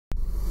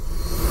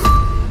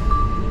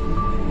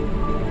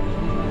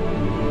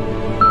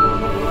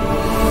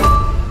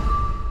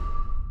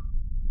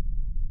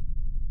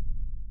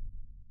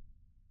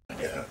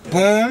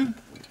Boom.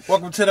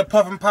 Welcome to the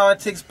Puffin'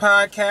 Politics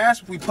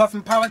podcast. We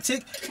puffin'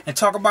 politic and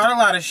talk about a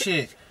lot of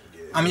shit.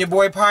 I'm your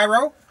boy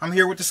Pyro. I'm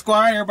here with the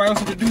squad. Everybody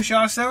else introduce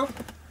yourself.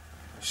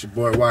 It's your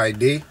boy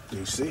YD.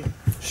 Duce.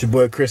 It's your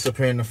boy Chris up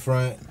here in the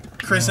front.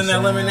 Chris in the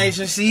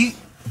elimination seat.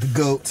 The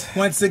GOAT.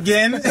 Once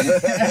again.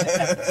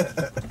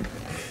 The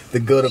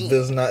GOAT of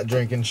this not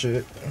drinking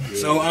shit.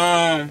 So,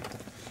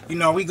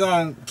 we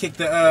gonna kick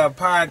the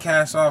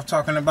podcast off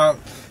talking about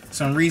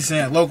some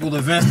recent local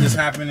events that's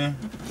happening.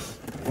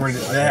 Or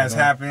that has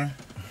happened.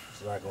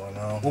 There's a lot going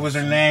on. What was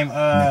her name?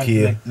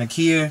 Nakia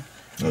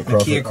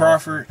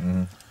Crawford.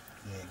 Mm-hmm.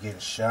 Yeah, getting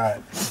shot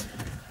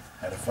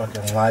at a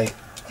fucking light.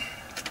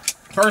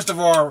 First of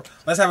all,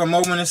 let's have a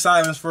moment of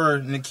silence for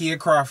Nakia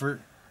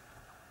Crawford.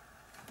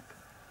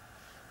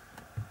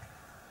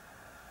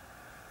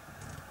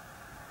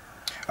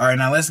 All right,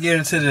 now let's get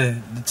into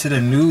the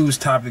news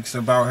topics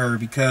about her,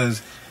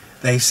 because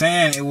they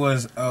saying it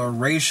was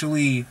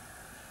originally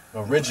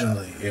a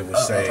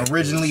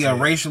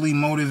racially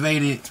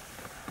motivated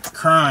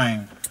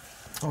crime.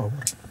 Oh,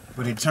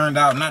 but it turned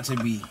out not to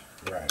be.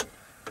 Right.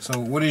 So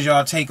what is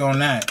y'all take on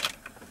that?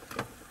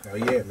 Oh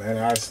yeah, man.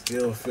 I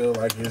still feel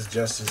like it's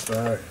justice for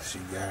her. She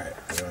got, you know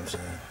what I'm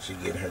saying? She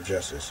getting her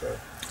justice. So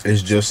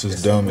it's just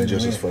as dumb and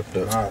just as fucked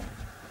up.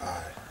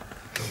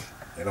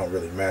 It don't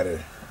really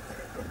matter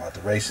about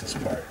the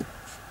racist part,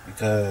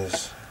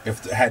 because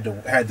if had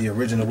the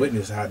original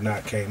witness had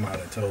not came out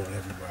and told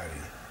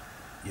everybody,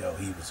 yo,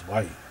 he was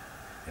white,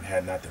 and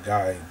had not the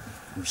guy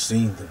who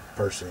seen the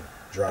person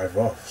drive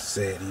off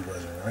said he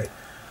wasn't right,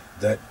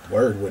 that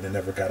word would have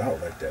never got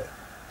out like that.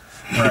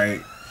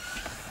 Right.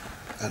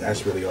 And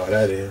that's really all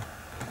that is.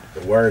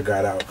 The word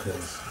got out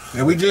because...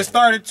 And we just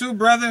started too,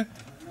 brother.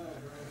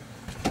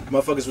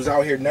 Motherfuckers was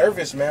out here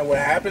nervous, man. What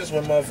happens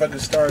when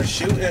motherfuckers start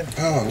shooting?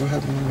 Oh, what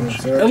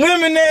happened?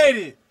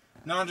 Eliminated!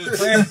 No, I'm just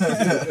playing.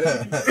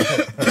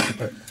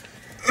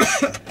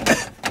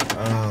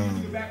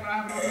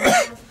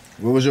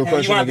 What was your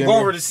question You might have to again? go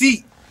over the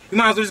seat. You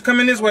might as well just come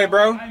in this way,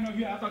 bro.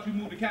 I thought you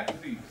moved the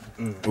captain seat.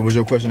 What was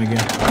your question again?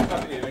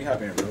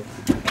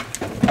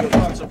 Your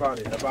thoughts about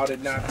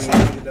it not being,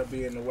 ended up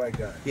being the white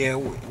guy. Yeah,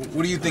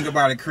 what do you think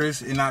about it,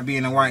 Chris? It not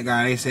being a white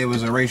guy. They say it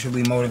was a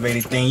racially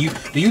motivated thing.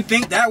 Do you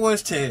think that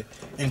was to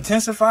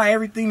intensify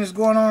everything that's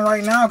going on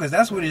right now? Because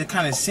that's what it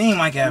kind of seemed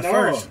like at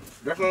first.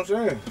 That's what I'm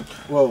saying.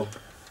 Well,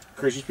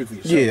 Chris, you speak for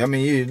yourself. Yeah,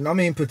 I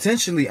mean,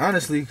 potentially,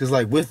 honestly, because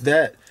like with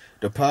that,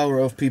 the power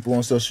of people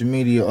on social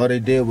media, all they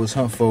did was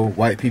hunt for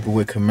white people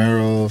with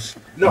Camaros.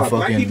 No, fucking,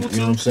 black people too.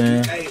 You know what I'm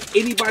saying? Hey,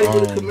 anybody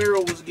with a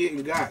Camaro was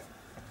getting got.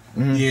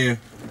 Mm-hmm. Yeah.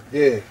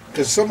 Yeah,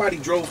 because somebody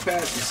drove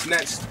past and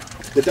snatched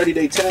the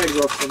 30-day tags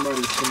off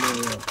somebody's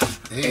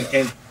Camaro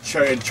and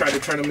tried to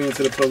turn them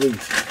into the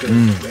police.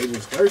 Because they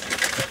was thirsty.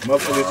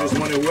 Motherfuckers just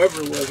wanted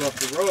whoever it was off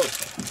the road.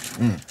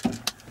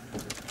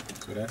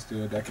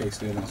 So that case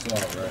still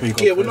unsolved,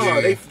 right? Yeah, well,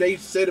 no, they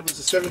said it was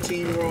a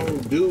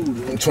 17-year-old dude.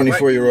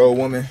 24-year-old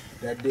woman.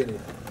 That did it.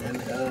 And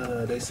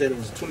they said it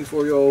was a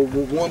 24-year-old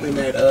woman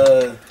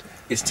that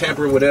is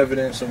tampering with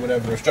evidence or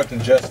whatever, obstructing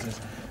justice.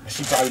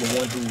 She probably the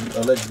one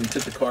who allegedly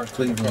took the car to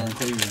Cleveland.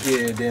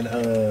 Yeah, then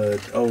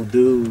old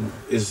dude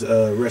is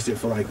arrested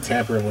for like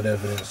tampering with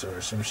evidence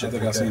or some shit. I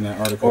think like I seen that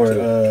article. Or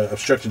too.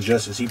 obstructing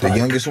justice. He The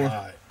youngest one?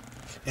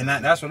 And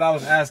that's what I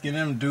was asking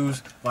them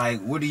dudes.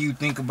 Like, what do you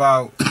think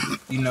about,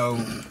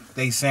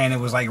 they saying it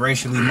was like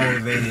racially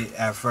motivated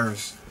at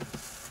first?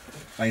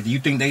 Like, do you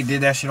think they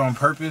did that shit on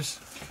purpose?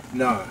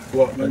 Nah.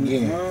 Well,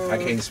 again, I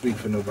can't speak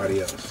for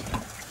nobody else.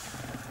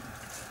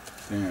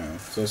 Damn.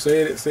 So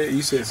say it.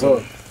 You said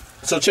so.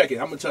 So check it.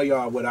 I'm gonna tell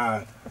y'all what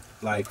I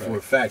for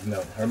a fact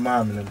know. Her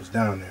mom and them was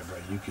down there, bro.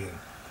 You can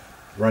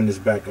run this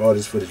back, all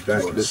this footage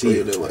back and see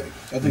it. Like,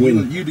 I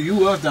think you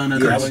was down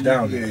there. Yeah, I was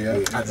down there.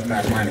 Yeah. I just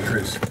not minding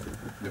Chris.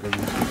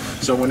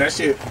 So when that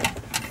shit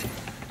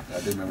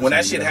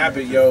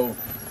happened, yo,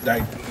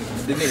 like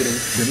the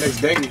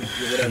next day,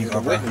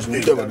 whatever,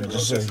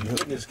 the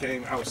witness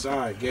came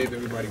outside, gave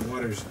everybody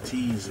waters,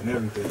 teas, and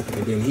everything,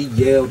 and then he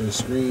yelled and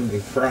screamed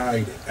and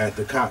cried at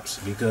the cops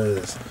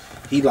because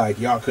he like,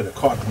 y'all could have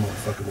caught the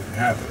motherfucker when it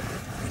happened.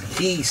 And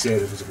he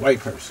said it was a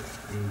white person.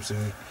 You know what I'm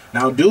saying?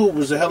 Now, dude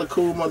was a hella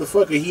cool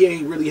motherfucker. He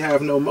ain't really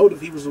have no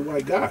motive. He was a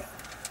white guy.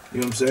 You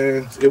know what I'm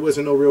saying? It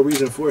wasn't no real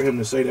reason for him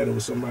to say that it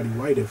was somebody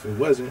white if it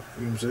wasn't.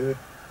 You know what I'm saying?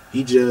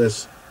 He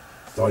just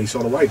thought he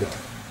saw the white guy.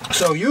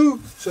 So you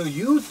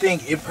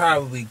think it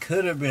probably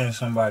could have been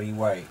somebody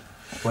white?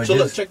 So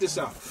look, check this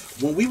out.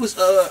 When we was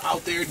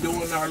out there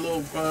doing our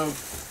little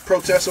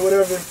protest or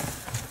whatever,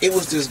 it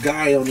was this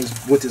guy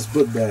with his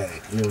book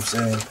bag. You know what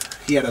I'm saying?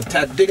 He had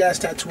a big ass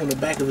tattoo on the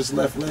back of his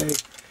left leg,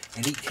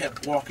 and he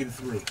kept walking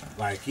through.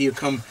 Like he'd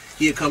come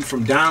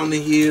from down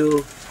the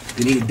hill,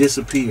 then he'd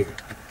disappear.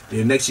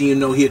 The next thing you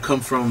know, he'd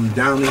come from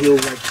down the hill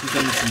like he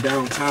coming from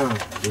downtown,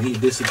 then he'd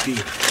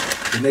disappear.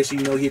 The next thing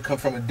you know, he'd come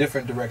from a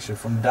different direction,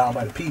 from down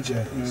by the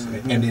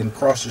PJs, and then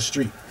cross the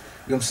street. You know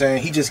what I'm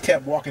saying? He just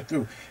kept walking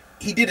through.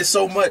 He did it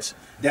so much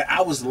that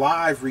I was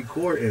live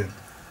recording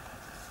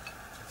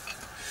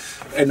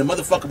and the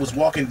motherfucker was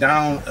walking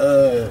down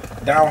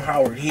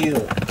Howard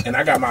Hill, and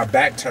I got my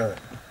back turned,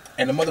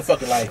 and the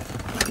motherfucker like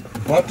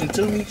bumped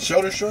into me,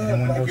 shoulder shrug, like,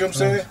 you know what I'm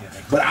saying?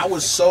 But I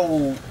was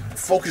so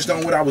focused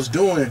on what I was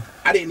doing,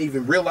 I didn't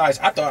even realize.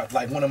 I thought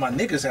like one of my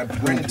niggas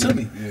had ran into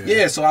me.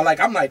 Yeah, so I'm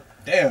like,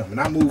 damn, and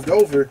I moved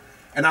over.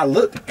 And I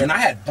looked, and I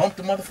had bumped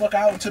the motherfucker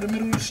out into the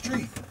middle of the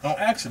street on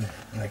accident.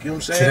 Like, you know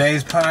what I'm saying?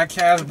 Today's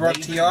podcast brought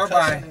to y'all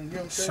by you know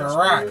what I'm saying?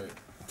 Ciroc.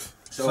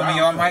 So Some of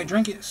y'all might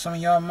drink it, some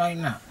of y'all might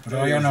not. But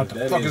all y'all know what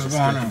the fuck is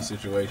going on.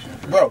 Situation.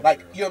 Bro,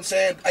 like, you know what I'm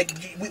saying? Like,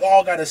 we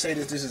all gotta say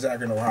this is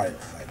Akron, Ohio.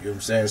 Like, you know what I'm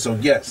saying? So,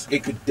 yes,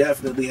 it could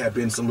definitely have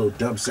been some little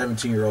dumb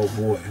 17-year-old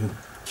boy who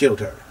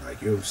killed her.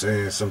 Like, you know what I'm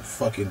saying? Some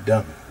fucking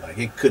dummy. Like,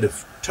 it could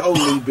have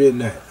totally been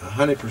that,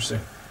 100%.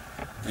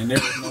 And there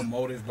was no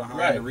motive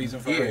behind the reason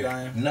for her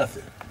dying?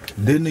 Nothing.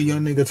 Didn't the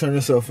young nigga turn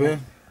herself in?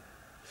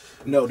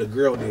 No, the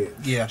girl did.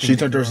 Yeah. She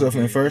turned herself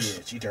in first?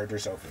 Yeah, she turned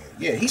herself in.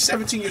 Yeah, he's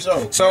 17 years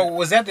old. So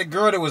was that the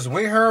girl that was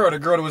with her or the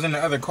girl that was in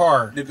the other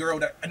car? The girl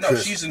that... No,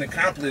 she's an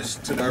accomplice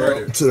to the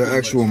murder. To the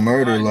actual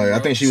murder, like, I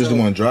think she was the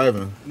one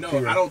driving. No,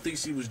 I don't think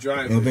she was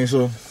driving. You don't think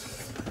so?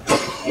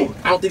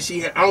 I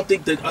don't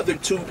think the other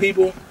two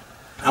people,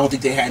 I don't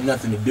think they had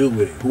nothing to do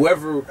with it.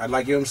 Whoever,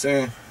 like, you know what I'm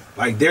saying?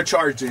 Like, they're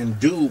charging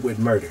dude with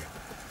murder.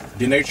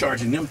 Then they're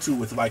charging them two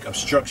with, like,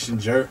 obstruction,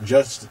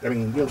 just, I mean,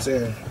 you know what I'm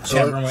saying?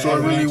 So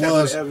it really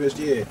was.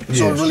 Yeah.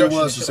 So it really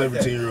was the Obstruction, shit like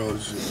that.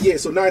 17-year-old. Yeah,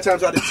 so 9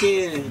 times out of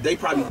 10, they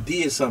probably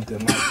did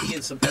something, like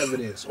hid some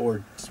evidence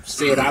or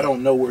said, I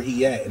don't know where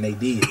he at, and they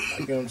did. Like,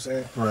 you know what I'm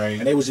saying? Right.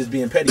 And they was just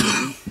being petty.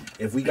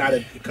 If we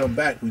gotta come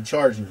back, we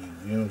charging you.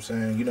 You know what I'm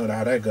saying? You know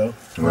how that go.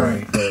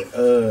 Right. But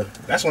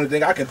that's the only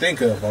thing I can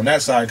think of on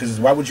that side, because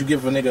why would you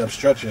give a nigga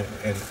obstruction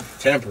and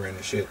tampering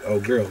and shit? Oh,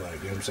 girl, like,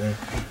 you know what I'm saying?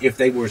 If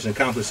they were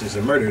accomplices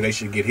in murder, they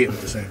should get hit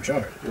with the same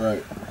charge. Right. You know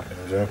what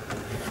I'm saying?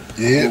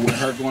 Yeah. But with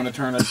her going to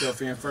turn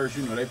herself in first,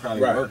 you know, they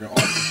probably working all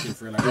this shit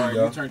for her. Like, all right,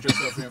 you turned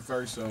yourself in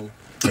first, so,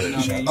 you know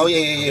what I mean? Oh,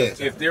 yeah.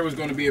 If there was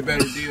going to be a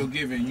better deal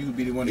given, you would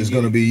be the one to It's get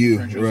gonna it. be you,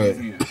 Turn yourself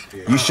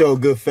right. in. You show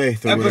good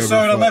faith or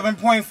Episode whatever.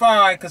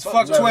 11.5, because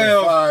fuck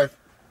 12. 5.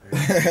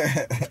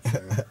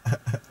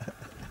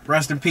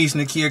 Rest in peace,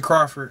 Nakia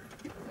Crawford.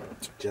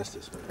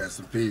 Justice, man. Rest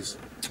in peace.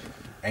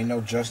 Ain't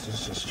no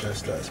justice,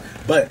 just us.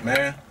 But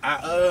man,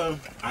 I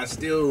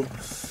still,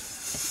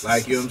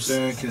 like, you know what I'm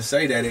saying, can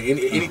say that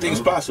anything's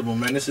possible,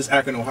 man. This is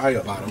Akron,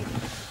 Ohio.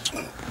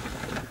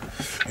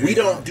 We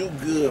don't do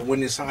good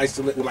when it's like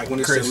when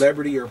it's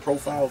celebrity or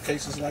profile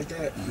cases like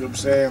that. You know what I'm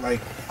saying?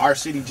 Like, our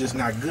city just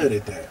not good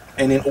at that.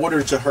 And in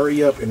order to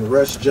hurry up and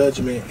rush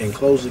judgment and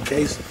close the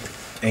case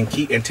and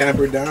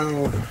tamper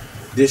down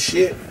this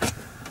shit,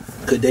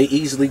 could they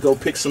easily go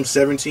pick some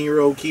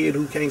 17-year-old kid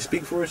who can't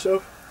speak for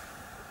herself?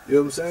 You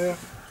know what I'm saying?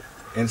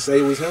 And say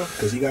it was him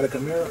because he got a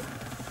Camaro.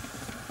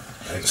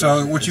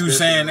 So what you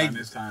saying, Around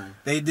this time.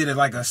 they did it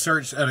like a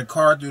search of the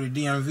car through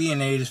the DMV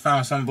and they just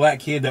found some black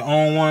kid that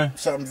owned one?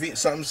 Something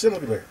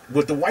similar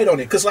with the white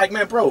on it. Because, like,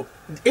 man, bro,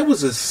 it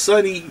was a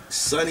sunny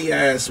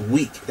ass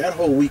week. That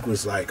whole week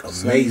was, like,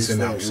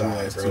 amazing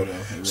outside, bro.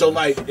 So,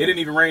 like, It didn't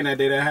even rain that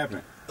day that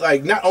happened.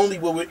 like, not only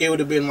would it would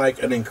have been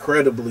like an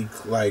incredibly,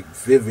 like,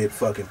 vivid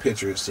fucking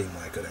picture, it seemed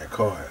like, of that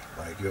car.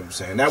 Like, you know what I'm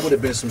saying? That would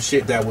have been some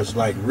shit that was,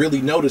 like,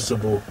 really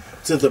noticeable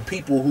to the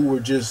people who were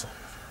just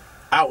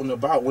out and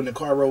about when the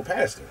car rolled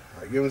past it.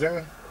 Like, you know what I'm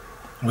saying?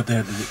 With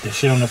the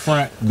shit on the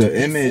front.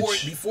 The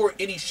image. Before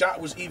any shot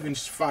was even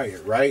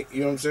fired, right?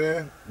 You know what I'm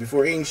saying?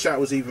 Before any shot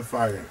was even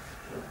fired,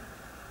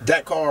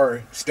 that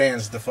car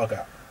stands the fuck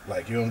out.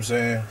 Like, you know what I'm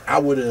saying? I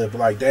would have,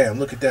 like, damn,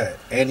 look at that.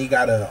 And he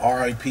got a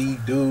R.I.P.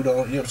 dude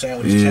on, you know what I'm saying,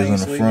 with his chain on the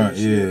swinging front, and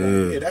shit.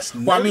 Like, yeah. That's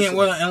Well, I mean,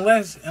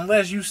 noticeable.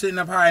 unless you sitting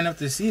up high enough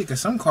to see it, because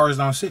some cars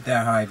don't sit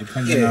that high,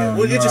 depending Yeah, on.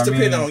 well, you it know just what I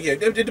depends mean?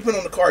 on, it depends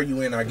on the car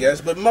you in, I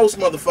guess. But most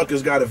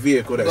motherfuckers got a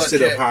vehicle that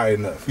sit up high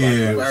enough. Like, Yeah.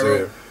 you know what I'm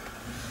saying?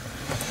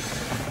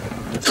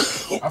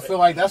 I feel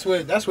like that's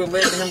what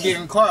led to him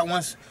getting caught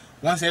once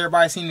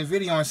everybody seen the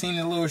video and seen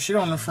the little shit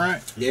on the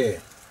front. Yeah.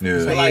 Yeah,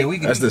 So, like, we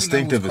can- that's we can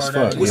distinctive know as whose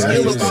car fuck. that What's is. Yeah,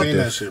 still that's about seen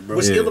that distinctive. shit, bro.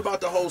 What's Yeah. still about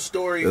the whole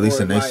story, At least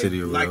or in their like,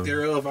 city or like whatever.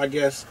 thereof, I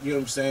guess, you know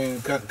what I'm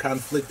saying,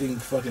 conflicting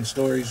fucking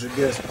stories, I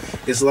guess.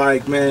 It's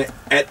like, man,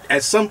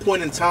 at some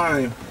point in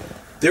time,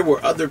 there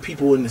were other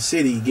people in the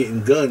city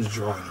getting guns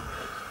drawn.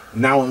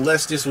 Now,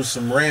 unless this was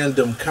some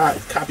random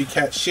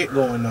copycat shit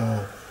going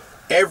on,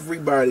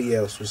 everybody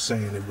else was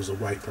saying it was a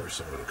white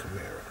person with a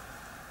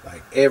Camaro.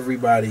 Like,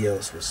 everybody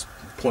else was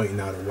pointing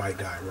out a white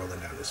guy rolling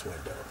down this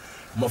window.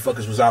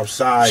 Motherfuckers was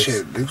outside.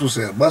 Shit, this was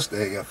saying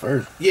Mustang at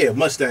first. Yeah,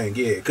 Mustang,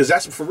 yeah. Because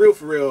that's for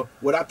real,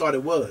 what I thought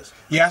it was.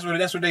 Yeah,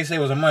 that's what they say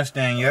was a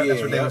Mustang. Yeah,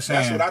 that's what they were saying.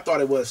 That's what I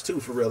thought it was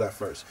too, for real, at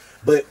first.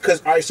 But,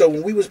 because, all right, so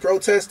when we was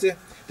protesting,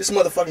 this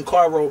motherfucking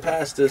car rolled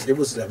past us. It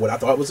was what I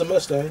thought was a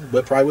Mustang,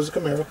 but probably was a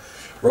Camaro.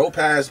 Rolled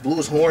past, blew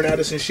his horn at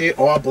us and shit,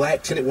 all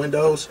black, tinted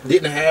windows.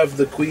 Didn't have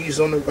the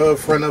quees on the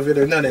front of it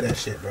or none of that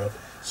shit, bro.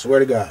 Swear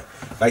to God.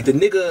 Like, the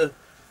nigga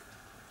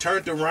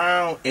turned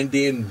around and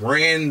then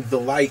ran the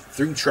light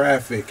through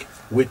traffic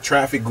with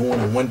traffic going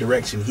in one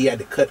direction. He had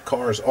to cut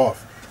cars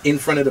off. in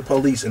front of the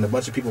police and a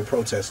bunch of people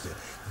protesting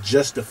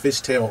just to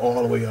fishtail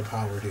all the way up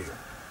Howard Hill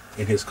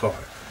in his car.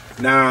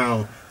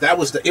 Now,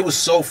 it was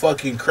so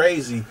fucking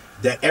crazy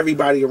that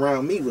everybody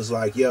around me was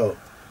like, yo,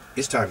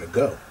 it's time to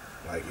go.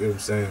 Like, you know what I'm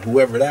saying?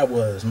 Whoever that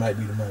was might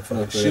be the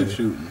motherfucker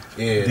shooting.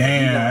 Yeah.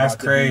 Damn, that's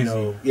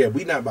crazy.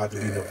 We not about to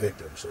be no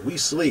victim. So we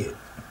slid. You know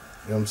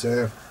what I'm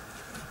saying?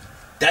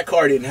 That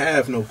car didn't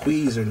have no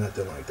quees or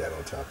nothing like that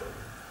on top of it.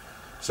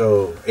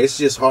 So it's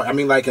just hard. I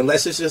mean, like,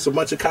 unless it's just a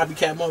bunch of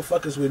copycat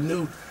motherfuckers with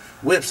new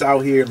whips out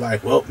here,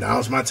 like, well,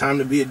 now's my time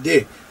to be a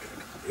dick.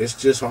 It's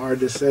just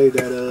hard to say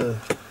that, you know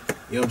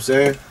what I'm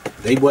saying?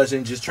 They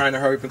wasn't just trying to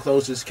hurry up and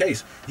close this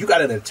case. You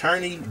got an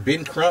attorney,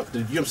 Ben Crump, you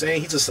know what I'm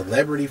saying? He's a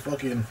celebrity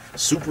fucking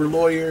super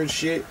lawyer and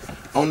shit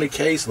on the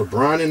case.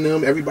 LeBron and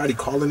them, everybody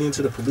calling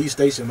into the police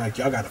station like,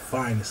 y'all got to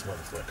find this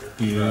motherfucker.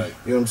 Yeah. Right.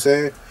 You know what I'm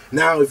saying?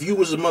 Now, if you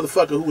was a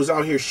motherfucker who was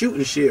out here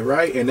shooting shit,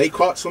 right, and they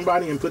caught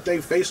somebody and put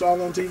their face all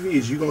on TV,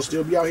 is you going to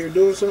still be out here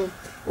doing something?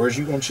 Or is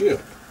you going to chill?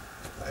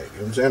 Like, you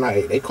know what I'm saying?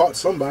 Like, they caught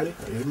somebody.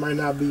 It might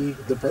not be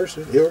the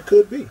person, or it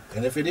could be.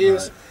 And if it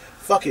is,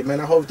 fuck it, man.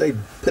 I hope they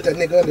put that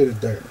nigga under the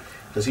dirt.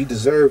 Because he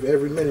deserved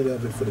every minute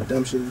of it for the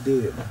dumb shit he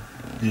did.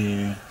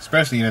 Yeah,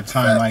 especially at a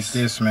time like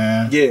this,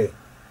 man. Yeah.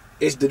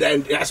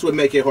 That's what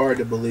make it hard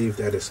to believe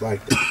that it's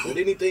like that. But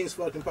anything's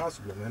fucking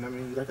possible, man. I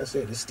mean, like I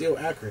said, it's still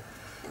accurate.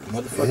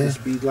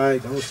 Motherfuckers be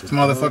like, oh, some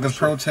motherfuckers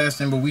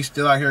protesting, but we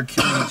still out here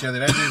killing each other.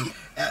 That just,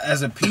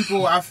 as a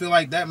people, I feel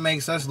like that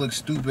makes us look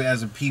stupid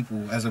as a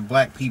people, as a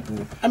black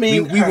people. I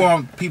mean, we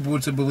want people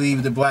to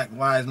believe that Black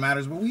Lives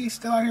Matters, but we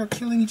still out here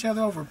killing each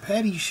other over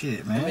petty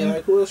shit, man. I mean,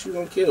 like, who else you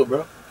gonna kill,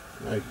 bro?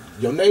 Like,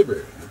 your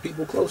neighbor, the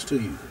people close to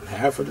you.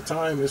 Half of the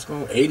time,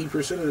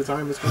 80% of the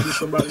time, it's gonna be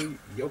somebody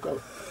your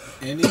color.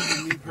 And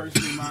even me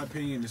personally, in my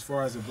opinion, as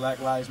far as the Black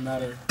Lives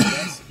Matter,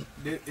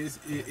 it's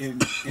in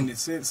the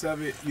sense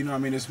of it, you know what I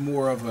mean, it's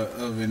more of a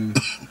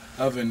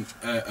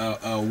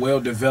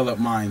well-developed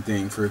mind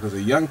thing for because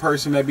a young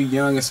person that be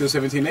young and still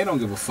 17, they don't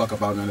give a fuck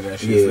about none of that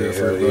shit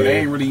for real. They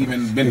ain't really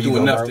even been through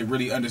enough to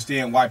really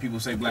understand why people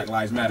say Black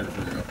Lives Matter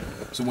for real.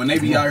 So when they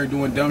be out here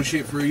doing dumb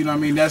shit for real, you know what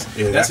I mean, that's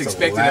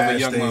expected of a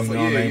young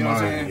motherfucker. Yeah, you know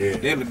what I'm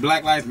saying? They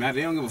Black Lives Matter,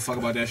 they don't give a fuck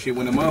about that shit.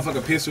 When the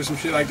motherfucker pissed or some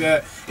shit like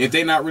that, if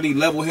they not really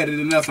level-headed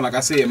enough and like I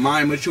said,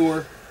 mind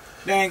mature,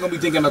 they ain't gonna be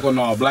thinking like, oh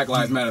no, Black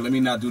Lives Matter, let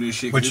me not do this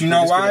shit. But you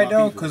know why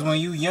though? Because when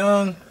you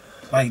young,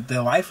 like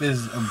the life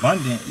is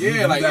abundant.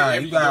 Yeah,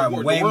 you got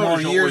way more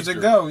years to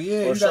go.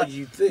 Yeah,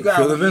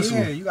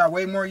 you got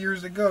way more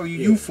years to go. You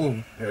youthful.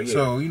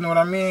 So you know what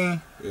I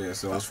mean? Yeah.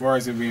 So as far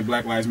as it being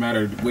Black Lives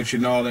Matter, which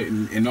in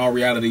all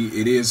reality,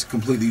 it is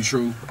completely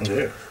true.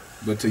 Yeah.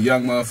 But to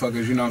young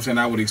motherfuckers, you know what I'm saying,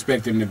 I would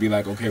expect them to be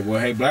like, okay, well,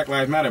 hey, Black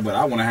Lives Matter, but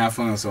I want to have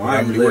fun, so I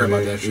ain't really worried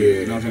about that shit.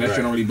 You know what I'm saying? That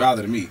shit don't really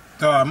bother me.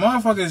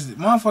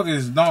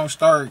 Motherfuckers don't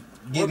start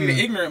getting the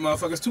ignorant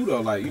motherfuckers too,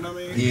 though. Like, you know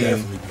what I mean? Yeah.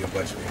 Definitely be a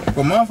bunch of it.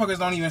 But motherfuckers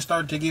don't even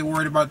start to get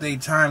worried about their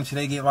time till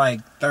they get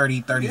like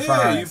 30, 35.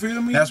 Yeah, you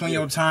feel me? That's when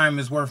your time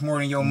is worth more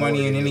than your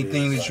money and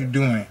anything that you're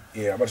doing.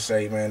 Yeah, I'm about to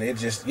say, man, it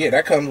just,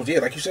 that comes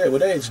with, like you said,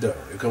 with age, though.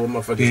 It comes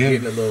with motherfuckers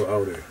getting a little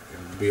older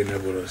and being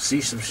able to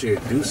see some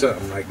shit, do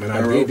something. Like, man,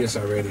 I did this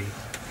already.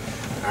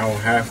 I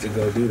don't have to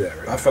go do that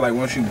right now. I feel like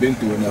once you've been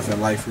through enough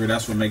in life, for real,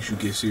 that's what makes you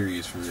get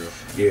serious for real.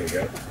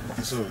 Yeah.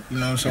 So, you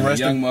know, so a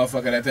young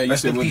motherfucker that you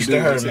said what you do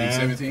at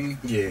 17?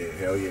 Yeah,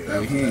 hell yeah.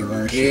 Like, he ain't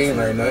learned shit.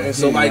 Nothing.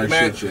 So, like,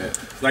 man,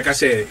 like I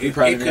said, he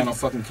probably got no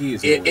fucking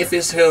kids. If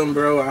it's him,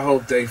 bro, I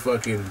hope they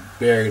fucking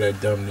bury that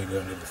dumb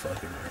nigga under the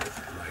fucking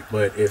earth. Like,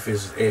 but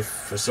if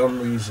for some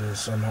reason,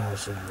 somehow,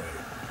 some way,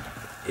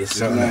 it's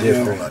something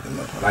different.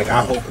 Like,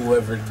 I hope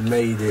whoever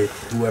made it,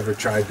 whoever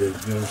tried to, you know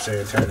what I'm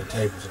saying, turn the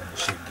tables on the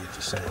shit, get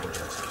the same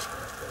justice.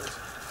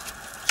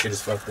 Shit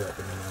is fucked up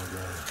in the long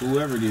run.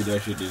 Whoever did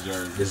that shit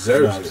deserves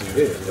it.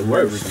 Yeah, the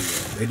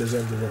worst. They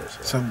deserve the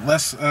worst. So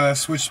let's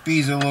switch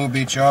speeds a little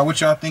bit, y'all.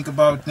 What y'all think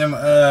about them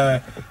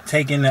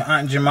taking the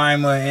Aunt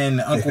Jemima and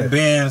Uncle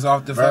Ben's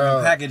off the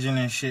fucking packaging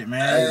and shit,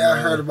 man? Hey,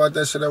 I heard about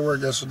that shit at work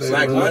yesterday.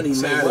 Black money,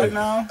 man. What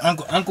now?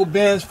 Uncle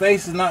Ben's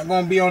face is not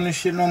gonna be on this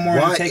shit no more.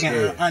 They're taking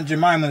Aunt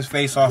Jemima's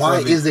face off. Why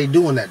of it. is they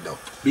doing that though?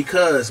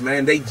 Because,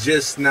 man, they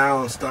just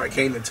now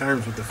came to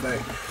terms with the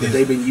fact that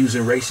they've been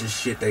using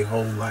racist shit their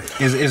whole life.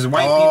 It's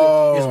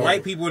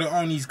white people that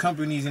own these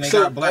companies and they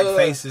got black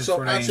faces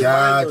for their. Aunt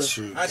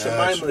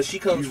Jemima, she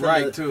comes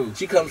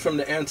from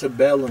the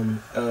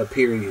antebellum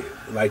period.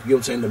 Like, you know what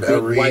I'm saying? The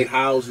big white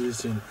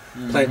houses and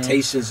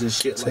plantations and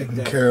shit like that.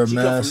 Taking care of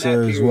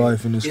Massa, his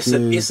wife, and his kids.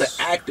 It's an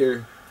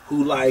actor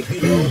who, like,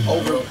 you know,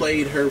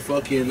 overplayed her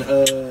fucking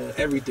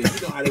everything.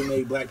 You know how they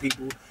made black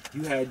people?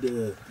 You had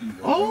to,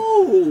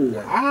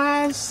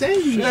 I say,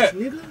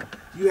 nigga.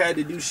 You had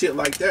to do shit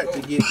like that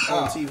to get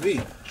on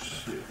TV.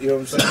 You know what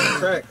I'm saying?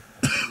 Correct.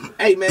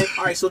 Hey, man.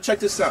 All right, so check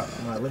this out.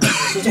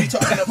 Since we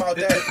talking about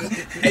that,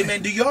 hey,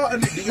 man, do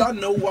y'all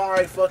know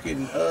why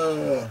fucking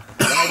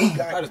why we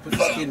got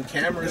fucking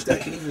cameras that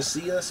can even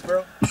see us,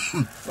 bro? Like,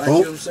 you know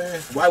what I'm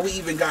saying? Why we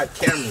even got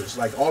cameras,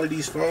 like all of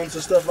these phones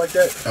and stuff like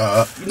that?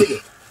 You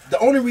nigga, the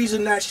only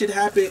reason that shit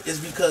happened is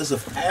because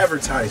of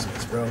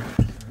advertisements, bro.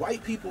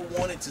 white people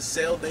wanted to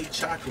sell their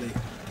chocolate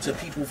to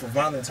people for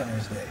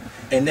Valentine's Day,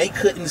 and they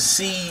couldn't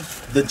see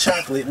the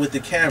chocolate with the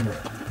camera.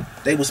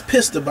 They was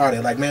pissed about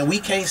it. Like, man, we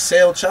can't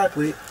sell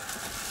chocolate.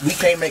 We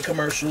can't make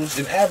commercials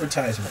and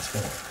advertisements for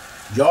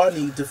it. Y'all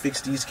need to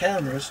fix these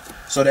cameras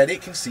so that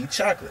it can see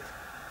chocolate.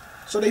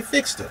 So they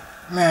fixed them.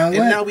 Man, what?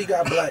 And now we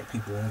got black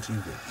people on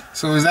TV.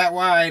 So is that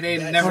why they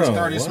never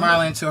started what?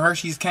 smiling until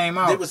Hershey's came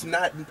out? It was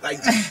not like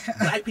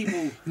black people.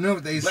 You know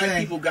what they Black say?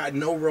 people got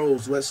no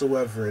roles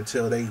whatsoever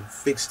until they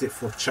fixed it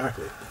for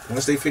chocolate.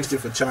 Once they fixed it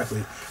for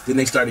chocolate, then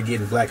they started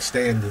getting black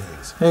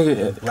stand-ins,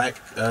 black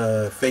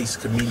face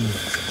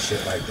comedians and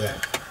shit like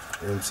that.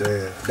 You know what I'm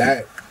saying?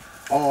 That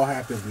all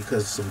happened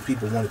because some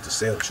people wanted to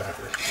sell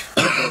chocolate.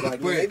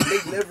 Like, they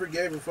never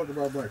gave a fuck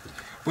about black people.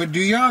 But do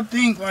y'all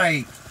think,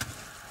 like,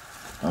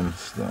 I'm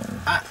stunned.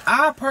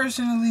 I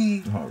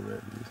personally,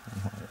 Already.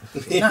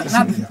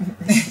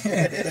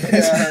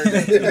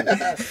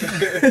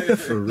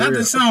 not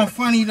to sound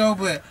funny though,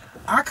 but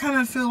I kind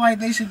of feel like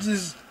they should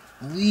just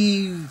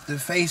leave the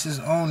faces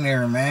on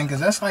there, man, because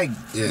that's like,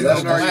 Y'all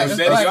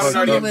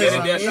already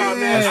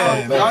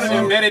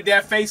embedded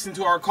that face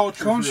into our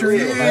culture.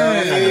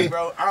 Yeah,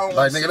 bro. I don't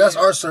Like, nigga, that's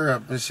our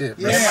syrup and shit.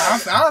 yeah,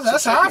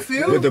 that's how I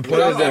feel. But the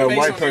point is that a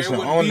white person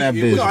own that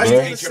bitch, No, bro.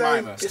 it's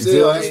Jemima. It's Still,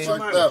 still it's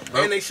fucked up,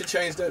 bro. And they should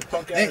change that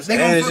punk They ass.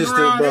 gonna And it's fuck just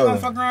around. that, They bro.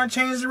 gonna fuck around and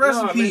change the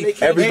recipe. man, they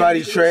can't-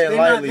 Everybody tread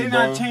lightly, They're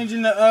bro. not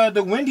changing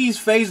the Wendy's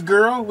face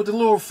girl with the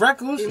little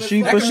freckles.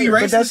 She, That but, could be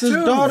but that's racist his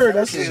too. daughter.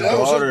 That's his That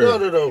was his daughter.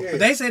 daughter, though. But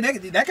they say that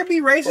could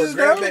be Or racist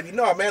though. grandbaby.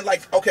 No, man,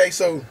 like, okay,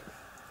 so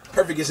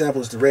perfect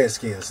example is the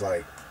Redskins,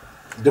 like,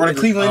 Or the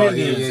Cleveland Oh,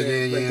 Indians.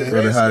 yeah.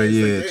 Brother, how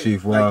Redskins, like,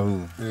 Chief like,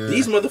 Wahoo.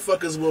 These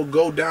motherfuckers will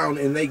go down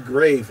in their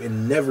grave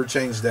and never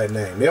change that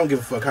name. They don't give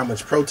a fuck how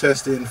much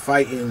protesting,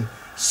 fighting,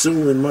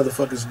 suing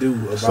motherfuckers do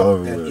about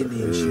So, that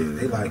Indian shit.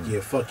 They like,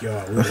 yeah, fuck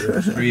y'all. We But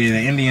yeah,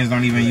 the Indians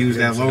don't even use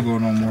that logo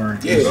no more.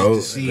 Yeah. It's Oh,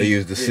 the C. they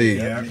use the C.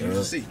 Yeah, you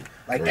can see.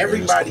 Like, Right,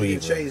 everybody it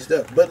was get Cleveland. changed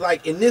up. But,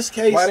 like, in this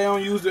case... Why they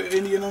don't use the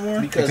Indian no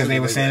more? Because they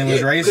were saying it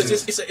was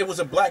racist. Because it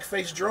was a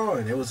blackface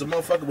drawing. It was a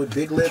motherfucker with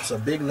big lips, a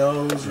big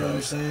nose, you know what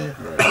I'm saying?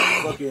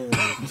 Fucking,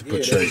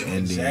 portray yeah,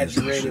 Indians and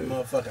exaggerated shit.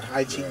 motherfucker,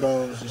 high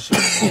cheekbones and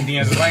shit.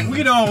 Indians are like,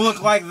 we don't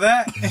look like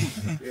that.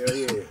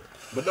 Yeah.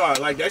 But no,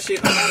 like, that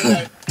shit, a lot of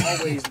that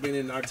always been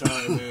in our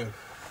time, man.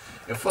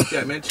 And fuck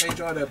that, man. Change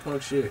all that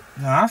punk shit.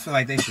 No, I feel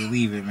like they should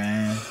leave it,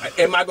 man.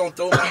 Am I gonna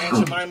throw my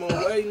Aunt Jemima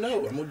away?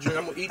 No. I'm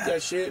gonna eat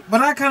that shit.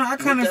 But I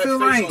kind of feel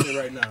like,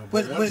 right now.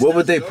 but- once What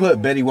would they that's put?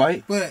 gone, Betty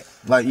White? but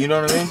Like, you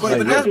know what I mean? but,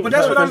 Like,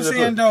 that's what I'm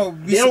saying though.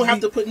 They don't have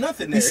to put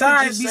nothing there.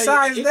 Besides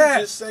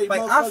that,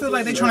 like I feel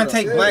like they trying to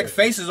take Yeah. black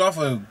faces off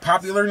of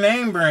popular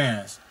name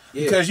brands.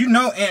 Yeah. Because you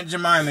know Aunt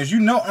Jemima's, you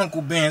know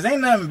Uncle Ben's.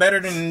 Ain't nothing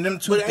better than them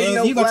two But ain't things.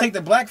 no You gonna black- take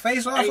the black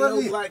face off Ain't of no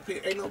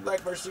it?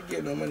 black person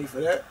getting no money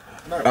for that.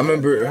 Not I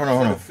remember- hold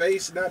on. The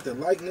face, not the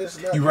likeness.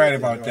 Not You right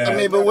nothing, about yo. that. I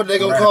mean, but what they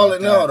gonna Right call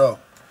about it now, that. though?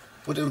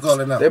 What they gonna call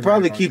it now? They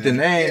probably keep the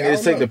name. Yeah, I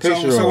Just take the don't know.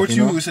 picture So off. what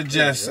you you know?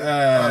 suggest?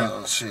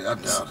 Oh, shit, I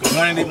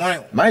doubt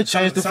it. Might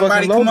change the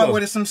somebody fucking come up logo.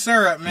 with some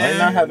syrup, Might not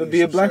man. have it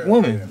be a black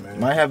woman.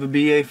 Might have it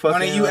be a fucking.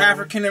 One of you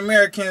African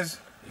Americans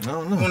I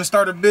don't want know. to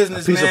start a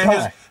business, A piece of man.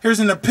 pie. Here's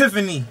an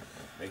epiphany.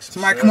 Make some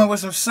Somebody syrup come up with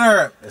some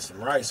syrup and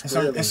some rice.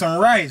 and some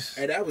rice.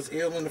 Hey, that was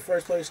ill in the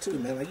first place too,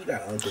 man. Like, you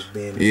got Uncle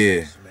Ben.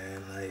 Yeah.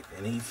 Man, like,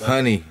 and he fucking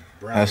Honey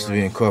brown has to be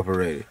rice.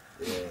 incorporated.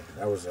 Yeah,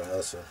 that was a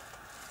hustle.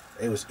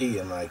 They was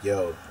eating like,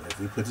 yo, if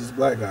we put this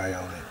black guy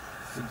on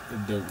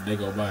it, They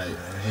go by it.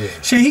 yeah.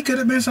 Shit, he could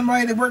have been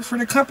somebody that worked for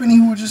the company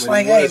who was just But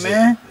like, he hey, wasn't.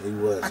 man, He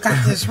was. I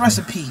got this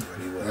recipe. He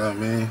You was. know what I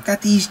mean?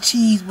 Got these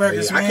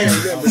cheeseburgers, I can't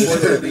man. remember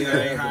this shit.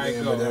 That ain't how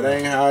it But go. that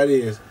ain't how it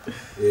is.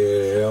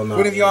 Yeah, hell no.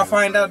 What if y'all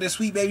find out that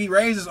Sweet Baby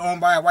Ray's is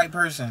owned by a white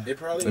person? It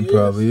probably It is.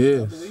 probably I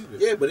is. believe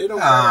it. Yeah, but it don't.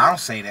 Nah, I don't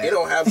say that. It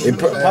don't have.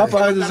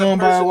 Popeyes is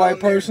owned by a white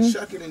person.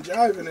 Shucking and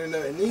jiving and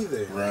nothing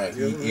either. Right.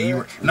 You know what I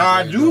mean?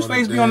 Nah, Duce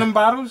face be on them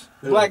bottles.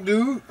 Black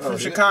dude Oh, from yeah.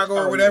 Chicago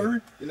Oh, or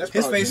whatever. And that's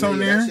His probably- face on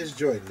yeah, there. That's his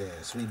joint there.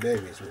 Sweet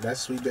Baby. That's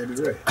Sweet Baby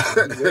Ray.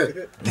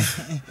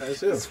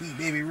 That's him. Sweet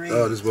Baby Ray.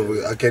 Oh, this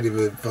motherfucker. I can't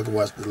even fucking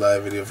watch the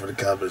live video for the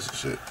comments and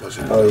shit. What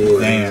shit? Oh yeah,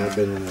 Damn. I've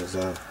been in the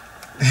zone.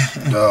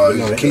 No,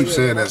 you keep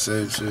saying that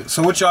same shit.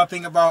 So what y'all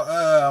think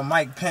about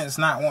Mike Pence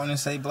not wanting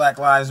to say Black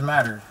Lives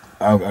Matter?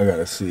 I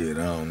gotta see it.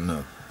 I don't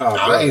know. Oh,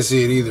 I ain't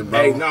see it either, bro.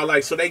 Hey, no,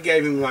 like, so they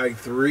gave him like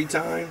 3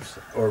 times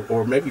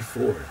or maybe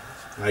 4,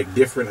 like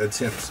different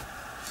attempts.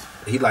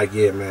 He like,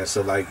 yeah, man.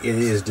 So like, it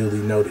is duly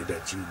noted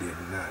that you did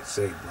not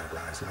say Black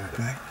Lives Matter.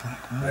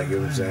 Black Like, you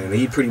know what I'm saying?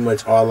 He pretty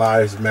much all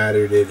lives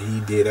matter. That he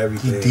did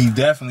everything. He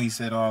definitely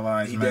said all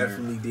lives He matter.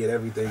 definitely did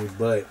everything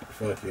but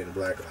fucking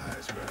Black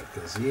Lives, bro.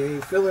 Because he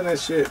ain't feeling that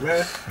shit,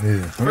 man.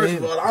 Yeah. First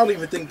of all, I don't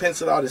even think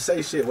Pence allowed to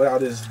say shit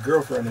without his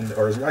girlfriend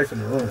or his wife in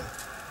the room.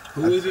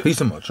 Who is it? He's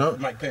talking about Trump.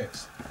 Mike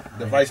Pence,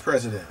 the vice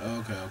president.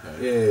 Okay.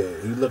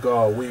 Yeah, he look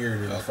all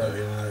weird and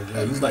fucking like,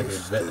 yeah, he's like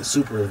a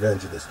super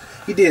evangelist.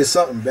 He did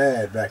something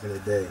bad back in the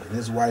day, and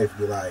his wife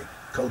be like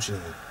coaching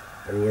him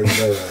everywhere he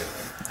go.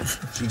 Like,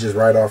 She just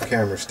right off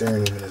camera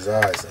staring him in his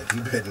eyes like,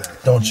 you better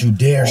not. Don't you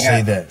dare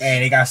say that.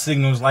 And they got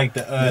signals like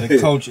the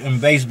coach in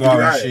baseball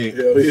and shit.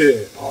 Hell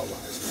yeah. All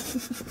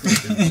lies.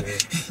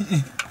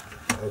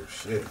 Oh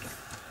shit.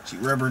 She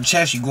rub her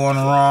chest, you going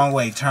the wrong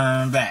way,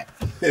 turn back.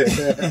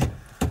 Yeah.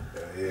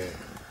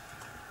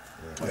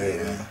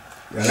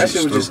 Yeah, that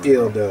shit was just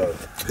ill, though.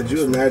 Could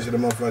you imagine a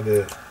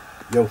motherfucker,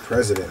 your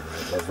president,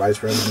 like, or vice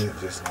president,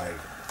 just like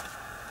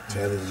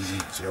telling you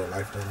your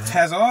life don't matter?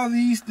 Has all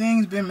these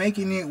things been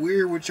making it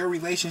weird with your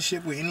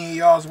relationship with any of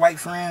y'all's white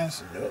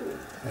friends? No.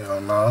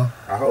 Hell no.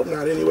 I hope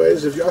not,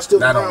 anyways. If y'all still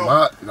Not around,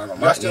 on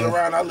my y'all still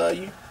around, I love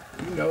you.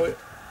 You know it.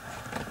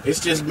 It's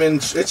just been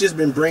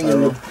bringing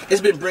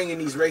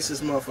these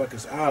racist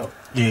motherfuckers out.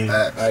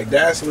 Yeah. Like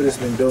that's what it's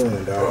been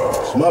doing, dog.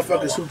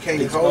 Motherfuckers who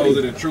can't hold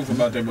it. The truth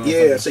about that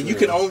motherfucker. Yeah, so you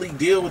can only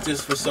deal with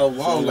this for so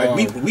long. Like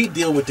we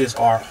deal with this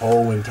our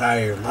whole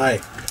entire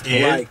life.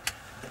 Yeah. Like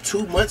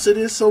 2 months of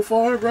this so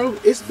far, bro,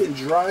 it's been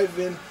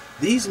driving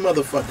these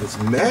motherfuckers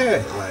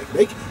mad. Like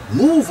they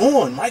move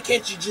on. Why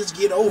can't you just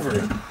get over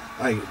it?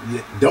 Like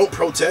don't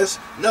protest.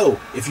 No,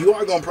 if you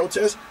are gonna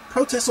protest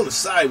on the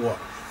sidewalk.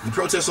 You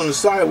protest on the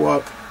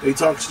sidewalk, they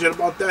talk shit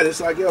about that.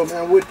 It's like, yo,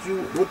 man, what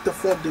the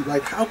fuck, dude?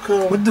 Like, how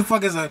come? What the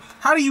fuck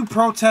how do you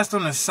protest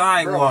on the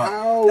sidewalk?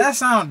 Bro, that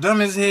sounds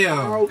dumb as hell.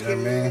 How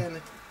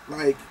can,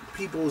 like,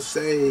 people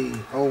say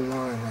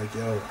online, like,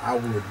 yo, I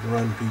would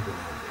run people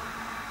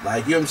over?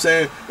 Like, you know what I'm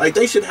saying? Like,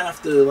 they should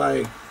have to,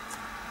 like,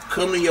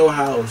 come to your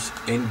house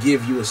and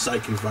give you a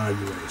psych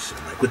evaluation,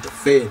 like, with the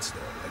feds, though.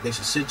 They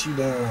should sit you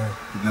down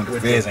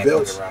with the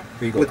belts,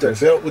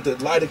 with the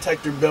lie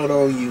detector belt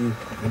on you,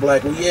 and be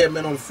like, "Well, yeah,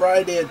 man. On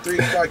Friday at 3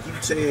 o'clock, you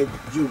said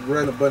you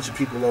run a bunch of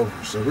people over.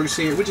 So we're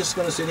just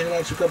gonna sit here and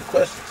ask you a couple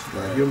questions.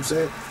 Right. You know what I'm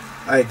saying?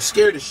 Like,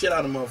 scare the shit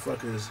out of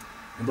motherfuckers,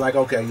 and be like,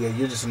 okay, yeah,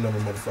 you're just another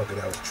motherfucker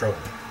that was trolling.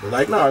 But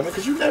like, no, man,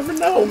 because you never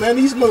know, man.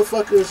 These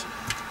motherfuckers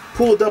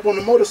pulled up on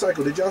the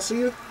motorcycle. Did y'all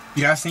see it?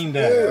 Yeah, I seen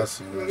that. Yeah, I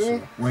seen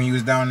that. When you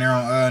was down there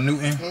on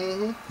Newton.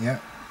 Mm-hmm. Yeah.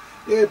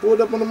 Yeah, pulled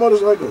up on the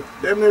motorcycle.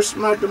 Damn near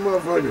smacked the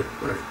motherfucker.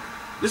 Like,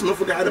 this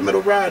motherfucker had a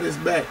metal ride in his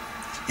back.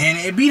 And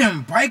it be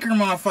them biker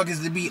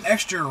motherfuckers to be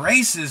extra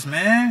racist,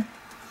 man.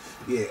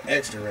 Yeah,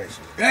 extra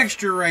racist.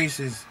 Extra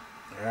racist.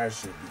 That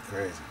shit be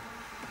crazy.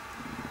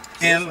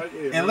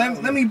 And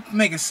let me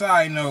make a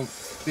side note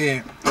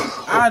that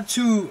I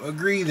too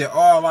agree that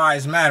all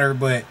lives matter,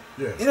 but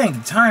it ain't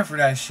the time for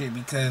that shit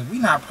because we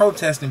not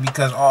protesting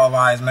because all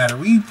lives matter.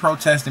 We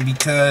protesting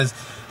because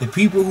the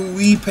people who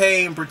we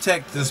pay and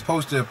protect that's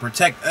supposed to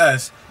protect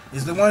us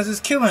is the ones that's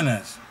killing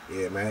us.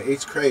 Yeah, man,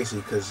 it's crazy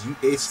because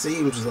it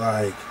seems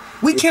like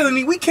we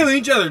killing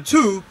each other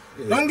too.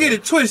 Yeah, don't get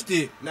it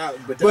twisted.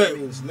 But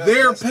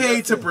they're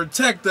paid to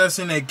protect us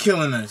and they're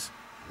killing us.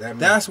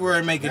 That's where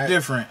it make a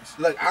difference.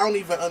 Look, I don't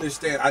even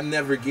understand. I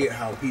never get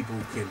how people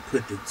can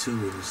put the two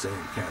in the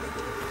same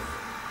category.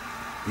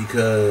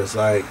 Because,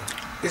 like,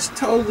 it's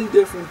totally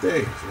different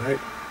things, right?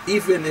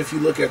 Even if you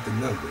look at the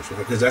numbers, right?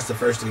 Because that's the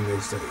first thing they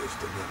say is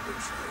the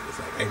numbers, right? It's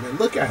like, hey, man,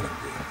 look at them,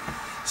 dude.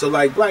 So,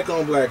 like, black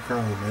on black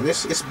crime, man,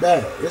 it's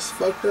bad. It's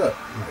fucked up.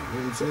 Like, you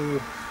know what I'm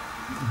saying?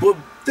 But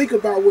think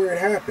about where it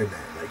happened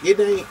at. Like, it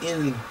ain't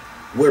in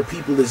where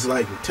people is,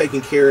 like, taking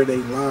care of their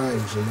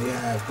lives and they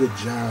have good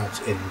jobs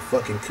and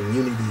fucking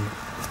community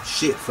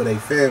shit for their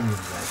families.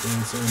 Like, you know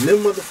what I'm saying?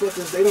 Them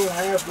motherfuckers, they don't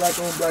have black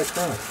on black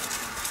crime.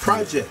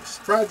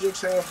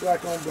 Projects have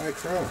black on black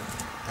crime.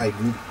 Like,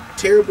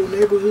 terrible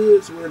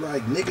neighborhoods where,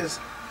 like, niggas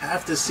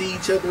have to see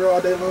each other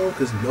all day long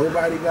because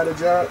nobody got a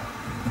job.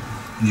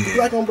 Yeah.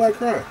 Black on black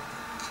crime.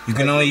 You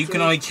can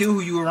only kill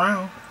who you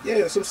around. Yeah,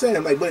 that's what I'm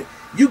saying. Like, but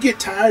you get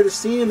tired of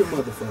seeing the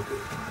motherfucker.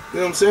 You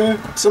know what I'm saying?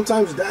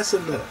 Sometimes that's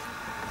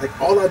enough. Like,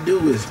 all I do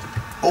is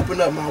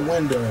open up my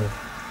window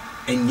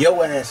and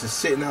your ass is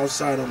sitting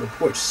outside on the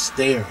porch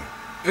staring.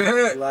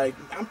 Like,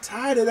 I'm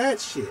tired of that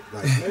shit.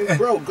 Like, man,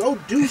 bro, go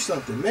do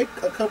something. Make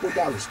a couple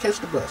dollars. Catch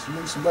the bus. You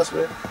need some bus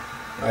fare?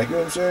 Like, you know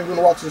what I'm saying? You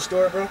wanna walk to the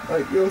store, bro?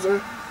 Like, you know what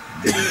I'm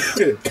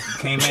saying?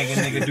 Can't make a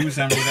nigga do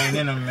something that ain't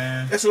in him,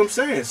 man. That's what I'm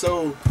saying.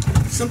 So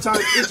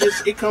sometimes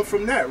it comes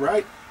from that,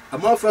 right? A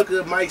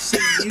motherfucker might see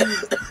you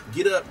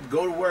get up,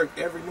 go to work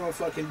every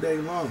motherfucking day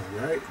long,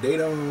 right? They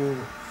don't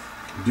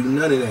do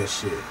none of that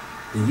shit.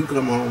 Then you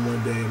come home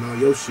one day and all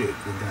your shit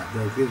got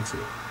broke into.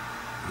 You know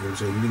what I'm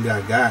saying? You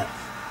done got.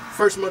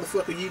 First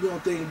motherfucker you gonna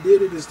think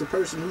did it is the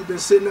person who's been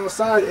sitting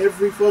outside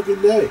every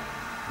fucking day.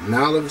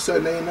 Now all of a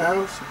sudden they in the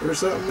house or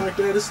something like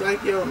that. It's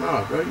like, yo,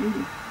 nah, bro. You know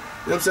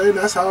what I'm saying?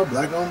 That's how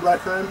black on black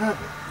crime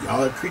happen.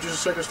 Y'all are creatures of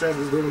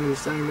circumstances living in the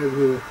same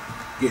neighborhood,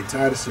 getting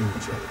tired of seeing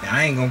each other.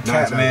 I ain't gonna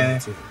cap,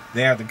 man.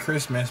 Day after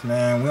Christmas,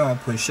 man, we don't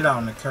put shit out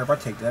on the curb. I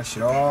take that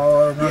shit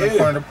all around the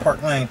corner of the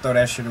park lane, throw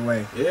that shit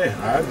away. Yeah,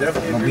 I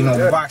definitely agree. Don't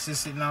be no boxes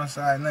sitting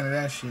outside, none of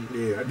that shit.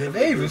 Yeah, Did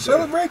they even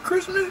celebrate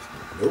Christmas?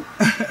 Nope.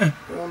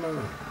 Hell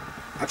no.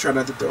 I try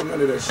not to throw none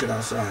of that shit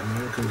outside,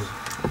 man, because,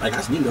 like,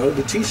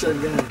 the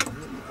t-shirt game,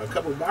 a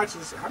couple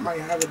boxes, I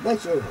might have a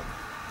bunch of them.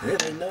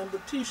 It ain't nothing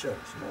but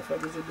t-shirts.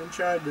 Motherfuckers have been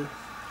trying to, you know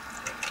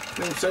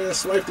what I'm saying,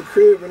 swipe the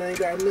crib and ain't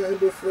got nothing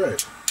but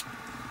fresh.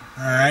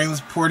 Alright,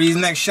 let's pour these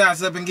next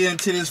shots up and get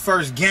into this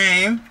first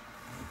game.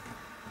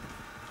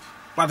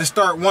 About to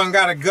start, one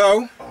gotta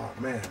go. Oh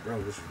man,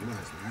 bro, this was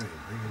nice, man. I didn't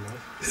bring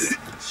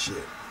enough.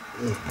 Shit.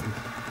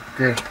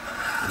 Good.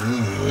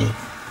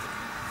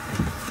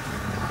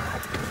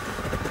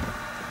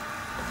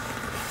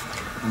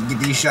 Get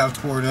these shots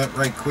poured up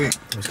right quick.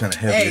 It was kind of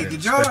heavy. Hey,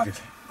 did y'all?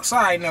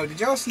 Side note, did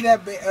y'all see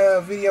that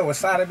video with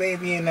Sada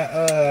Baby and the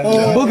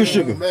Booger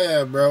Sugar?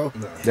 Man, bro.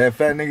 That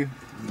fat nigga?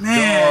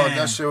 man? Dog,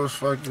 that shit was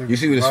fucking. You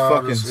see what his wild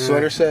fucking as hell.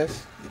 sweater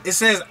says? It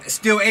says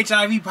still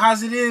HIV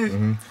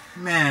positive.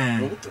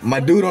 Man, My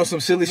dude on some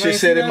silly You ain't shit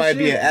said see it that might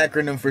be shit? an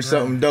acronym for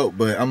something dope,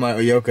 but I'm like, oh,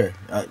 yeah, okay.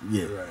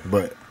 Yeah,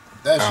 but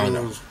That I shit don't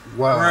know. was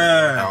wild. I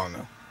bruh, don't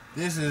know.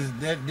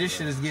 this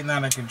shit is getting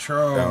out of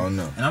control. I don't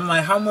know. And I'm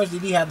like, how much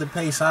did he have to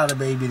pay Sada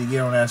Baby to get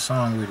on that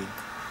song with him?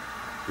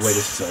 Wait,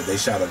 so they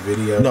shot a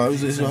video. No, it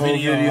was just a whole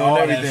video all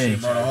and that everything.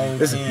 shit, bro, the whole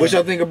Listen, thing. what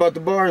y'all think about the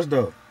bars,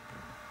 though?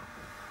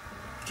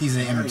 He's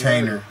an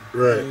entertainer.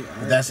 Right.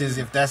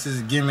 If that's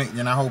his gimmick,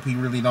 then I hope he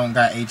really don't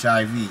got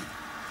HIV.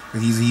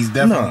 'Cause he's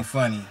definitely No.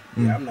 funny.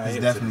 Yeah, I'm not He's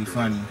hip definitely to the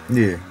funny.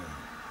 Yeah.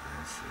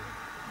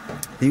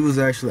 He was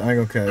actually, I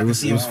ain't gonna care. It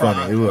was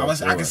funny. It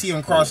was. I can see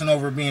him crossing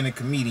over being a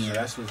comedian.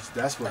 That's what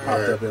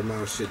popped up in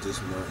my shit this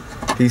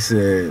month. He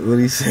said, what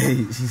did he say?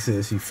 He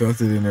said she felt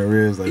it in her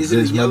ribs. Like, Is it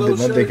a bitch, yellow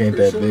my dick shirt ain't or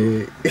that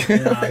something?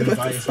 big. Nah,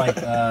 it's like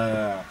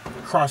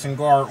crossing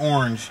guard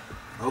orange.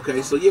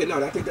 Okay, so yeah,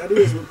 no, I think that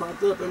is what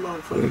popped up in my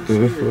fucking What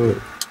the shit.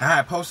 fuck? I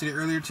had posted it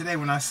earlier today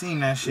when I seen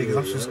that shit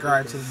because I'm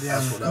subscribed to the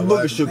That's what damn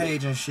I was.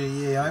 page and shit.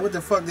 Yeah, like what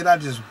the fuck did I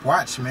just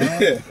watch,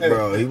 man?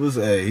 Bro, he was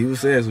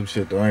saying some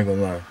shit though. I ain't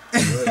gonna lie.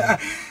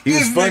 He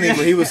was funny,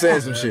 but he was saying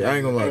some shit. I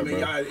ain't gonna lie, Hey, man,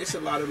 bro. y'all, it's a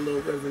lot of little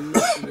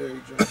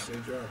revolutionary drops they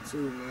dropped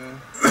too, man.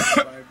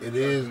 It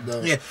is,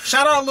 though. Yeah,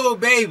 shout out Lil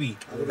Baby.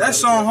 That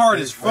song hard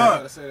as I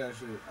gotta fuck. say that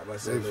shit. I'm about to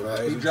say, Lil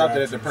He He Baby dropped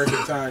it at the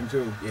perfect time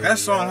too. Yeah, That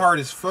song hard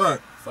as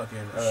fuck.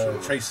 Fucking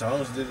Trey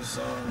Songz did a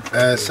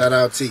song. Shout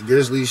out T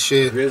Grizzly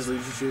shit. Grizzly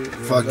shit. Yeah.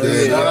 Fuck Yeah,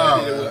 yeah. Shout out.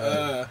 He did it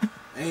with,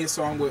 and his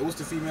song with, what's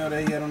the female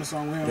that he had on the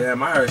song with him?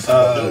 Yeah, I heard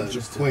something.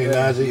 Just Queen today.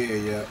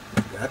 Naji. Yeah.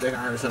 I think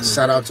I heard something.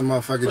 Shout out to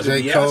motherfucking Fucking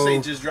J. Beyonce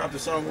Cole. just dropped a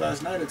song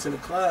last night at 10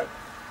 o'clock.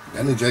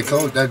 That new J.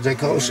 Cole, that J.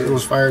 Cole shit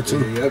was fire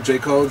too. Yeah, J.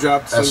 Cole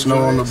dropped That some Snow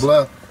on the joints.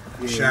 Bluff.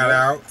 Yeah. Shout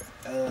out.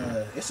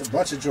 It's a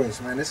bunch of joints,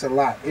 man. It's a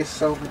lot. It's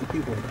so many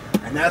people.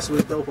 And that's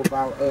what's dope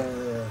about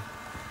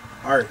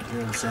art, you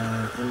know what I'm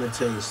saying?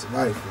 Imitates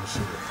life and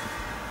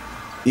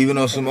shit. Even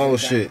on some old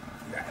shit.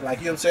 Like,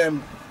 you know what I'm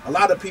saying? A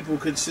lot of people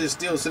could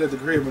still sit at the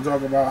crib and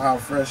talk about how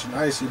fresh and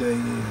icy they is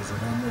and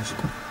how much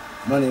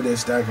money they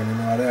stacking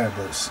and all that.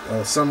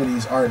 But some of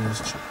these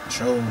artists chose,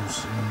 you know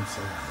what I'm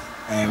saying?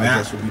 Hey, I man,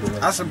 guess would be the way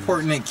I to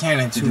support Nick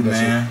Cannon do too, that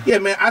man. shit. Yeah,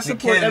 man, I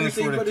support Cannon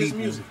everything for the but his people.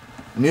 music.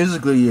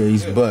 Musically, yeah,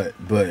 he's Yeah. but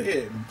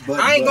Yeah, but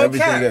I ain't gonna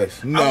everything cap.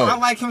 else. No. I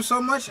like him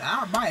so much.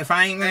 I'll buy it. If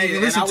I ain't gonna Hey, even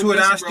and listen I to would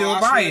it, I'll listen, bro. still I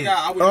buy swear to it.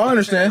 God, would Oh, I listen to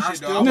understand. that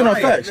shit, I dog. still No, buy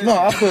it. facts. No,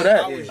 I feel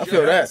that. I was I just feel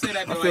about that. to say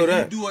that, I though, feel like,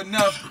 that. You do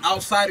enough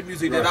outside of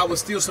music that I would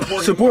still support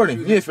him. Support him,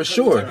 with yeah, music for because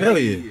sure. of the Hell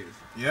type yeah. he is.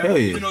 Yeah. Hell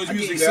Even yeah. though his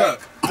music that.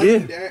 suck.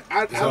 Yeah.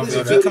 I So listen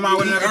if to he come out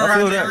with another I feel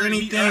project that. or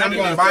anything, I'm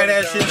gonna buy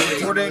that shit,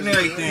 support it and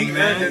everything,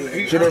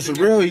 man. Shit on some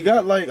real, he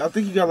got like, I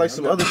think he got like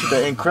some other shit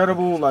that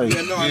incredible, like,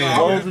 Yeah, no, I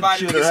goals would and buy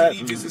shit the are CD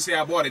happening. just to say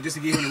I bought it, just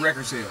to get him the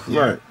record sale.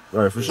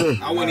 Right, for sure.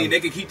 I wouldn't even,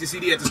 they could keep the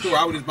CD at the store.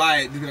 I would just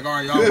buy it. Just be like, all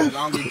right, y'all, I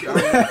don't get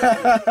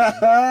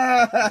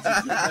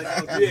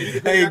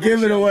Hey,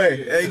 give it away.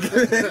 Hey, go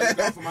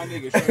for my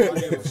nigga. Show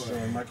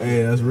my nigga.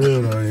 hey, that's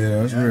real though, yeah,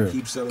 that's real.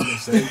 keep selling the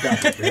same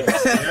copy.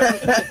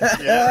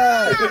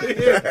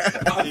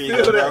 I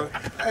feel that.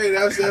 Hey,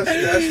 that's real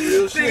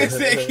shit. Nigga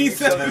said keep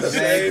selling the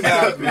same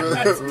copy.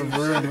 That's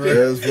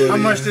funny. How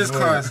much this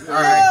cost? All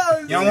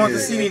right, y'all want the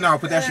CD? No,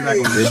 put that shit back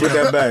on. Yeah, put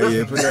that back,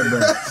 yeah,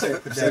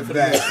 put that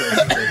back.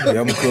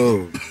 Yeah, I'm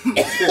cool.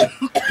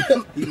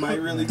 He might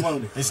really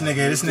want it. This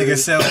nigga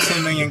sells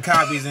 10 million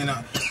copies and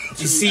the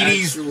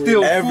CDs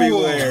still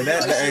Everywhere.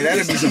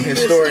 That'd be some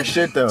historic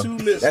shit though. Two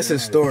missing. That's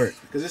historic.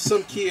 Because there's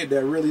some kid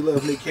that really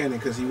loves Nick Cannon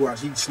because he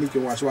sneak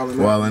and watch Wildin'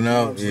 Out. Wildin'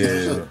 Out,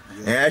 yeah.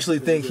 And I actually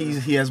think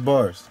he has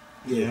bars.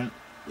 Yeah.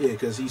 Yeah,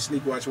 because he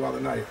sneak watch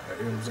Wildin' Out. You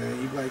know what I'm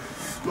saying? He like,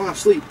 Mom,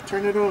 sleep.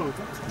 Turn it on.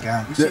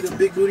 God, You see the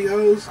big booty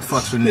hoes?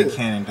 fucks with Nick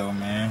Cannon though,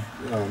 man.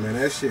 Oh, man,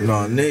 that shit.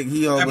 No, Nick,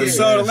 he always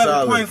Episode been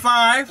solid.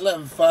 11.5.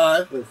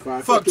 11.5. Look,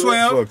 fine. Fuck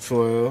 12. Fuck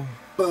 12.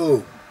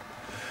 Boom.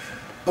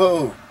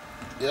 Boom.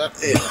 Yep.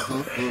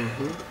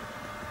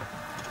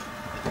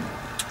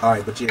 All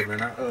right, but yeah, man,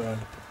 that's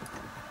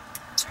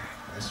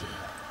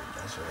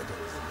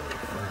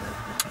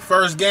right.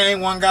 First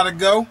game, one gotta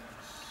go.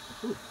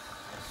 I'm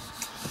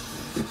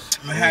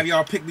gonna have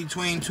y'all pick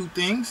between two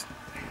things.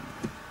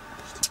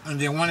 And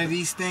then one of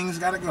these things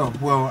gotta go.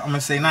 Well, I'm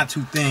gonna say not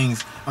two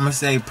things. I'm gonna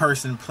say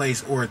person,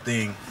 place, or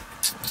thing.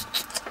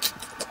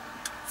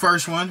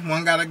 First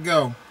one gotta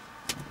go.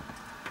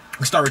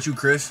 Let's start with you,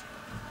 Chris.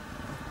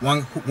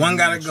 One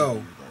gotta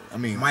go. I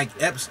mean, Mike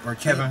Epps or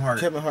Kevin Hart?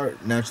 Kevin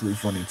Hart naturally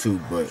funny too,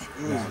 but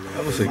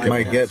I would say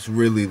Mike Epps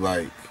really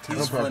like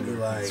He's funny,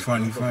 like It's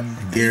funny.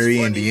 Gary,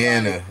 funny,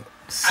 Indiana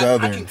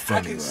Southern I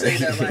funny. can say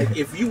that, like,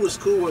 if you was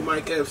cool with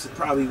Mike Epps,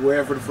 probably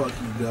wherever the fuck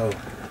you go,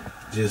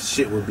 just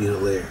shit would be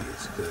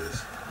hilarious.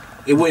 Because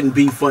it wouldn't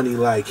be funny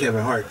like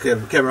Kevin Hart.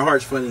 Kevin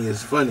Hart's funny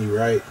is funny,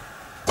 right?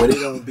 But it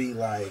don't be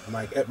like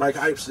Mike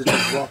Epps to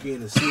just walk in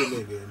and see a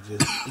nigga and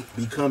just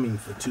be coming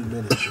for 2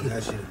 minutes, and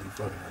that shit would be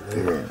fucking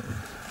hilarious.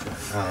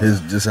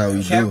 It's just how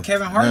he do.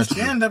 Kevin Hart's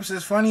stand-ups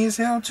is funny as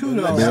hell too,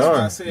 though. They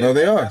are. No,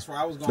 they are. That's where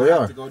I was going to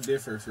have to go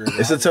different for it.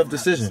 It's a tough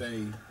decision.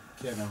 Say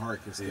Kevin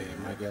Hart can stay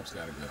and Mike Epps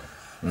got to go.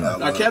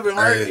 Now Kevin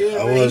Hart,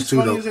 man, he's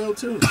funny as hell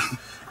too.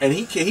 And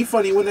he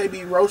funny when they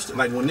be roasted,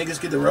 like when niggas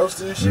get the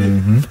roasting and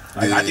shit.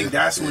 Like, I think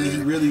that's when he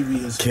really be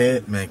his.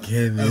 Kevin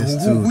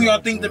is too. Who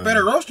y'all think the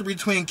better roaster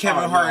between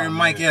Kevin Hart and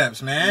Mike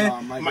Epps,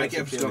 man? Mike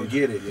Epps gonna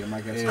get it. Yeah,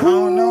 Mike Epps. I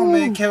don't know,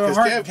 man. Kevin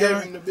Hart.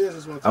 Kevin the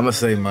business one time. I'm gonna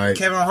say Mike.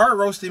 Kevin Hart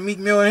roasted Meek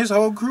Mill and his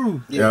whole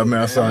crew. Yeah,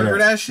 man, I saw Remember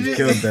that He shit?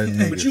 killed that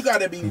nigga. But you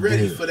gotta be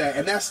ready for that,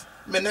 and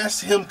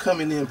that's him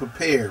coming in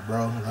prepared,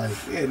 bro. Like,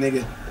 yeah,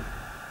 nigga.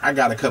 I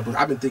got a couple.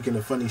 I've been thinking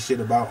of funny shit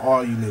about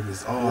all you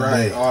niggas all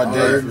day.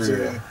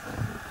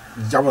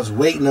 I was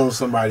waiting on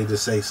somebody to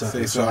say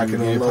something so I can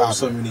unload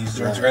some of these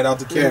joints right out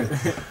the cannon.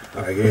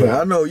 Like, yeah.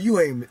 But I know you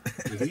ain't.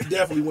 He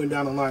definitely went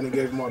down the line and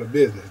gave him all the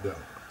business, though.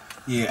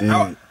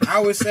 Yeah, I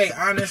would say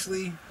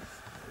honestly.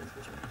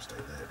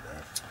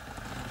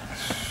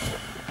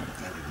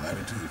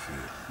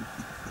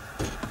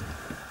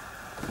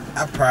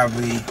 I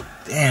probably,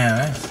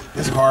 damn,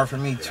 it's hard for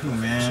me too,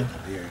 man.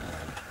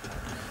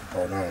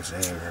 Oh no, I'm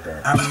saying right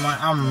there.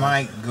 I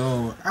might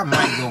go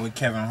with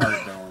Kevin Hart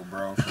though,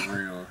 bro, for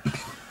real.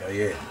 Oh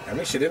yeah, I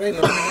mean shit, it ain't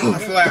no. I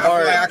feel like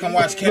I can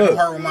watch Kevin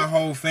Hart with my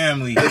whole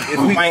family.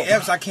 Mike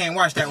Epps, I can't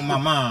watch that with my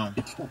mom.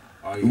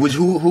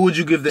 Who would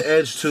you give the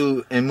edge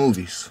to in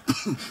movies?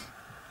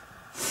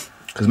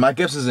 Because Mike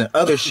Epps is in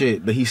other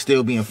shit, but he's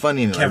still being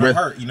funny in it. Kevin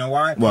Hart, you know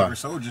why? Why? Paper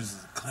Soldiers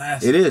is a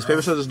classic. It is. Bro.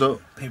 Paper Soldiers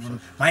dope.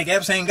 Mike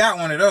Epps ain't got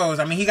one of those.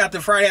 I mean, he got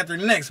the Friday After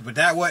Next, but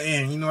that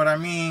wasn't. You know what I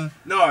mean?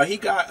 No, he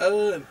got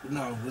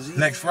no. Was he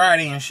Next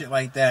Friday and shit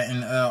like that,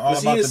 and all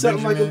was about he in the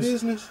something Benjamins. like a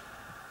business?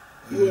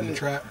 He was in the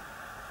trap.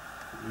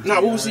 No,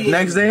 what was he?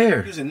 Next Day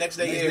Air. He was in Next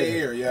Day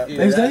Air. Yeah.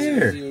 Next Day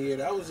Air. Yeah,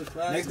 that was a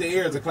classic. Next Day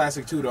Air is a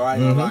classic too, though. I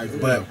ain't gonna lie.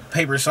 But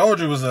Paper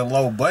Soldier was a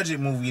low budget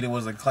movie that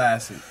was a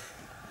classic.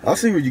 I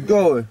see where you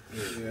going.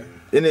 Yeah.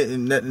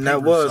 And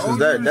that was because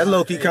that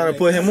low key kind of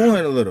put him on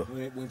a little.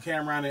 When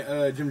Cameron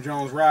and Jim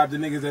Jones robbed the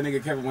niggas, that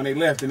nigga Kevin, when they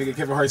left, the nigga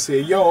Kevin Hart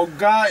said, "Yo,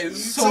 God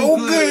is so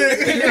good."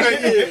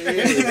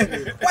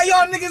 Why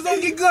y'all niggas don't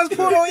get guns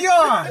pulled on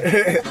y'all?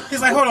 He's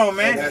like, hold on,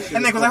 man. That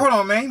nigga was like, hold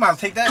on, man. You might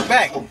take that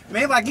back,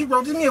 man. Like, he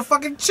wrote me a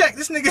fucking check.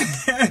 This nigga.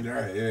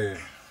 Right, yeah.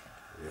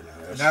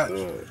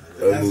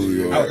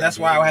 That's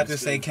why I would have to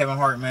say Kevin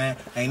Hart, man.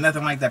 Ain't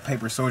nothing like that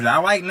Paper Soldier. I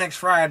like Next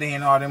Friday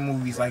and all them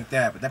movies like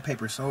that, but that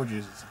Paper Soldier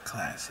is a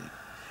classic.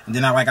 And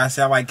then I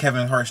like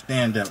Kevin Hart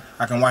stand up.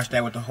 I can watch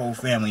that with the whole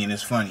family and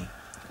it's funny.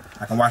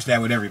 I can watch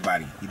that with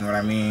everybody. You know what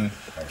I mean?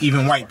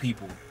 Even white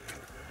people.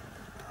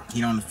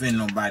 He don't offend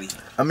nobody.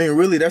 I mean,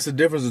 really, that's the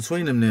difference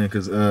between them then,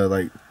 because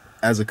like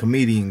as a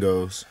comedian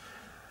goes,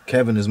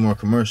 Kevin is more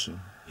commercial.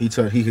 He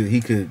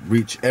could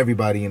reach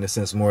everybody in a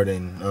sense more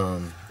than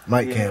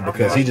Mike can,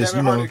 because he just,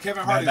 Kevin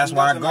Hart that's is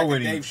why I nothing go like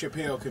with a him. Dave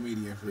Chappelle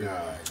comedian. For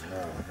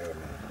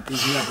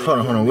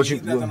Hold on.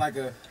 He's nothing like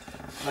a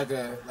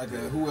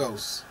who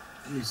else?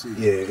 Let me see.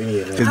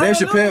 Yeah. Because Dave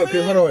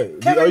Chappelle. Hold on, wait.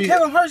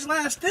 Kevin Hart's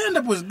last stand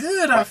up was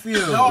good. I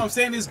feel. No, I'm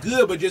saying it's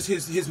good, but just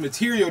his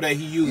material that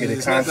he uses.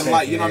 It's nothing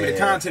like, you know what I mean. The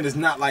content is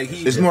not like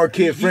he. It's more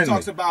kid friendly. He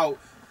talks about.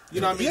 You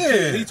know what I mean?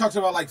 Yeah. He talks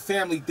about like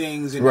family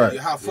things and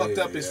how fucked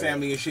up his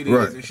family and shit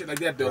is and shit like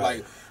that. Though,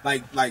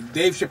 like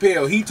Dave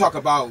Chappelle, he talk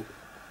about.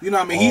 You know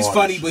what I mean? He's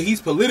funny, but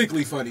he's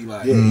politically funny.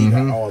 Like, he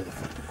got all the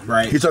funny.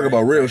 Right. He talk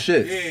about real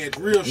shit. Yeah, it's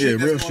real shit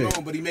that's going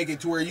on, but he make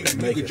it to where you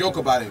can joke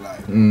about it.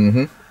 Like,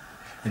 and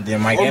then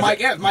Mike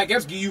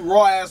Epps give you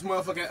raw ass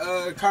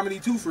motherfucking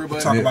comedy too for it.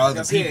 But talk about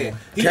other people.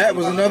 Cat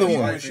was another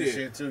one.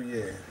 Shit too,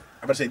 yeah.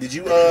 I'm about to say, did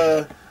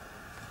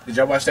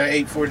y'all watch that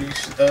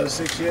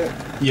 846 yet?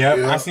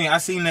 Yeah, I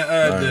seen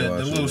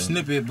the little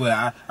snippet, but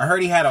I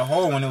heard he had a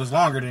whole one that was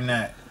longer than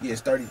that. Yeah,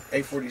 it's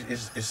 840.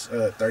 It's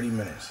 30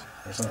 minutes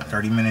or something.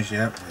 30 minutes,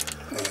 yep.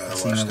 I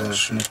seen a little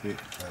snippet.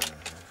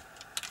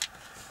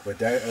 But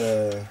that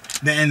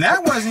and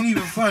that wasn't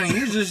even funny.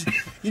 It's just,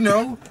 you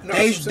know,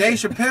 Dave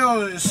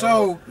Chappelle is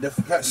so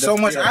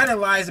much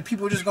idolized that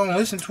people just gonna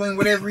listen to him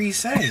whatever he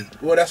say.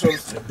 Well,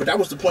 but that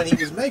was the point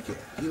he was making.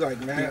 He like,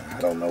 man,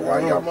 I don't know why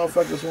y'all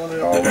motherfuckers want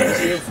to always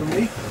hear from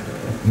me.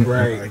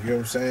 Right. Like, you know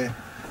what I'm saying?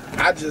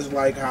 I just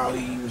like how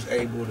he was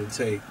able to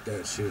take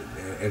that shit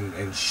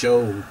and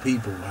show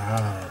people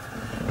how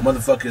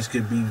motherfuckers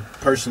could be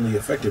personally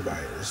affected by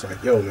it. It's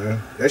like, yo,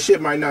 man, that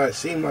shit might not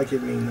seem like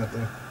it mean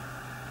nothing.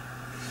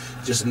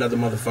 Just another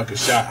motherfucking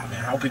shot.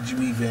 Man, how could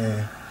you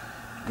even,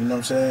 you know what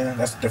I'm saying?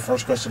 That's the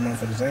first question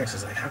motherfuckers ask.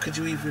 It's like, how could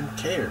you even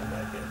care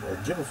about it or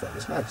give a fuck?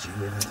 It's not you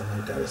or anything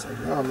like that. It's like,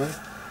 no, man,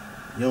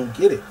 you don't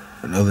get it.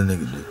 Another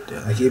nigga did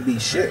that. Like, it'd be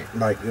shit.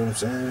 Like, you know what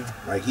I'm saying?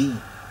 Like, he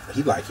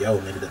like, yo,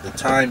 nigga, the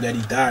time that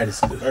he died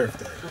is his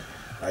birthday.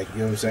 Like,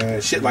 you know what I'm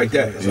saying? Shit like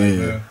that. It's like,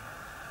 man,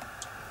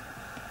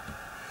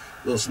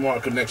 little small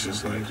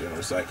connections. Like, yo,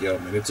 it's like, yo,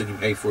 man, it took him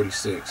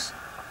 846.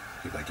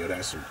 He's like, yo,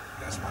 that's miles.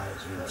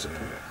 You know what I'm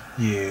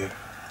saying? Yeah.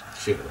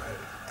 Shit,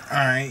 right? All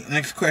right.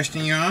 Next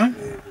question, y'all.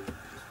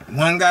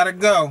 One gotta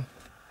go.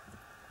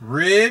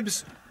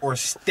 Ribs or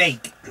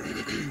steak?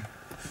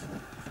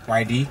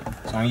 YD,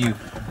 it's on you.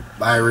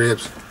 Buy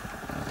ribs.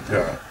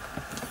 Yeah.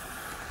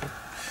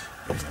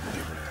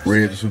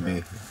 Ribs for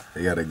me.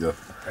 They gotta go.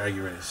 Are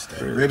you ready to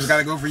stay? Ribs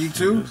gotta go for you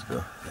too? Ribs go.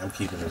 Yeah, I'm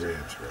keeping the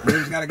ribs, bro.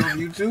 Ribs gotta go for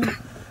you too?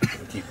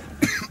 I'm keeping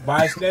them.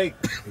 Buy steak.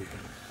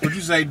 What'd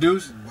you say,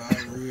 Duce?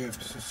 Buy ribs,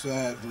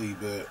 sadly,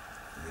 but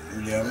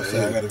yeah, I'm gonna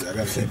say I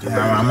gotta say I'm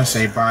gonna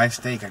say buy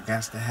steak. I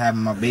got to have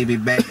my baby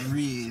back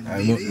ribs.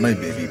 I want my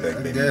baby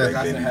back, baby Yeah.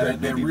 back, baby back,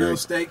 That baby real back.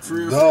 steak for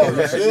real. Dog,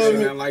 That shit you ain't feel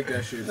me? nothing like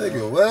that shit, bro.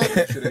 Nigga, what?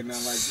 That shit ain't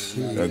nothing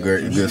like that.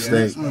 A good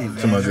steak.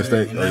 Some other good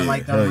steak. Ain't Oh, nothing yeah.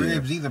 like them Hell yeah.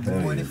 ribs either,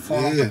 boy. They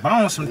fall off Yeah. the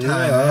bone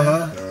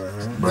sometimes.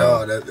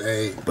 No, that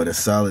hey. But a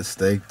solid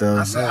steak though.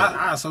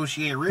 I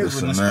associate ribs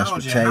with With some mashed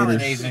nostalgia and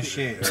holidays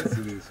potatoes.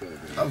 and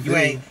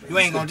shit. You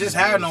ain't gonna just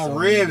have no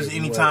ribs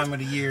any time of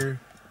the year.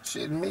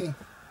 Shitting me.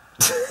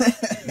 Hey,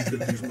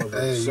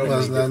 Hey, you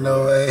must not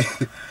know, hey.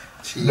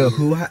 Jeez. Know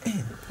who I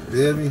am.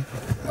 Feel me?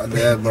 My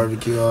dad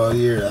barbecue all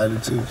year. I do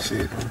too.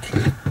 Shit.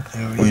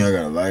 When y'all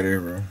got a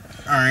lighter, bro. All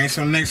right,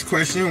 so next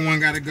question. One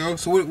gotta go.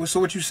 So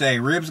what you say?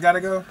 Ribs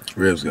gotta go.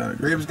 Ribs gotta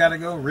go. Ribs gotta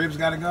go. Ribs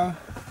gotta go.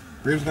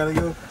 Ribs gotta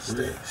go.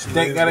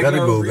 Steak gotta Gotta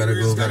go.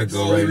 gotta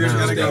go right Ribs now.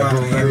 gotta go.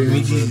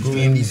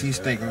 GMDC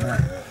steak. All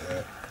right.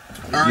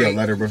 All Yeah, right.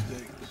 lighter, bro.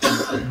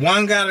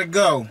 One gotta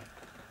go.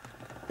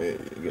 Hey,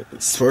 you got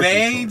the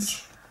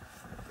Spades,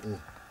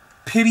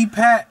 Pity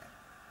Pat,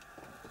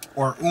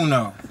 or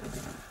Uno.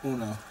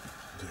 Uno.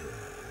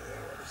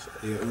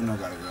 Yeah, Uno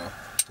gotta go.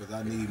 Cause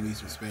I need me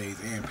some spades,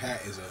 and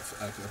Pat is a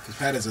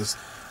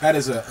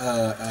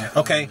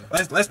Okay,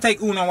 let's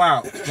take Uno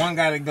out. One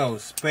gotta go.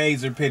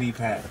 Spades or Pity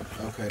Pat.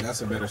 Okay,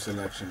 that's a better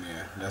selection.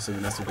 Yeah, that's a I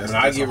that's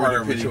get a rid harder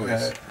of of a Pity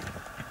choice. Pat.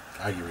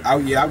 I get rid of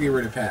I'll get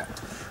rid of Pat.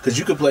 Because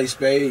you could play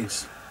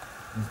spades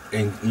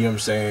and, you know what I'm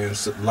saying,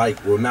 so,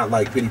 like, well, not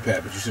like Pity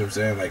Pat, but you see what I'm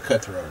saying, like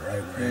Cutthroat,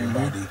 right? Where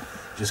everybody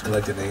just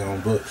collected their own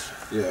books.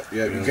 Yeah, You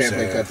know you what can't I'm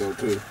play saying? cutthroat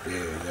too.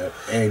 Yeah.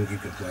 And you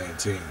can play in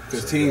teams.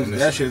 Cause So, teams, you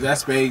know, that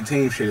spade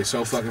team shit is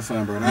so fucking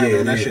fun, bro. And I Yeah, ain't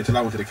done that yeah. shit till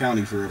I went to the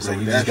county for it, So bro.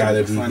 you That just shit gotta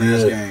is a be fun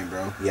ass good. game,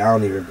 bro.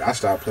 Yeah, I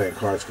stopped playing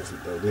cards because the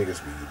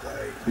niggas be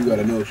like, You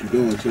gotta know what you're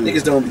doing too.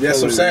 niggas don't, that's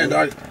what I'm saying,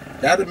 dog.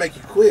 That'll make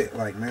you quit.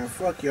 Like, man,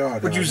 fuck y'all.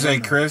 What'd you say,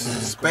 Chris?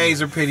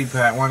 Spades or Pity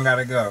Pat? One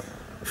gotta go.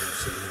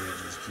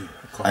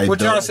 I What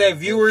y'all don't- say,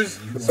 viewers?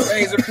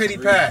 Spades or Pity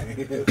Pat?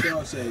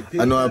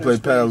 I know I play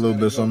Pat a little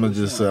bit, so I'm gonna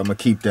just I'm gonna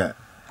keep that.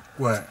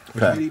 What?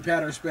 Pat. Pity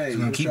Pat or spades? You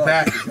gonna What keep y'all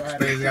Pat? think? Y'all had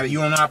Spades gotta. You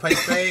don't know how to play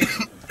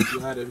spades? You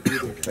had to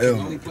either Hell.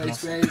 only play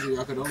spades or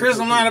y'all could only Chris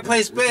don't know how to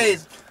play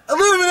spades.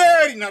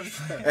 Illuminati! No, just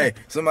playing. Hey,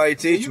 somebody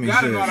teach You me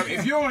gotta shit. know how to,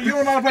 if you don't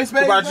know how to play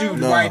spades. What about you,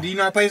 No. Dwight? Do you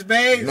know how to play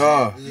spades?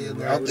 No.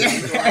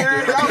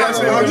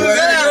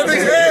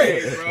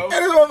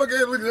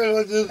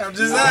 I'm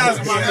just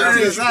asking. I'm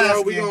just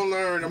asking. We gonna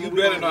learn. You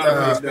better know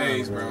how to play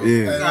spades, bro.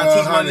 You Yeah. gotta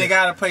teach my nigga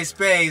how to play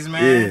spades,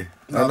 man.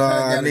 Yeah. I know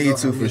I need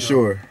to for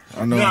sure.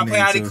 I know You know I how to play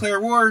how to need to. declare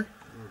war?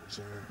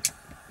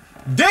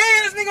 Damn,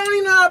 this nigga don't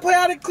even know how to play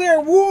how to declare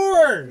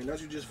war.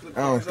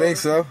 I don't think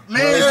so.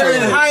 Man, it's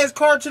the highest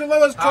card to the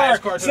lowest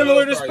Highest card, card to the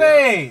similar to lowest card,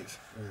 yeah. spades.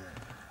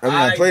 I mean,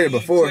 I played it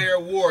before. Declare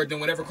war, then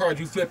whatever card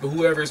you flip,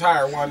 whoever is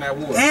higher won that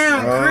war.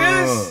 Damn,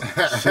 Chris.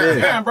 Oh,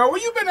 shit. Damn, bro, where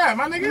you been at,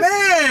 my nigga?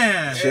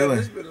 Man. Chilling.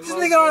 This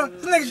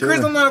nigga Chris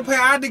don't know how to play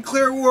I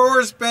declare war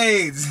or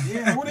spades.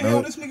 Yeah, where the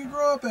hell this nigga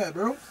grow up at,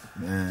 bro?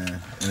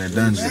 Man, in a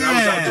dungeon. Man.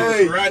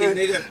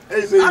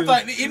 I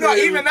thought, you know,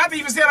 even not to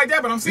even say it like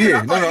that, but I'm saying, Yeah,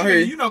 I thought, no, I hear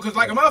you. you know, because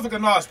like a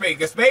motherfucker knows spades.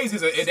 Because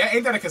spades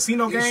ain't that a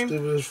casino game?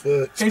 Stupid as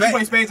fuck. Can't you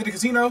play spades at the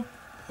casino?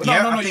 But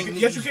Yeah, no, I you think can,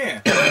 yes, you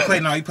can.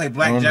 You play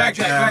blackjack.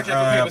 Blackjack,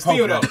 okay, but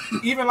still poker. though,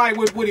 even like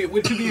with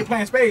you being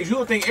playing spades, you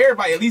would think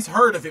everybody at least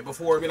heard of it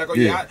before. Be like, oh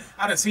yeah,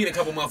 I done seen a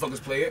couple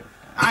motherfuckers play it.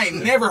 I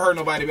ain't never heard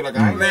nobody be like,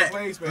 I ain't never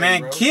played spades,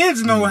 Man, bro.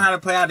 kids know how to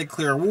play I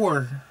declare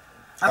war.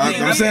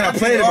 I'm saying I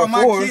played it all my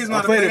before. kids know I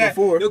how to played play it that.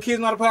 before. Your kids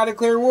know how to play I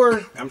declare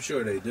war. I'm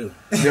sure they do.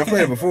 Yeah, I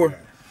played it before.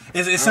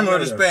 It's similar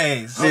to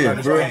spades. Yeah,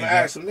 I'm bro. gonna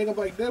ask some nigga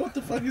like that. What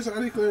the fuck is how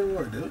they clear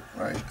war, dude?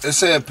 Right. It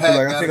said Pat.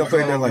 Like, I think I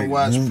played that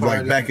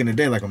like back in the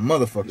day, like a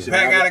motherfucker.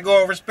 Pat gotta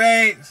go over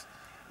spades.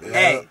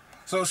 Hey,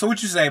 so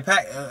what you say?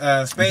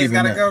 Spades Keeping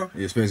gotta that. go.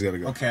 Yeah, spades gotta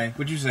go. Okay,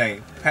 what you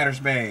say? Pat or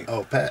spade?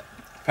 Oh, Pat.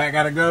 Pat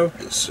gotta go.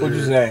 Sir. What'd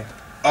you say?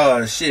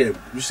 Shit.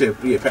 You said,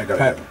 yeah, Pat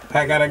got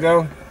Pat gotta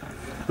go.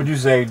 What'd you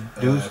say,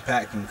 Duce?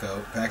 Pat can go.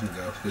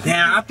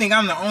 Damn, I think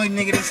I'm the only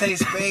nigga that say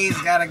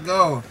spades gotta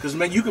go. Because,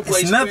 man, you can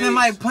play It's nothing spades.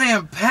 like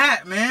playing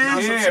Pat,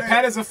 man. Yeah,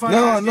 Pat is a fun.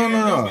 No, ass no, game,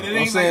 no, though, no. but it I'm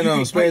ain't saying, like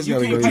you spades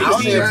can't- gotta you go. can't I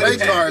don't play need spades.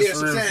 play cards Yeah, for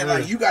so I'm real. saying, For like,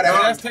 real. you gotta No,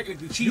 have, that's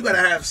technically cheating. you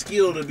gotta have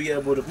skill to be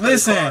able to play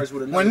Listen, cards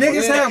with when another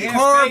niggas player. have and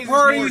card spades is more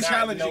parties,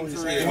 challenging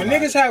for real. when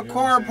niggas have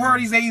card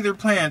parties, they either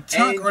playing Tuck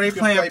And or they you can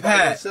play playing by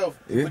Pat. yourself.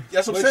 Yeah.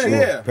 That's what I'm But saying.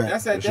 yeah, Pat,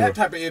 that's for that sure.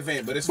 type of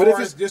event. But as But far if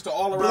as it's- just an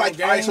all But around like,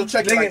 game, all right, so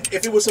check it. nigga- Like,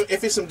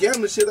 if it's some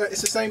gambling shit,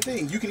 it's the same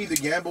thing. You can either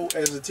gamble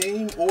as a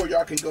team or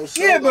y'all can go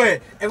solo. Yeah,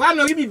 but if I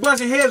know you be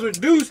busting heads with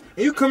Duce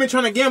and you come in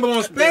trying to gamble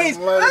on spades,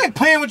 I ain't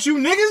playing with you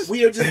niggas.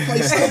 We'll just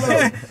play solo.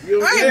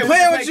 I ain't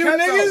playing with you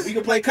niggas. We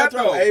can play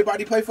cutthroat.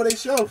 Everybody play for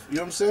themselves. You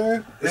know what I'm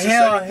saying? It's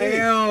Hell, the same thing.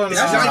 hell,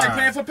 That's nah. like you're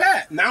playing for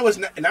Pat. Now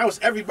it's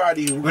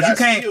everybody who But got you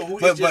can't. skill. Who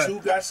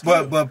got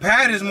skill. But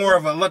Pat is more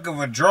of a luck of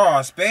a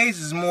draw. Spades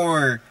is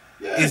more.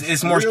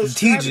 It's more real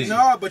strategic.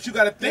 No, but you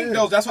got to think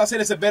though. That's why I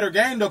said it's a better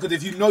game though. Because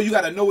if you know, you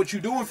got to know what you're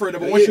doing for it.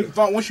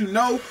 But once you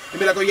know, and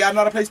be like, oh yeah, I know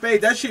how to play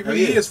spades. That shit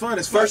really is fun.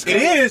 It's first. It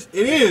is.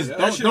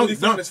 That shit really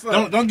fun as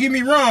fuck. Don't get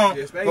me wrong.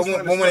 Yeah, but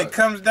fun when as it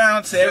comes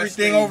down to Best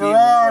everything thing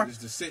overall, is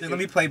to sit just and- let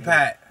me play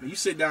Pat. You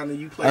sit down and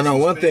you play. I know some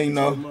one spades thing,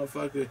 though. with a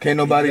motherfucker Can't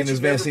nobody that in this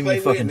you band never see me played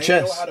with, fucking and they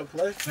chess. know how to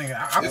play.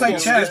 Nigga, I play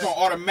It's chess. gonna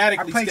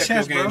automatically I play step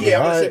chess, your game. bro. Yeah,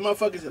 I'm Alright. gonna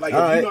say motherfuckers like if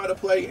Alright. you know how to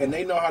play and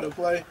they know how to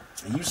play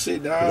and you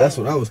sit down. That's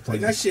what I was Like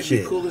playing. that shit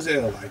be cool as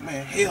hell. Like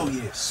man, hell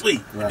yeah,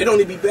 sweet. Right. It don't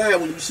even be bad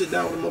when you sit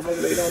down with a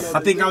motherfucker they don't know. I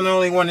think I'm the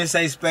only one that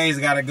say spades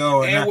gotta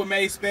go. And what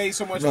made spades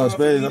so much No, fun spades,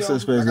 for me, I though,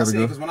 said spades like I gotta said,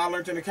 go. because when I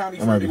learned in the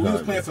county, I might be we was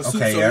lying. playing for soup,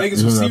 Okay, so yeah.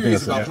 niggas I was think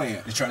serious I said about that. playing.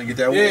 You're trying to get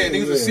that Yeah,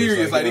 niggas was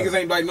serious. Like, niggas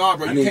ain't like, nah,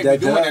 bro, you can't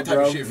be doing that type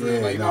of shit for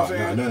real. Like, you know what I'm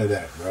saying? None of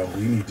that, bro.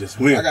 We need just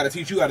win. I gotta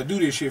teach you how to do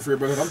this shit for real,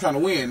 bro, because I'm trying to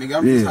win, nigga.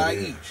 I'm just how I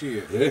eat.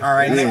 Shit. All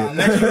right,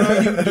 next one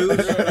on you,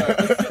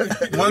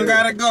 Deuce. One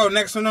gotta go.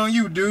 Next one on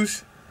you,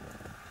 Deuce.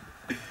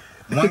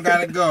 One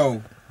gotta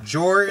go.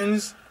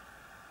 Jordans,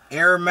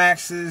 Air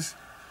Maxes,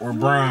 or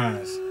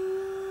bronze?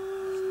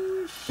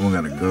 One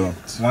gotta go.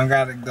 One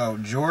gotta go.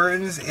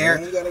 Jordans, Air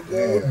gotta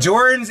go.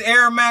 Jordans,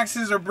 Air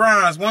Maxes, or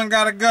bronze? One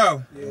gotta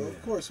go. Yeah,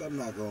 of course I'm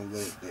not gonna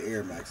let the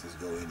Air Maxes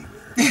go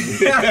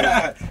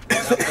anywhere.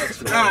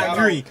 I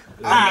agree.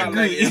 I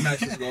agree. Air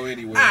Maxes go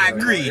anywhere. I bro.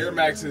 agree. Air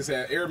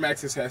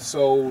Maxes has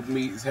sold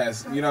me.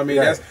 Has you know what I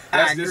mean?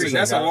 I agree.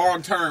 That's a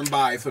long term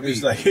buy for me.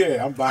 It's like,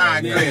 yeah, I'm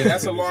buying. Yeah,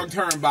 that's a long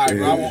term buy,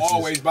 bro. I will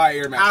always buy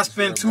Air Maxes. I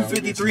spent bro.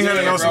 $250,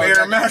 $300 on some bro, Air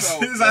like,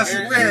 Maxes. so, I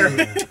swear.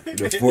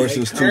 The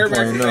Forces Air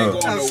Maxes ain't 2.0.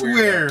 going I nowhere,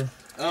 swear. bro.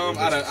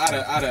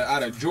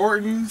 Out of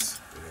Jordans.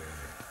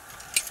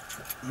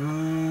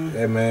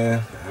 Hey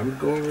man, I'm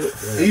going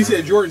with. You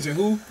said Jordans and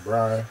who?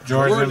 Brian.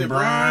 Jordan,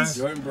 bronze,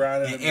 Jordan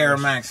Brown and Air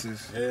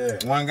Maxes. Yeah,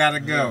 One gotta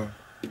go.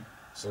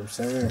 that's what I'm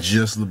saying.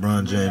 Just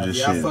LeBron James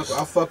Yeah, shit.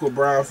 I fuck with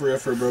Brown for real,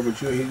 bro.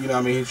 But you know what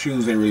I mean? His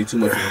shoes ain't really too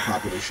much of a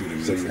popular shoe to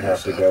me. So you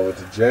have to go with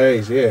the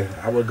J's. Yeah,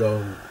 I would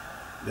go.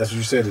 That's what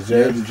you said, the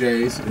Yeah, J's.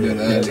 the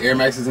J's, the Air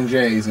Maxes and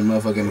J's, and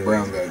motherfucking the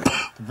Browns got it.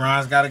 The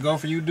bronze gotta go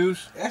for you,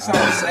 Deuce. That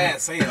sounds sad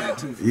saying that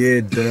too. Yeah,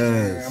 it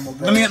does.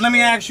 Let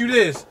me ask you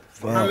this: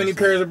 how many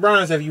pairs of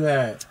bronze have you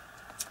had?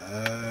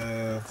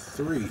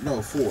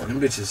 4. Them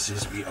bitches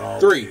just be all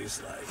 3. Like,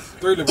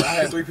 3. I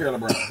had 3 pair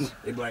of LeBrons.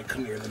 they be like,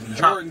 come here, let me.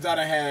 Jordans, I'd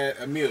have had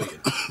 1 million.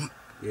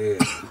 Yeah. You know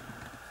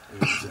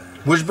what I'm saying?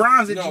 Which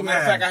bronze did No, you matter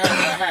of have?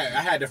 fact,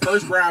 I had the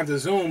first Browns, the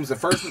Zooms, the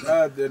first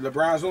the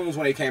LeBron Zooms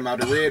when they came out,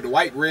 the red, the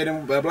white, red,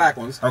 and black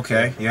ones.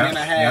 Okay, yeah. And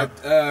I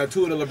had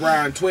 2 of the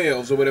LeBron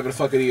 12s or whatever the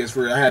fuck it is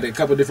for. I had a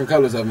couple different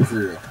colors of them for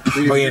real.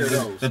 3 But yeah,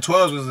 different pairs of the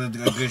 12s was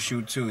a good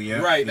shoe too. Yeah,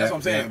 Right, that's Yeah, what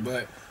I'm saying.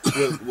 yeah.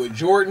 But with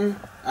Jordan,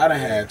 I done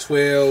had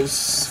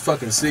 12s,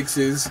 fucking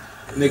 6s,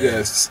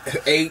 niggas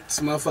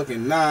 8s,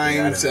 motherfucking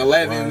 9s,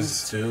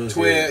 11s,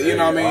 12. You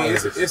know what I mean?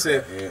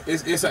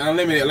 It's an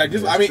unlimited. Like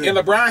just, I mean, and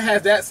LeBron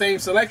has that same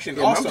selection.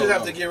 Yeah, also, I'm just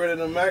have though. to get rid of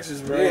the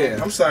maxes, bro. Yeah.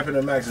 I'm slapping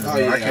the maxes, bro. Oh,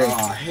 yeah. I can't.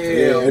 Oh, hell,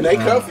 Yeah, and they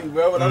no. comfy,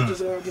 bro. But I'm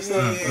just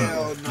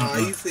Hell no,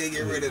 you said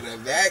get rid of the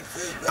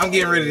Maxes. I'm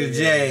getting rid of the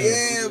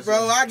J's. Yeah,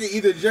 bro, I can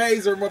Either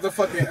J's or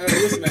motherfucking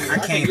what's the name? I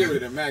can't- get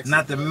rid of the Max.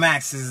 Not the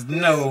Maxes,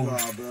 no.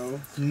 bro.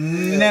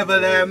 Never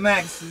the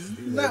Maxes.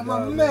 Not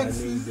my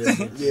Maxes.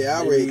 Yeah,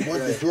 I already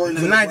want the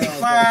Jordans. The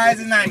 95s,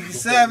 the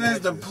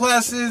 97s, the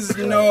pluses,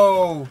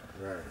 no.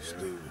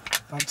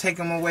 Don't take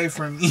them away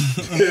from me.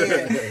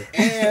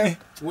 And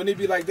when it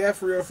be like that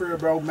for real,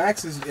 bro,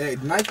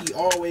 Nike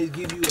always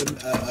give you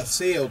a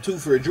sale too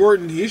for a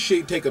Jordan. His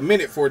shit take a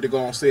minute for it to go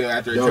on sale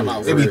after it come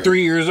out. They for be real.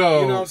 3 years You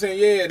know what I'm old. saying?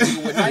 Yeah,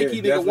 nigga, with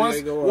Nike, nigga, definitely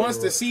they go once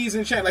up, the bro.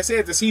 season change, like say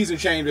if the season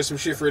change or some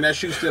shit for it, and that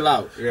shoe's still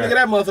out, Yeah. nigga,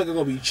 that motherfucker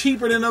gonna be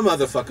cheaper than a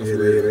motherfucker Yeah, for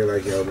real. they're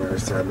like, yo, man,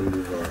 it's time to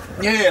move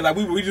on. Yeah, like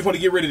we just want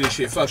to get rid of this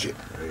shit. Fuck it.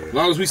 As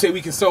long as we say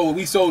we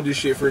sold this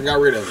shit for and got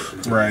rid of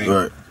it. Right.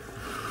 Right.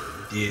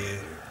 Yeah.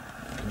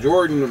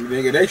 Jordan,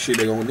 nigga, that shit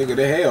they gonna nigga,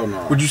 the hell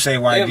no. Would you say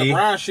And YD?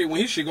 LeBron shit,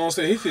 when his shit gonna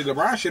say his shit,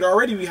 LeBron shit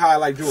already be high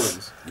like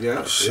Jordan's.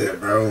 Yeah, shit,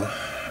 bro.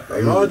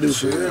 They all do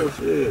for real,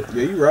 shit.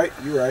 Yeah, you right.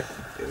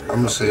 I'm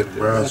gonna say the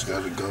Browns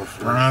gotta go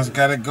for Bronze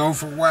gotta go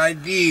for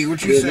YD.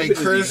 What you say, them bitches be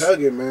Chris?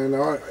 hugging, man.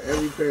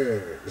 Every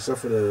pair, except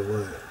for the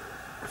what?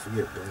 I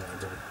forget the ones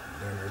that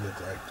they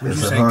look like. What'd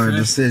It's you a say, hard Chris?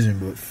 decision,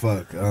 but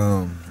fuck.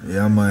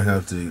 Yeah, I might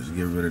have to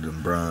get rid of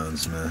them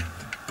bronze, man.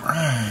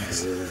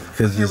 Bronze.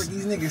 Cause Hear it's, what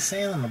these niggas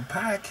saying on the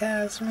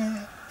podcast,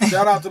 man?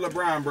 Shout out to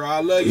LeBron, bro.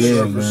 I love you,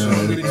 Yeah, bro. For sure. man.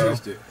 Don't get it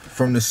twisted.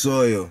 from the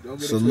soil. Don't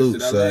get Salute, it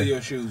twisted. I love say.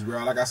 your shoes,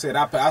 bro. Like I said,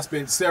 I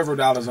spent several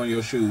dollars on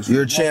your shoes.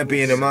 You're a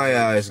champion in my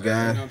eyes, You know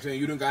guy. what I'm saying?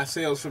 You done got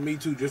sales for me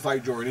too, just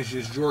like Jordan. It's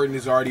just Jordan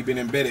has already been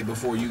embedded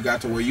before you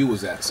got to where you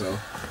was at. So,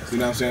 you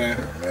know what I'm saying?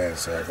 Man,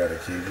 so I gotta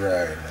keep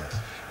riding.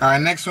 All right,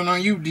 next one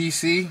on you,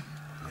 DC.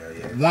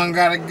 Yeah. One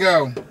gotta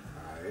go. All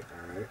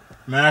right.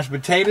 Mashed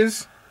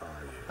potatoes, Oh,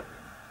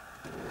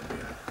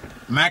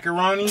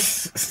 macaroni,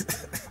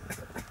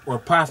 or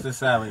pasta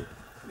salad.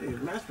 yeah.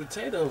 Nigga, mashed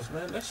potatoes,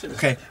 man. That shit is...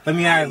 Okay, let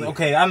me ask.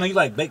 Okay, I know you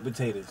like baked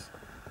potatoes.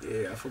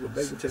 Yeah, I fuck with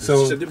baked potatoes.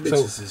 So- So them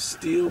bitches is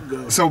still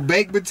go. So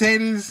baked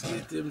potatoes.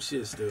 Get them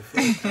shit still.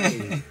 Fuck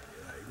yeah.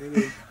 Like,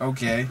 nigga,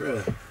 Okay.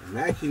 bro,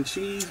 mac and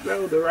cheese,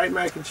 bro. The right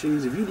mac and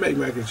cheese. If you make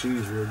mac and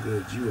cheese real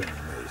good, you are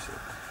amazing.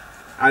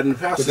 I didn't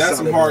pass. But that's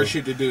some hard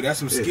shit to do. That's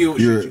some skilled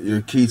shit.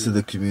 You're key to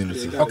the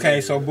community. Yeah.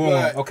 Okay, so boom.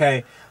 But-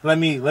 Okay, let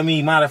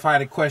me modify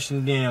the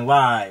question then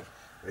live.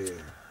 Yeah.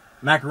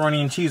 Macaroni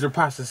and cheese or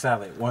pasta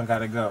salad? One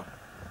gotta go.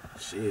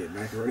 Shit,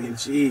 macaroni and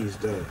cheese,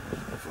 though.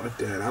 Fuck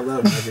that. I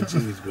love mac and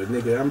cheese, but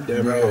nigga, I'm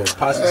damn right.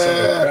 Pasta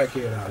salad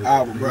crackhead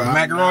out here. Bro,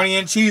 Macaroni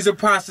and cheese or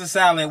pasta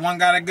salad? One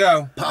gotta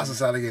go. Pasta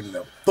salad getting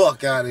the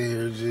fuck out of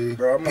here, G.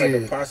 Bro, I'm like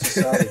a pasta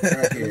salad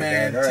crackhead.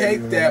 man, dog. I ain't take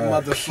even that gonna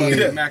lie.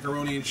 motherfucking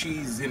macaroni and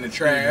cheese in the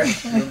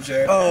trash. You know what I'm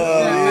saying?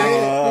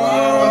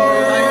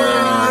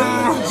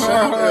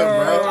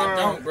 I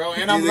don't, bro.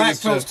 And I'm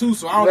lactose too,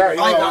 so I don't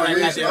like all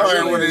that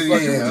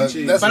goddamn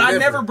shit. But I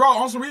never, bro,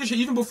 on some real shit,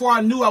 even before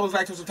I knew I was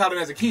lactose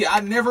intolerant as a kid, I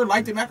never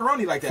liked the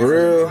macaroni like that. For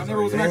real? I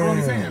never was a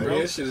macaroni fan, bro.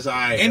 This shit is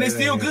alright. And it's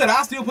still good.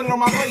 I still put it on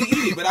my plate and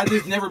eat it, but I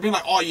just never been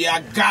like, oh yeah,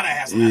 I gotta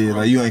have some macaroni. Yeah,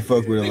 like you ain't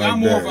fuck with it Like, like I'm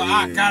more that. of a,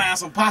 I gotta have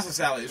some pasta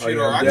salad shit,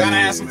 yeah, or I gotta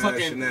have some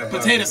definitely, fucking man.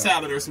 potato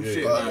salad or some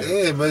shit. Like.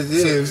 Yeah, but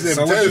yeah.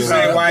 So what you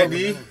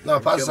say, YD? No,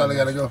 pasta salad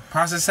gotta go.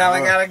 Pasta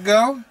salad gotta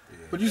go.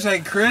 What'd you say,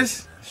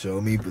 Chris? Show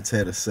me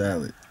potato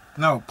salad.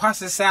 No,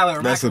 pasta salad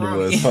or That's what it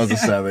macaroni. was. Pasta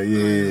salad.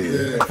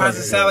 Yeah.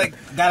 Pasta salad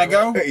gotta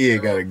go. Yeah,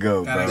 gotta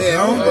go, Gotta bro. go.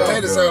 Yeah,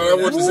 potato salad.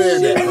 I want you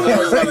saying that.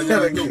 Pasta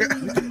salad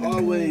gotta go.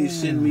 Always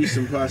send me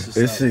some pasta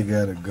salad. This shit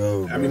gotta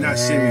go, bro. I mean, not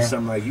send me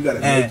something like you gotta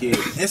And make it.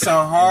 it's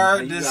a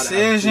hard You gotta have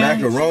decision.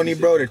 Macaroni,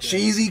 bro, the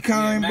cheesy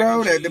kind,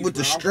 bro, that with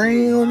the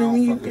string on I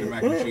it. don't fuck with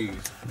mac and cheese.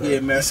 Yeah,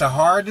 man. It's a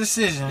hard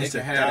decision, It's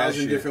a have that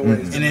 1,000 shit. different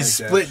ways. to and it's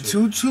make split that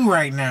shit. 2-2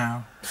 right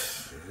now.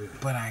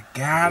 But I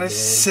gotta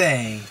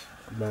say,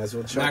 Might as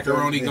well chop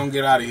Macaroni everything. gonna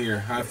get out of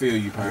here. I feel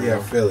you, Pyro. Yeah,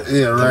 I feel it.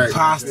 Yeah, right.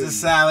 pasta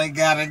salad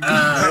gotta go.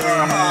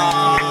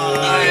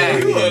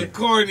 You a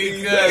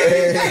corny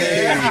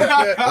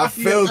guy. I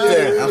felt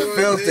that. I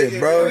felt it,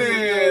 bro.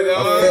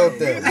 I felt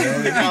that,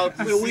 man.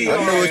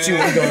 I know what you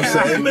was gonna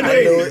say. I know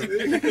it.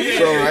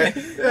 It's all right.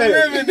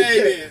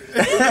 Eliminated.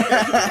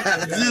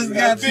 Just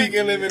got Big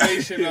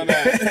elimination on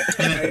that.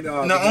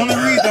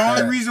 the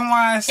only reason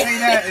why I say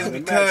that is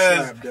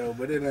because though,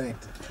 but it ain't.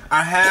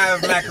 I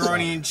have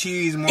macaroni and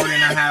cheese more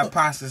than I have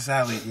pasta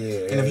salad.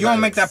 Yeah, And if you don't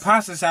make that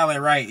pasta salad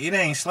right, it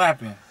ain't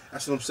slapping.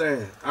 That's what I'm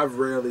saying. I've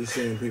rarely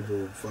seen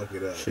people fuck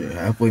it up. Shit,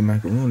 halfway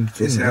macaroni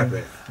too, It's man.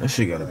 happened. That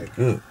shit gotta be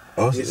good.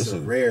 Also, It's a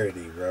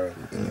rarity, bro.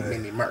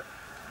 Mini Mark.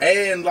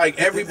 And like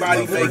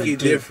everybody make it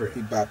different.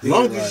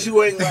 Long as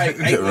you ain't like,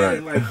 hey,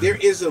 man, like there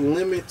is a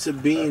limit to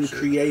being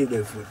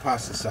creative with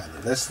pasta salad.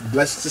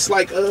 Let's just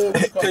like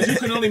Because you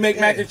can only make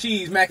mac and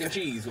cheese. Like.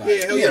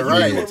 yeah, hell Yeah,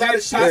 right. You can Potato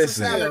pasta salad,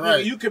 salad,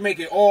 right. You can make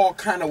it all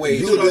kind of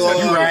ways. You can do all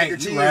You mac right, and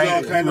cheese you right,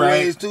 all kind you of right.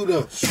 ways too,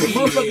 though.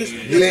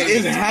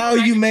 it's how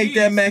you make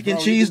that mac and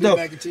Bro, cheese, you can do though.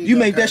 mac and cheese You all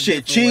make that kinds of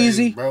shit different ways,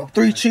 cheesy, bro.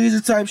 3 cheesy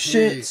type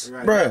shits,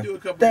 Right. bruh. Do a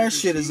couple That different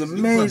shit is cheeses.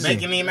 amazing.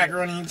 Making me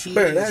macaroni and cheese.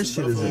 Bruh, that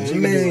shit is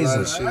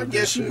amazing. I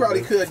guess you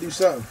probably could do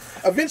something.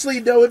 Eventually,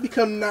 though, it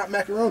become not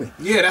macaroni.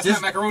 Yeah, that's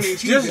Just- not macaroni and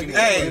cheese just- anymore.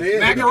 hey, It is.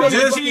 Macaroni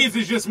just- and cheese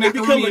is just become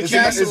macaroni a and It's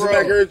cheese.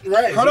 casserole.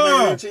 right. Hold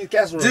on. Cheese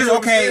casserole. Just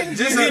okay.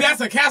 Just See,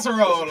 that's a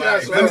casserole.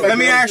 Like. let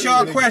me ask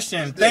y'all a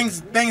question.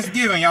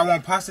 Thanksgiving, y'all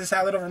want pasta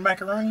salad over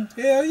macaroni?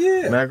 Hell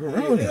yeah.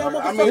 Macaroni. Yeah,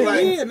 I mean,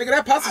 like, yeah, nigga,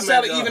 that pasta I mean,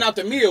 salad dog. even out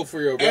the meal for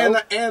real, bro.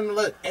 And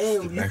look,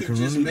 and you can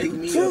just Macaroni make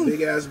me too. a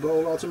big ass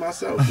bowl all to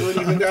myself. You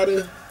don't even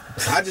gotta.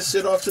 I just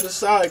sit off to the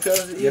side,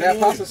 cause yeah, that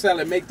pasta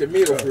salad make the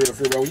meal for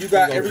real, bro. You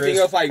got everything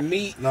else like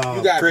meat, No,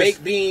 you got Chris.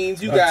 baked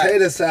beans, you got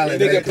Potato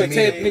salad. nigga, make the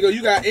potato, meal. nigga,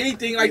 you got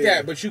anything like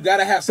that, but you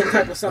gotta have some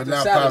type of something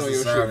not salad pasta on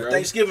your salad. shit, bro.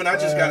 Thanksgiving, I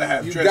just gotta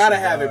have. You dressing, gotta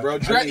have it,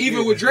 dog. bro. I mean,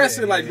 Even yeah, with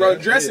dressing, yeah, like, bro, yeah,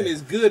 dressing yeah.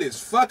 is good as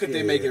fuck if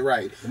they make it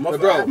right. But, I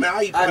bro, mean,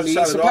 I eat I pasta need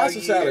salad some all pasta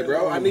year salad,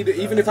 bro. I need to,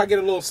 even if I get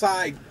a little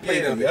side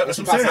plate of it. that's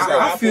Some what I'm pasta saying.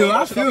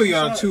 salad. I feel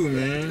y'all too,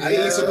 man. I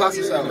need some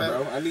pasta salad,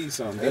 bro. I need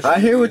some. I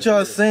hear what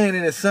y'all saying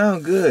and it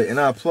sound good, and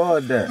I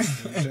applaud that.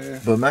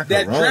 But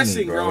macaroni, That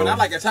dressing, bro, and I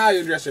like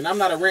Italian dressing. I'm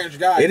not a ranch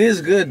guy. It is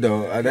good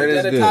though. That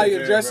is that good.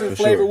 Italian dressing For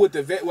flavor sure. with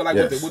the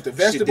with the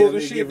vegetables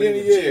and shit. Then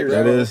yeah,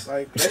 That bro. is.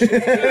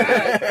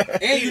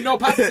 And you know,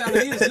 pasta salad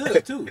is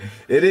good too.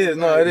 It is.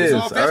 No, it It's is.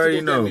 all I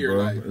already vegetables know, that year,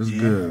 bro. like. It's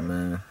good,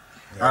 man.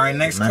 All right,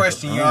 next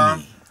question,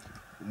 y'all.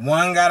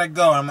 One gotta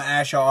go. I'm gonna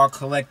ask y'all all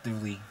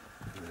collectively.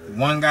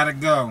 One gotta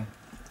go,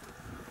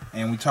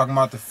 and we talking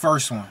about the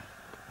first one: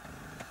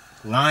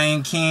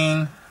 Lion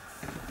King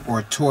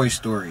or Toy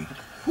Story.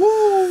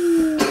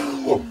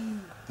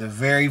 The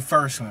very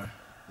first one.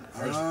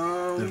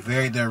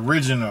 The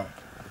original.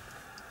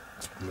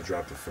 I'm gonna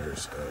drop the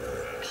first.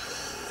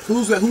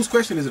 Whose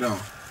question is it on?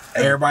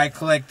 Everybody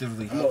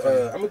collectively. I'm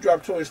gonna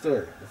drop Toy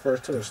Story. The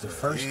first Toy Story.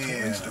 First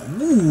Toy Story.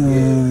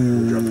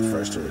 Ooh. Drop the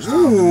first Toy Story.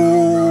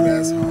 Bro,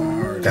 that's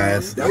hard.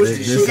 That was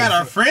the You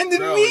got a friend in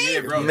me?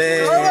 Yeah, bro.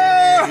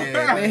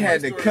 Man, they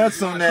had the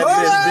cuts on that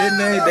bitch, didn't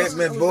they? That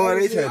man,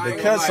 boy, they had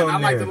the cuts on I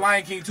like the there.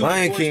 Lion King too.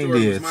 Lion Toy King Story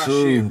did was my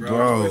too, shit,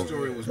 bro. Toy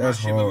Story was That's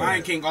my shit. But hard.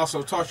 Lion King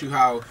also taught you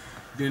how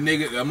the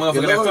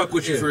motherfucker that fuck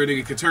with you for a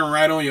nigga could turn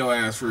right on your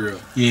ass for real.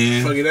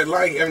 Yeah. Fucking that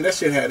Lion, I mean, that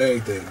shit had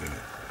everything in it.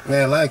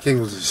 Man, Lion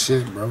King was the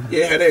shit, bro.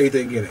 Yeah, it had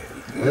everything in it.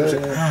 You know what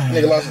I'm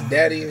saying? Nigga lost his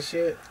daddy and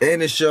shit.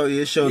 And it showed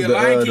Yeah, the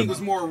Lion King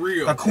was more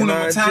real. Hakuna and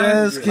I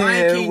Matata. just Lion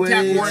can't King wait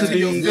tapped more to into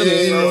your be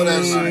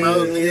feelings.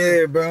 good.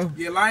 Yeah, bro.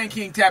 Yeah, Lion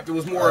King tapped. It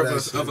was more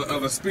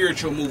of a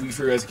spiritual movie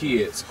for us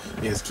kids.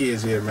 Yeah, his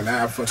kids, yeah, man.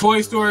 I fucking Toy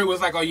Story was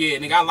like, oh yeah,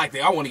 nigga, I like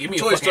that. I want to give me a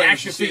Toy fucking Story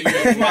action was the figure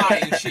shit. and fly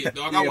and shit,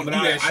 dog. I Yeah, want to but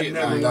do that I shit.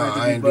 never Dog. wanted to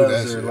I be ain't do that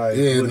Buzz or shit. like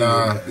Yeah, Woody,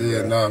 nah, man.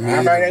 yeah, nah, me I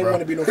either, ain't bro.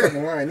 want to be no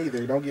fucking lion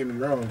either. Don't get me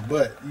wrong,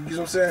 but you get what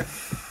I'm saying?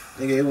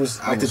 Nigga, it was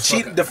like was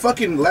the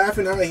fucking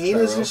laughing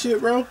hyenas and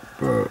shit, bro.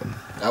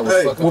 I was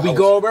Hey, fucking. Whoopi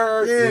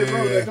Goldberg. Yeah, bro.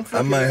 Like, them I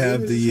fucking might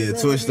have hyenas the and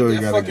shit, bro. Toy Story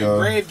That gotta fucking go.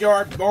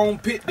 graveyard bone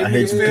pit. I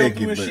hate to pick it,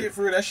 doing but shit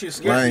for that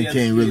shit. Lion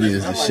King really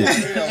is the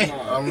shit.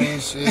 I mean,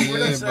 shit,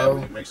 yeah,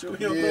 bro. Make sure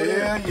he don't go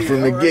there.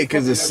 From the get,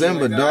 cause it's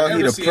Simba, dog.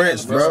 He the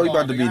prince, bro. He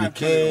about to be the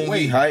king.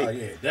 He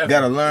hype.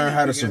 Gotta learn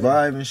how to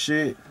survive and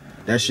shit.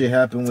 That shit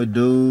happened with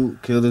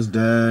dude. Killed his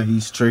dad.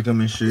 He's trick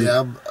him and shit.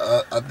 Yeah,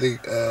 I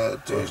think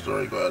Toy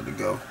Story got to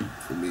go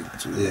for me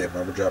too. Yeah, but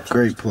I'm gonna drop.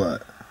 Great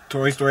plot.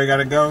 Toy Story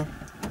gotta go.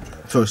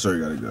 Toy Story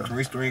gotta go.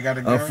 Toy Story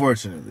gotta go.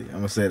 Unfortunately, I'm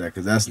gonna say that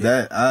because that's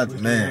that. I Toy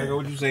Story man, gotta go.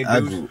 What you say, I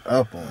Duce? grew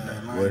up on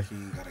that, boy.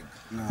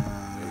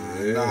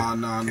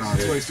 Nah.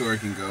 Toy Story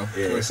can go.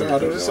 Yeah, Toy it's Story all,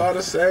 can it's go. all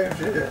the same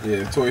shit.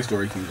 Yeah, Toy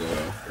Story can go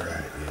though.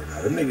 Right, yeah,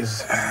 nah, them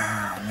niggas.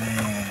 Ah,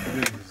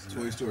 man.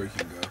 Toy Story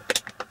can go.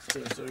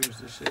 Toy Story was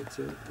the shit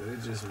too, but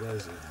it just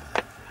wasn't.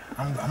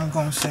 I'm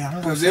gonna say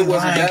Because it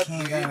wasn't Lion that.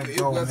 King gotta It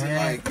go, wasn't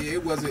man. like.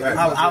 It wasn't.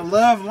 I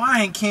love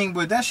Lion King,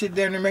 but that shit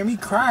damn near made me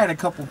cry at a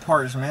couple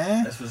parts,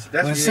 man.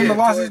 When Simba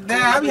lost his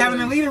dad, I be having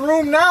to leave the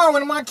room now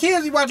when my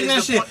kids be watching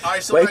that shit.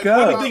 Wake I be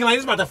up. thinking like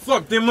this about to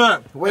fuck them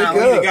up. Wake Nah,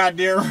 leave up. the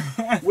goddamn.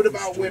 What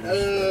about when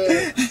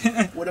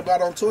what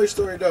about on Toy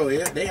Story though?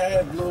 Yeah, they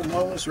had little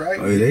moments, right?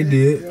 Oh, yeah, they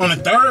did. On the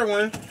third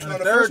one, on the the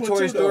third first one Toy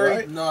too, though, Story.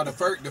 right? No, the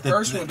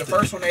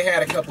first one they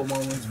had a couple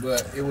moments,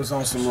 but it was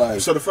on some like.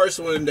 So the first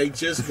one they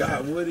just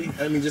got Woody.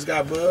 I mean, just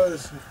got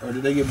Buzz, or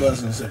did they get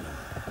Buzz in the second?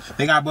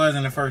 They got Buzz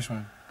in the first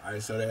one. All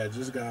right, so they had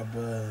just got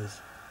Buzz.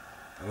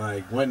 And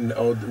like, when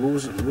what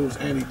was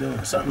Andy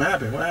doing? Something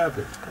happened. What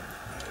happened?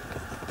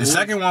 The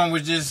second one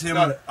was just him.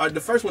 No, the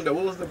first one though.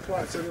 What was the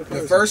plot? To the The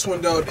first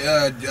one though,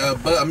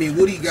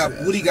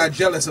 Woody got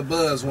jealous of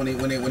Buzz when he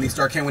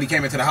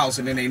came into the house,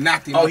 and then they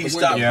knocked him out the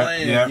window. Yeah,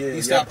 playing. yeah.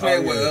 He stopped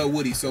playing with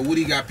Woody, so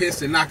Woody got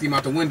pissed and knocked him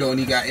out the window, and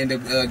he got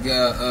ended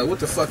what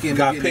the fuck ended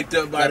Got picked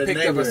up by the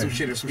neighbor. or some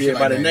shit Yeah, by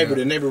like the that, neighbor. yeah.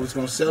 The neighbor was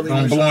gonna sell him.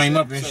 Gonna or blow some him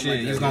up and something shit. like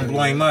He's that. gonna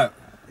blow him up.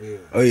 Yeah.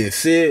 Oh yeah,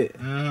 Sid.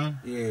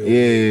 Mm-hmm.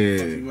 Yeah.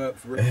 Fuck Yeah. him up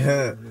for real.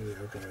 Yeah,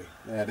 okay.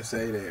 They had to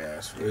say their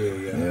ass.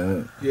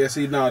 Yeah. Yeah,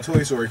 see, no,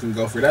 Toy Story can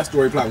go for it. That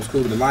story plot was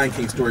cool, but the Lion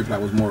King story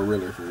plot was more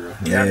realer for real.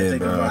 Yeah,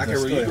 bro.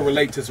 You can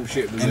relate to some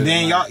shit. And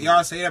then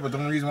y'all say that, but the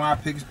only reason why I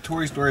picked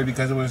Toy Story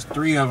because it was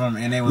 3 of them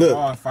and they was Look.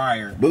 all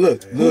fire. But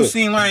look, Who's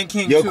seen Lion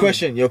King Your 2?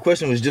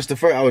 question was just the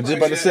first. I was just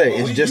about to say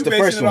it's just the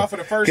first one.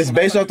 Because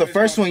based off the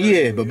first one,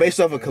 yeah, but based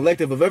off a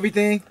collective of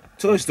everything,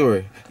 Toy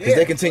Story. Because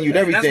they continued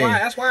everything.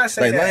 That's why I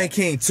say Like that. Lion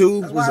King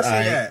 2 That's was why I say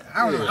alright. that.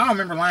 I don't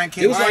remember Lion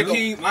King. It was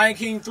Lion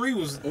King 3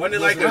 was. Wasn't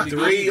it like a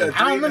 3? I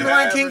don't remember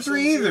Lion King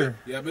 3 either.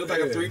 Yeah, but it was like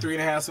a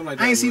 3.5, something like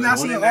that. I ain't seen all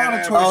the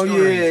Toy Oh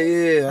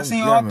Stories. yeah. I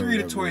seen all 3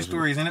 of the Toy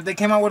Stories, and if they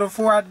came out with a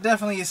 4, I'd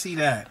definitely see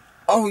that.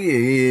 Oh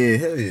yeah,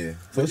 hell yeah.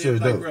 Toy Story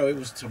Like, dope. bro, it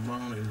was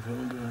Timon and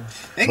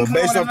Pumbaa. They But come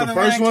based out off the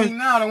another first Lion one? King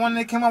now, the one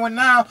they came out with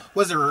now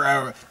was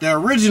the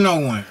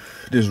original one.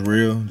 Just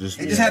real. Just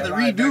They just had to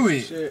redo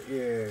it. Shit,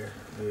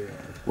 yeah.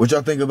 What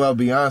y'all think about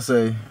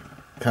Beyonce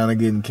kind of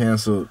getting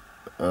canceled,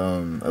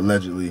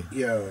 allegedly,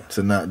 Yeah.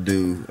 to not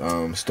do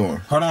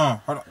Storm? Hold on.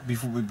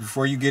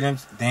 Before you get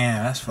into,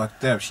 damn, that's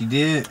fucked up. She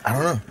did, I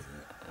don't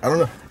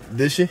know.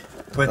 Did she?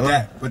 but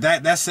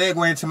that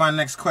segue into my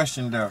next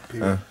question though.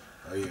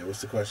 Oh yeah,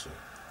 what's the question?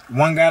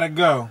 One gotta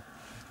go.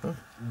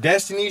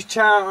 Destiny's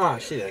Child. Oh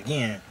shit,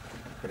 again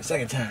for the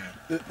second time.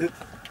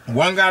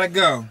 One gotta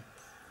go.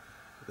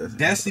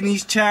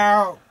 Destiny's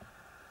Child.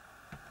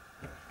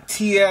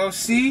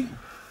 TLC.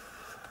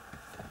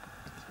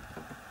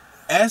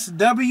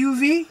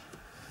 SWV.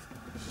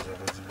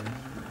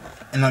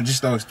 And no,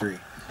 just those 3.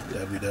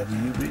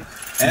 WWB.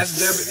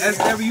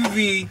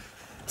 SWV,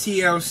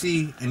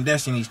 TLC, and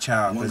Destiny's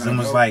Child. Because them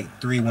was like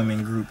 3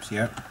 women groups.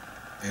 Yep.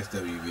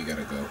 SWV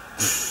gotta go.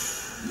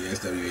 Yeah,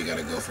 SWV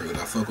gotta go for it.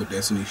 I fuck with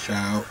Destiny's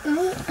Child.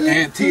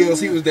 And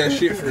TLC was that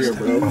shit for real,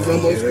 bro.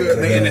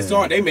 And the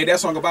song, they made that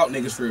song about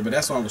niggas for real, but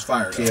that song was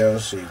fire. Though.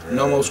 TLC, bro.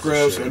 No More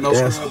Scrubs or No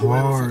That's Scrubs or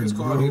whatever the fuck it's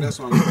hard, called. bro. Nigga, that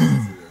song was fire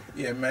for real.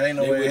 Yeah, man, ain't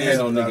no They way. wouldn't have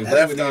no niggas. Left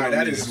They wouldn't Eye, have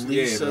that no is niggas.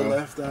 Lisa Yeah, bro.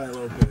 Left Eye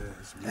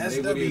Lopez. Yes.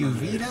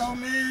 SWV though,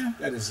 man.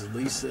 That is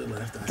Lisa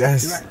Left Eye.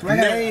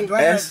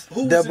 That's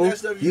Who was in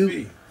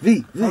SWV?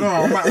 Hold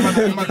on,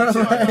 I'm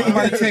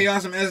about to tell y'all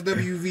some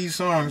SWV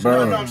songs.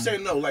 No, I'm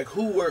saying no. Like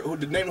who were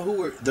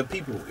the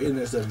people in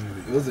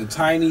SWV? It was a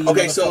tiny.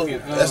 Okay, so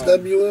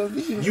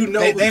SWV. You know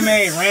they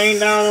made Rain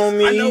Down on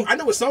Me. I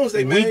know what songs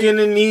they made. Weak in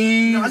the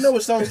Knees. I know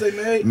what songs they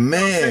made.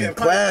 Man,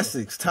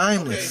 classics,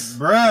 timeless.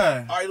 Okay.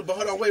 Bruh. All right, but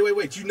hold on,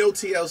 wait. You know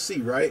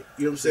TLC, right?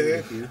 You know what I'm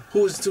saying? Yeah.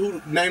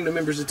 Who named the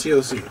members of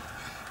TLC?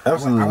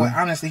 Absolutely. I would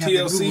honestly have to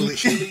Google TLC, it.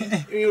 Chili. You know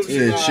what I'm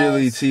saying? Yeah,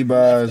 Chili,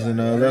 T-Bars, and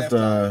Left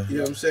Eye. You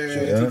know what I'm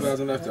saying? Yeah. T-Bars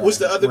and Left Eye. What's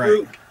the other Right.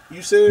 group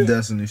you said?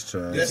 Destiny's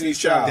Child. Destiny's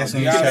Child.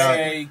 Destiny's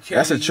Beyonce,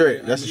 That's a Kelly,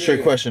 trick. That's a trick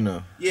yeah. question,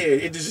 though. Yeah,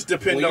 it just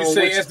depends When on you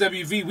say which.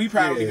 SWV, we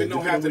probably Yeah, even know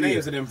depending half the on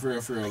names who of them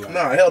for real. Like.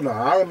 Nah, hell no.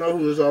 I don't know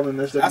who was all in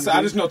SWV.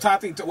 I just know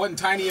wasn't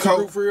Tiny in the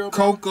group for real.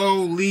 Bro? Coco,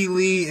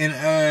 Lily,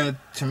 and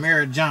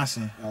Tamara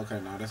Johnson. Okay,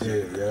 no, that's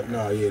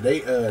They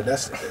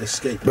that's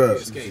Escape. Bro,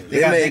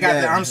 They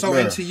got the I'm So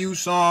Into You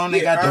song. They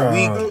got the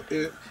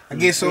Weak. I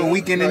Get So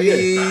Weak in the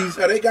Knees.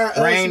 Yeah, they got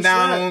Rain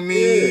Down on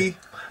Me. Yeah.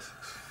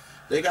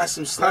 They got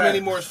some slaps. How many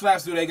more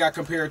slaps do they got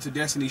compared to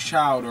Destiny's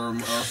Child or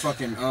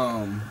fucking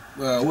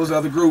what was the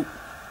other group?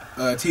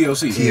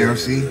 TLC.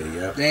 TLC.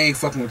 Yeah. They ain't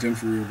fucking with them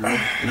for real, bro.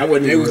 And I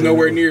wasn't. There was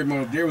nowhere near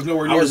more never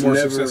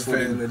successful a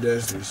fan than of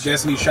Destiny's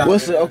Destiny's Child.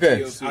 What's the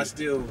okay? TLC. I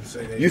still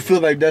say that. You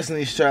feel like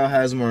Destiny's Child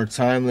has more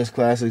timeless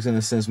classics in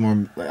a sense,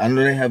 more. Like, I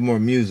know they have more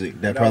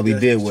music that Without probably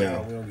did Destiny's well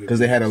Child, we don't get because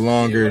they had a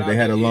longer,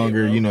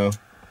 bro. you know.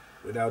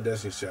 Without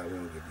Destiny's Child, we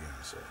don't get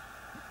Beyonce.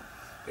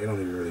 They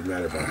don't even really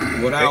matter about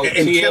it. Without And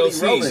Kelly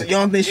TLC, Rowland. You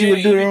don't think she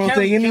would do her own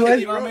thing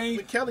anyway? You know what I mean?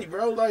 Kelly,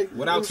 bro, like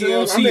Without you know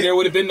what I'm saying? TLC, there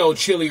would have been no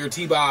Chili or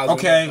T-Bars.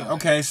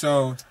 Okay,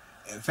 so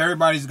if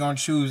everybody's gonna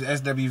choose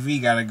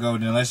SWV gotta go,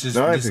 then let's just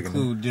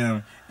exclude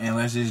them and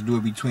let's just do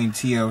it between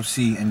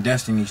TLC and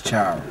Destiny's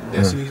Child.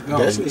 Destiny's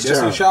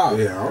Child.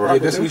 Yeah,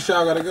 Destiny's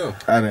Child gotta go.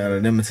 Out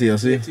of them and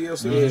TLC. TLC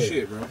was the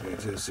shit, bro. Yeah,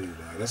 TLC,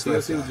 dog. That's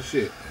TLC was the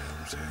shit.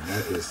 I'm saying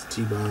that is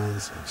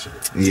T-Bonds and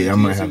shit. Yeah, I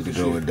might have to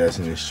go with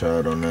Destiny's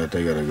Child on that.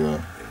 They gotta go.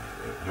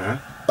 Huh?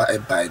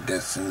 Bye,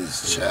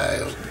 Destiny's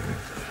Child.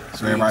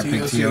 So everybody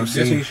pick TLC.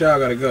 Destiny's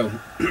Child gotta go.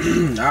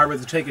 I'd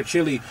rather take a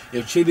Chili.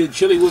 If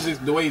Chili was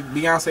the way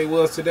Beyonce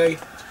was today,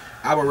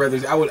 I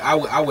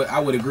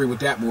would agree with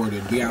that more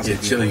than Beyonce.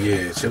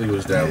 Yeah, Chili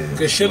was that one.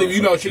 Because Chili,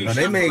 you know, Chili. No,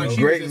 they made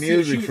great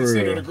music for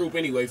real. real. The group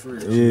anyway for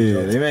real.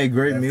 Yeah, they made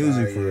great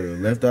music for real.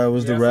 Left Eye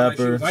was the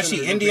rapper. Was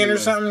she Indian or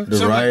something?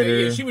 The writer.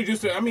 Yeah, she was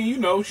just. I mean, you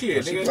know,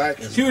 shit. She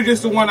She was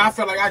just the one I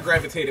felt like I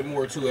gravitated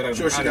more to it. I'm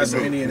sure she got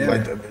some Indian in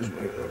there.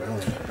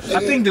 I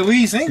think the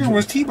lead singer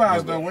was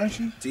T-Boz though, wasn't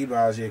she?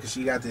 T-Bonds, yeah, because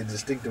she got the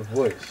distinctive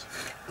voice.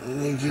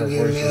 You give me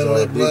a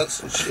lip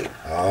gloss and shit.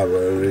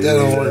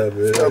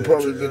 That'll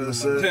probably been the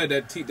same.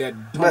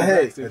 that But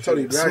hey,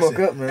 Tony Braxton. smoke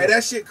up, man. Hey,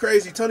 that shit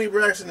crazy. Tony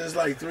Braxton is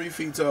like 3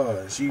 feet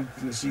tall. She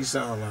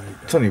sound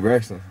like Tony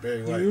Braxton.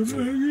 very white.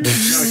 No,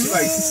 she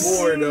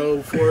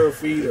like 4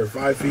 feet or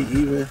 5 feet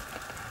even.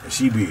 And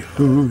she be.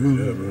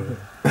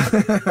 My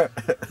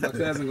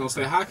cousin gonna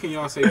say, how can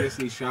y'all say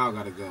Destiny's Child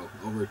gotta go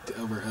over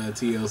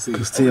TLC?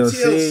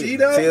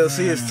 TLC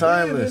is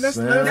timeless,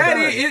 man. man. That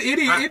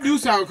it do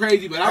sound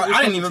crazy, but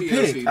I didn't even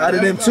TLC. pick. Out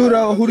of them two,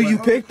 though, who do you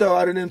pick, though,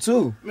 out of them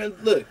two? Man,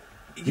 look.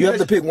 You have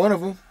to pick one of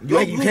them.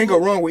 You can't go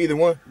wrong with either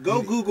one.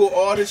 Go Google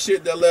all the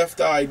shit that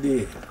Left Eye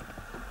did.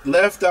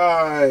 Left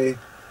Eye.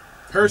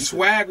 Her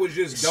swag was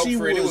just dope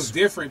for it. It was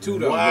different too,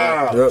 though.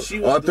 Wow. Yep. She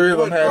was All three of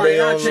them had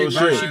their own little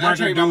shit. She burnt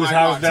her dude's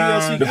house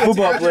down. The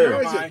football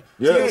player.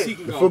 Yeah, TLC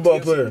can the go. football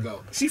TLC player. can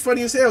go. She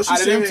funny as hell. She Out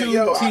of them said, two,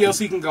 yo,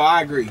 TLC can go.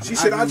 I agree. She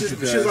said,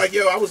 she was like,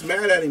 yo, I was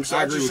mad at him, so I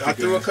I agree with you,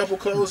 threw a guys. couple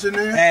clothes in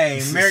there.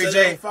 Hey, Mary Set it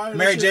J. on fire,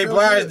 Mary that J. shit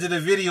Blige real did a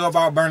video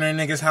about burning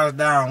a nigga's house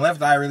down.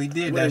 Left Eye really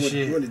did that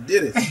shit. When it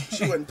did it,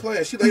 she wasn't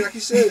playing. She like you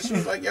said, she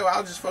was like, yo,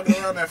 I'll just fuck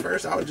around at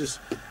first. I would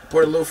just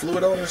pour a little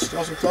fluid on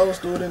some clothes,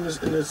 throw it in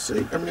the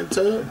sink, in the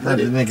tub.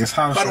 Burnt the nigga's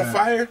house Caught on down.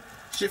 fire,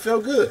 shit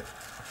felt good.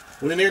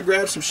 Went in there,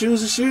 grabbed some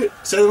shoes and shit,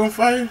 set it on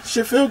fire,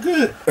 shit felt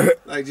good.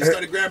 Like, just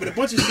started grabbing a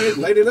bunch of shit,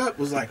 laid it up,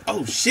 was like,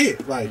 oh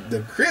shit, like, the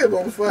crib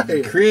on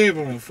fire. Crib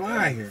on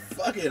fire.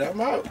 Fuck it, I'm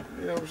out.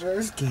 You know what I'm saying?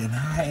 It's getting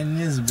hot in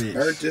this bitch.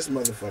 Burnt this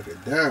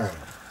motherfucker down.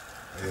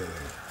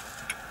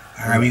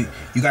 Yeah, All right,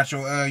 you got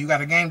your you got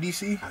a game,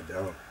 DC? I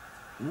don't.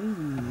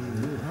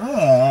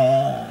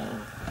 Oh.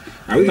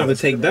 All right, we gonna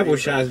take double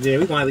shots,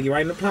 then. We gonna have to get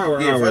right in the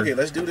power Yeah, hour. fuck it,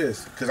 let's do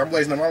this. Because I'm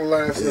blazing on my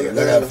last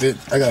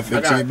I got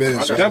 15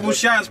 minutes. Double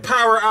shots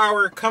power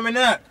hour coming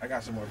up. I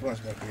got some more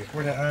blunts back here.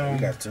 Where the We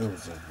got two.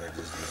 So like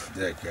this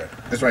deck, yeah.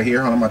 That's right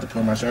here. Hold on, I'm about to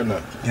pull my shirt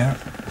up. yeah.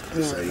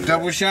 So you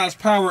Double shots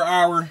power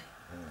hour.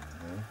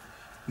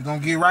 We gonna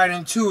get right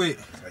into it.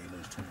 That's how you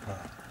lose 20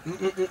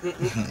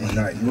 pounds. One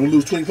night. You want to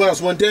lose 20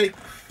 pounds one day?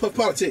 Fuck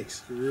politics.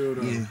 For real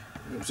though. Yeah.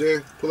 You know what I'm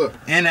saying? Pull up.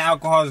 And the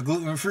alcohol is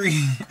gluten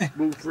free.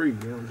 Gluten free. You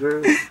know what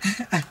I'm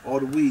saying? All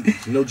the weed.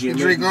 No GMO.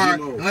 Drink our,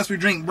 GMO. unless we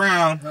drink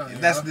brown.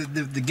 That's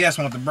the guest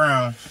want the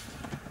brown.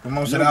 But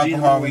most No of the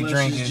alcohol GMO we unless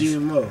drink it's is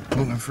GMO.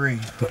 gluten free.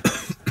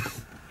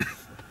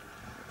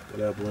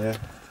 What up, man?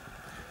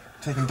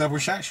 Taking double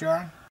shots,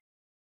 y'all.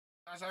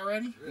 That's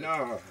already?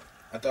 Nah.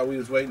 I thought we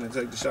was waiting to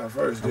take the shot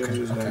first. Then we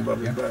was going to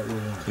bubble back with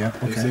him. Yep.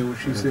 They said what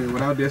she said.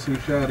 Without Destiny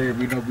Child, there'd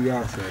be no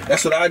Beyonce.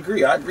 That's what I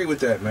agree. I agree with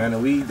that, man.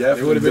 And we definitely...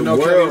 There would have been no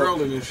Kelly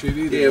Rowland and shit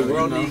either. Yeah,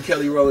 world need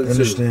Kelly Rowland too.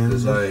 Understand.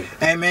 It's like...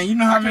 Hey, man, you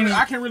know how many...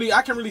 I can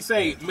really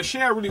say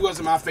Michelle really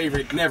wasn't my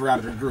favorite. Never out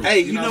of the group. Hey,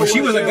 you know But she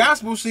what, was a Michelle?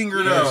 gospel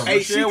singer, though. Hey,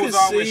 Michelle she was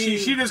can always sing.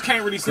 she just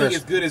can't really sing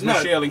as good as No,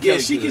 Michelle and Kelly.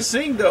 yeah, she can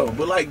sing though,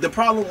 but like the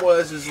problem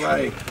is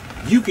like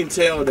you can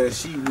tell that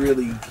she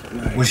really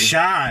like, Was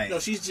shy. No,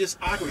 she's just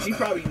awkward. She's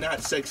probably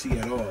not sexy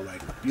at all.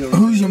 Like you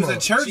know, She she was a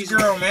church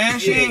girl, man.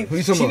 She Yeah. ain't, Who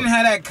you she talking didn't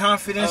have that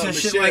confidence and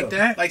shit like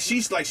that. Like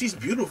she's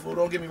beautiful.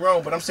 Don't get me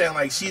wrong, but I'm saying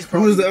like she's Who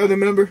probably was the other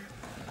member?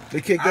 They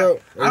kicked out.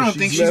 I don't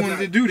think she wanted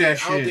to do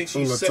that I don't think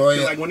shit. she's Latoya.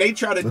 sexy. Like when they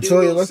try to do Latoya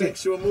those Lucky.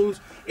 sexual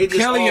moves, it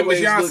just Kelly and always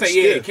Beyonce, looks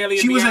yeah. stiff. Kelly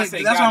and She was Beyonce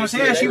a, that's what I'm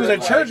saying. She was a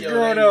church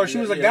girl, though. She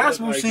was a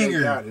gospel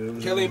singer.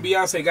 Kelly and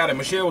Beyonce got it.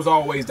 Michelle was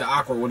always the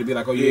awkward one to be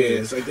like, oh Yeah, yeah,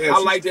 it's like that. I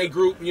She's like that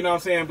group, you know what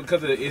I'm saying,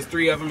 because it's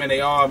three of them and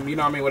they all, you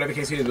know what I mean, whatever the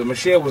case is. But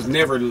Michelle was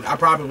never,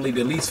 probably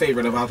the least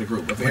favorite about the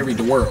group of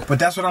the world. But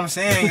that's what I'm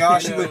saying, y'all.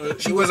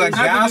 She was a Not to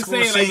just gospel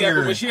say it like that,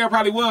 singer. but Michelle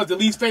probably was the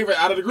least favorite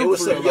out of the It group.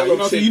 was For real. some Like, yellow you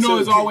know, so chick, you know too.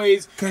 it's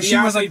always 'Cause she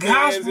was a Beyonce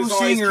fans, gospel it's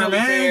always singer, Kelly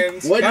man.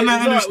 fans. Y'all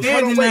not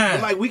understanding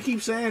that. Like we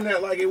keep saying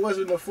that like it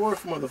wasn't the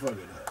fourth motherfucker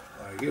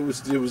though. Like it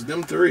was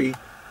them three.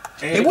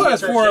 And It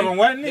was four of them,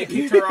 wasn't They it?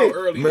 kicked her out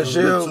early.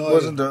 Michelle Latoya.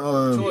 wasn't the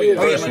Oh, yeah,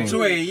 first one.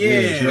 Latoya, she was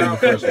yeah. the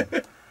first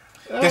one.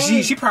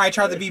 Because she probably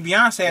tried to be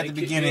Beyonce at the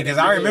beginning. Because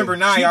I remember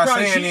now She y'all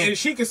probably- saying she, it.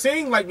 she could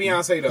sing like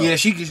Beyonce though. Yeah,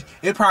 she could.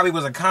 It probably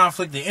was a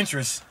conflict of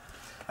interest.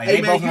 Like Hey,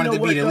 they man, both you wanted know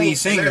to what, be the though? lead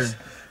singer.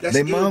 That's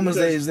They ill mom was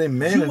because their you would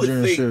manager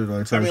and think- shit,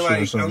 like I type mean, shit or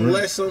like something.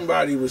 unless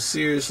somebody was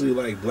seriously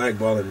like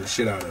blackballing the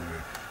shit out of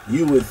her,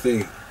 you would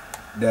think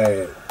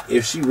that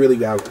if she really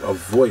got a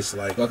voice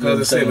like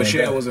Because I said like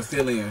Michelle that, was a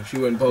fill-in. She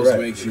wasn't supposed to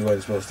right, make she it.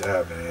 wasn't supposed to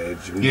have it.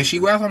 Yeah, she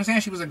was. I'm saying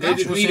she was a They just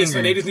gospel needed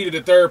singer. they just needed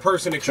a third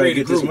person to trying to create a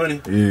get this group.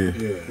 money.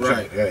 Yeah. Yeah,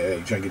 Right. Yeah,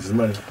 you trying to get this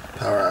money.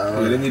 Power Yeah,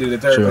 hour. they needed a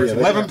third Sure. person.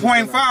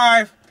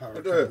 11.5 Power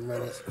couple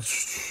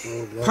minutes.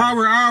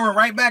 power hour.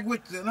 Right back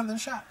with another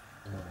shot.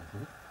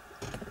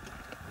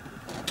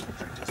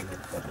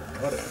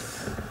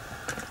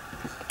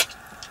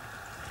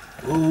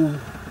 Ooh,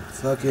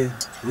 fucking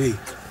weak.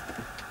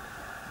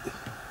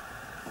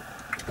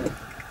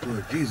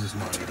 Lord Jesus,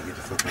 man, I need to get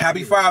the fuck out.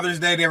 Happy Father's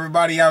Day to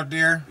everybody out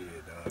there.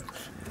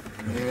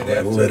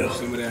 That little.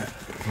 Some of that.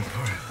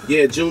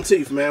 Yeah,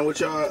 Juneteenth, man. What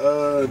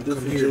y'all do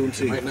for Might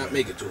Juneteenth? not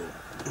make it to him.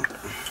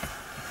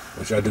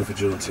 What y'all do for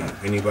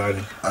Juneteenth?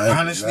 Anybody?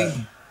 Honestly,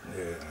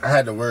 Yeah, I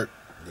had to work.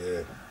 yeah.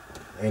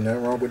 Ain't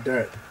nothing wrong with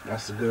that.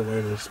 That's a good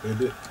way to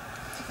spend it.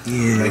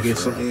 yeah. Make it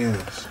some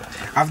ends.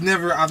 I've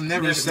never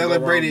Never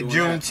celebrated go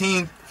wrong doing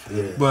Juneteenth,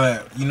 Yeah.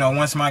 but you know,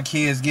 once my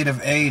kids get of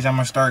age, I'm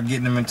gonna start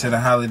getting them into the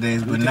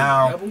holidays. But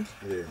now,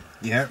 Yeah.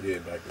 yeah, Yeah,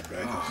 back to back.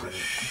 Oh, and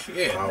shit.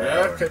 shit, Power bro.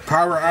 hour.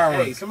 power hour.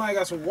 Hey, somebody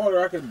got some water.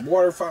 I could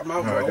water fountain, my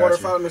I got water you.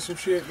 fountain and some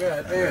shit.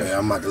 God damn. Yeah,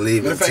 I'm about to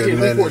leave Matter in of fact, 10 give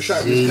me 4 minutes.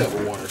 shots of G. this cup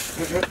of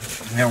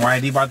water. Yeah,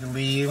 YD about to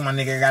leave. My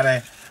nigga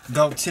gotta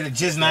go to the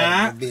Gotta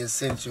Jiznab. be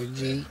essential,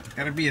 G.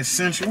 Gotta be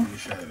essential.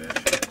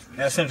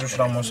 That essential shit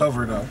almost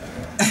over though.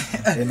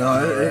 You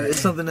know, it's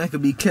something that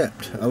could be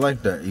kept. I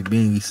like that. You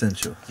being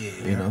essential. Yeah.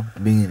 You know,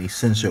 being an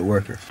essential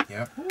worker.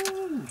 Yep.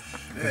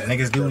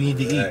 Niggas do need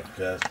to eat.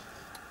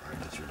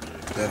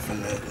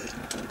 Definitely.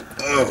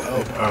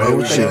 Oh,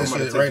 we shit. taking this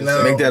shit right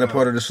now. Make that a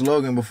part of the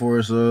slogan before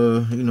it's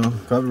you know,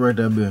 copyright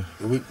that bill.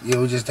 We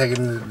just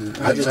taking the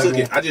I just took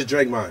it. I just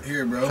drank mine.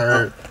 Here, bro.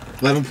 Heard.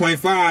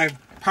 11.5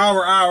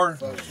 power hour.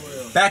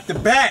 Back to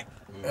back.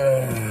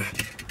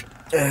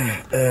 You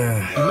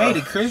made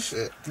it, Chris.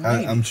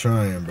 I'm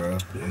trying, bro.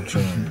 I'm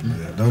trying.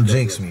 Man. Don't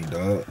jinx me,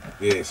 dog.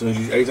 Yeah, as soon as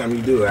you, every time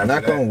you do it, after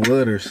Knock that, on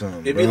wood or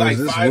something. It'd be bro. like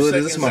Is this 5 wood?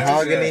 Is this seconds after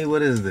mahogany? that.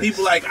 What is this?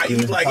 people like, yeah, he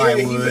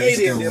made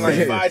it. Then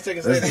like 5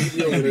 seconds later,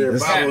 he over there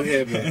It's-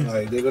 bobblehead, man.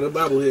 Like they go to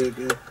bobblehead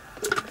again.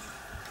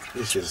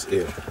 It's just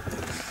it.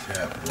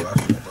 Yeah, boy,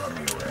 I should have brought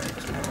me a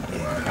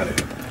rag. I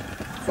didn't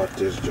fuck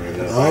this joint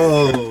up.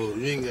 Oh,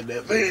 you ain't got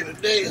that man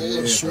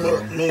today.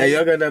 Smoke, man. Hey,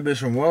 y'all got that bitch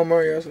from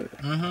Walmart, y'all said?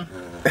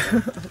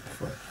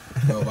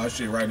 No, my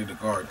shit right in the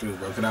car too,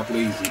 bro. Can I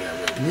please do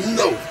that, bro?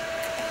 No.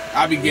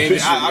 I be gaming.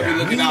 I be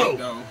looking No. out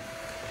though.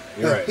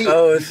 You're right.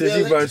 Oh, since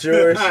you brought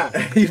yours.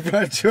 You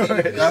brought yours.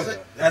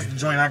 That's the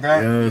joint I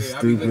got. Yo, Yeah, I be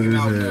stupid looking as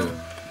out hell.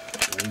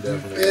 though.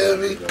 Feel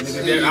me?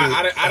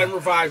 Nigga, I done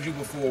revived you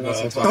before once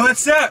or twice.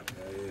 What's up?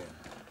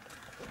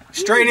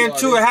 Straight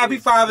into it. Happy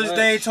Father's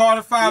Day to all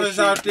the fathers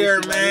out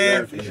there,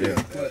 man.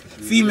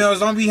 Females,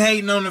 don't be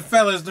hating on the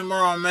fellas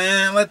tomorrow,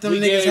 man. Let them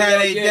niggas have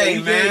their day,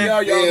 man.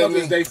 Y'all Yeah,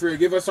 Mother's man. Day free.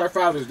 Give us our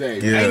Father's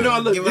Day. Yeah. Hey, no,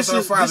 look, Give this us our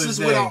is Father's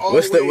what I Day.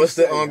 always What's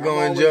the say. ongoing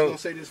I'm always joke? gonna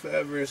say this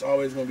forever. It's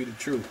always gonna be the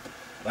truth.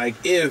 Like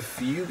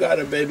if you got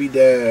a baby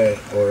dad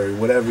or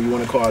whatever you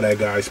want to call that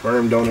guy,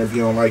 sperm donor if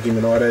you don't like him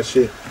and all that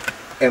shit,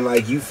 and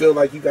like you feel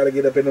like you got to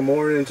get up in the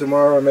morning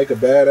tomorrow and make a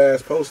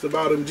badass post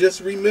about him,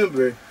 just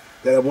remember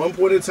that at one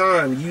point in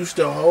time you used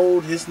to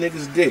hold his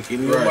nigga's dick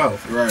in your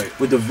mouth Right.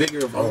 with the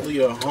vigor of only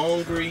a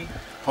hungry,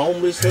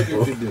 homeless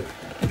hooker could do.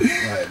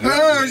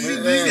 Oh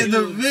shit! They said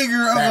the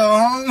vigor of a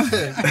home.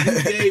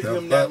 You gave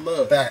him that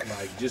love. Back.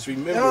 Like, just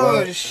remember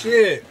Oh that.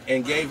 shit!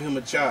 And gave him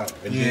a child.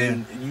 And Yeah.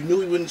 then you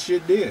knew he wasn't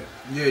shit then.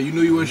 Yeah, you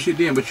knew you wasn't shit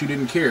then, but you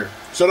didn't care.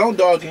 So don't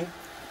dog him.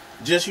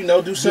 Just,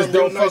 do Just something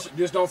real don't nice. fuck.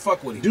 Just don't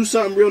fuck with him. Do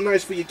something real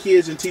nice for your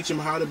kids and teach them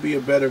how to be a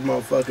better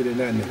motherfucker than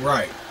that nigga.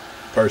 Right.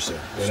 Person.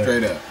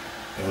 Straight up.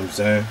 You know what I'm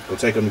saying? Go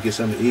take them to get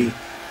something to eat.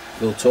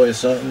 Little toy or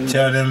something.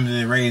 Tell them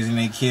that raising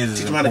their kids is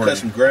Teach them how to cut important.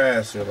 some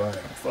grass or like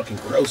fucking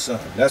grow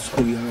something. That's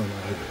who we are out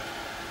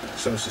here.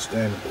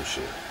 Self-sustainable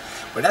shit.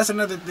 But that's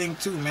another thing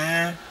too,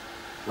 man.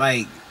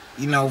 Like,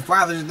 you know,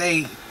 Father's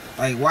Day.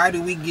 Like, why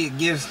do we get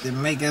gifts that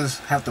make us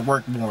have to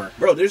work more?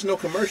 Bro, there's no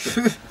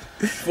commercial.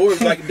 For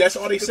like that's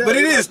all they said. But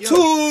it They're is like, yo,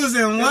 tools and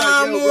they're like,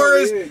 yo, bro,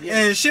 lawnmowers yeah.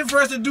 and shit for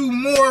us to do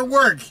more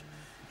work.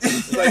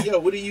 It's like, yo,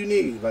 what do you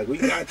need? Like, we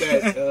got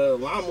that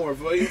lawnmower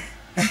for you.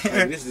 Like,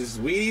 this is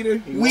weed eater.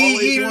 You We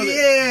always eat wanted.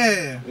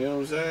 yeah. You know what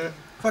I'm saying?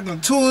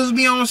 Fucking tools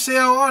be on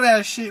sale, all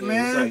that shit, Yeah,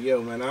 man. It's like,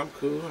 yo, man, I'm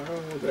cool. I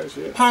don't want that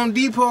shit. Home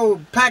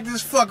Depot packed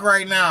as fuck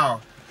right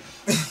now.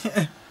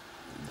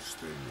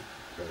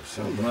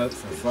 Some month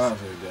for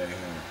Father's Day,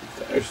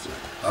 huh? Thirsty.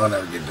 I'll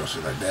never get no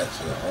shit like that,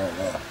 so I don't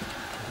know.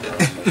 I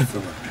don't know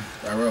feeling.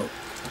 Pyro.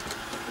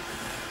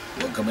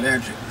 What coming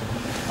at you?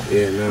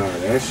 Yeah, nah,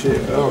 that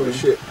shit. Oh,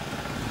 shit.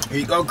 Here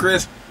you go,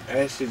 Chris.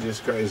 That shit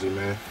just crazy,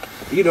 man.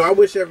 You know, I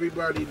wish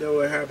everybody,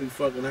 though, a happy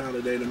fucking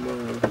holiday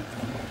tomorrow.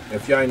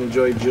 If y'all ain't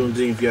enjoyed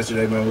Juneteenth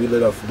yesterday, man, we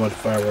lit up a bunch of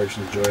fireworks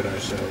and enjoyed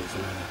ourselves,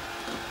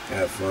 man.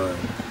 Had fun.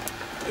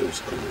 It was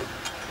cool.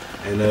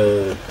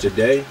 And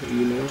today,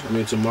 you know, I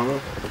mean tomorrow,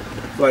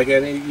 like I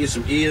need to get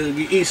some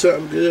eat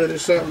something good or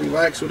something,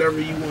 relax, whatever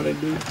you want to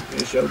do.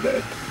 It's your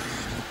day.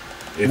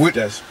 If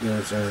that's, you know what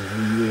I'm saying,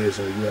 who you is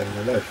or you out in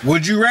your life.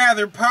 Would you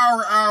rather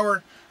power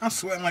hour? I'm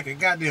sweating like a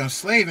goddamn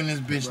slave in this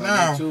bitch Bro,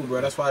 now. me too, bro.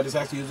 That's why I just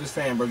have to use this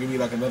fan, bro. Give me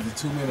like another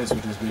 2 minutes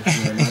with this bitch,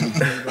 bro. And I'll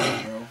be clean,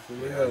 bro. For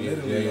real,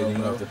 literally, you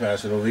bro. have to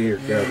pass it over here.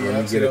 Yeah, Let me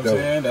that's get what it I'm going.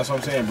 saying. That's what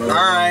I'm saying, bro. All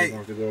right.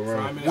 Want to go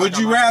around. 5 minutes. Would I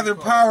you got my rather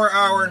car. power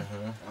hour?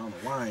 I don't know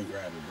why I ain't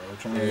grab it, bro.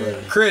 Trying to grab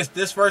it. Chris,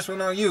 this first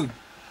one on you.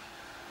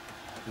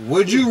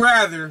 Would you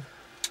rather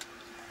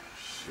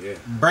Shit.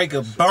 break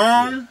a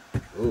bone,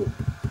 Ooh.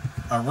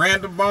 a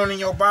random bone in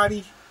your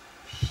body,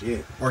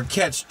 Shit. or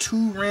catch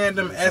 2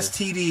 random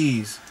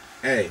STDs?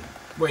 Hey.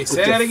 Wait, What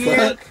say the that again.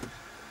 fuck?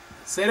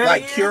 Say that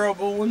Like again.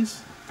 curable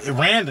ones?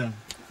 Random.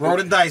 Roll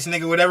the dice,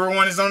 nigga. Whatever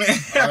one is on it.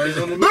 Alright,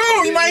 on the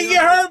Boom! You might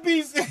get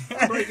herpes.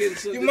 Breaking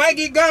some- You might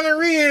get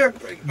gonorrhea.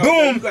 Okay,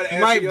 Boom! you gotta You answer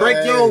might your break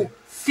ass. your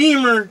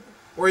femur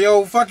or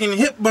your fucking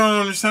hip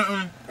bone or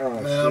something. Oh,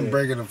 Man, I'm shit.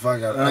 breaking the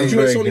fuck out. I'm You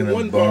know, it's only breaking a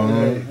one bone.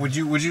 bone. Would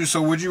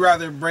you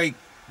rather break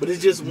But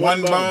it's just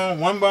one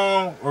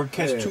bone or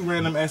catch Yeah. 2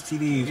 random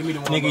STDs? Give me the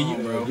one Nigga,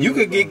 bone, bro. you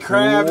could get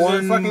crabs One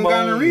and fucking bone.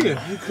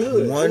 gonorrhea. You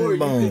could. One or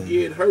bone. you could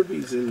get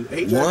herpes and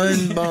HIV.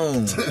 One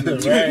bone. You know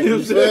what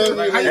I'm saying?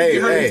 Like, How you Hey,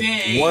 get herpes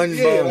hey, and one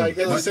yeah, bone. like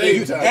at the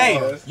same time.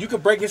 Hey, you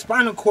could break your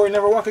spinal cord and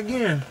never walk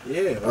again.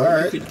 Yeah, or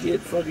Alright. you could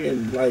get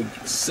fucking like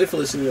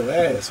syphilis in your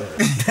asshole.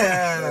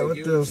 What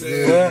You know what I'm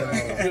saying? You know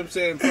what I'm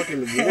saying?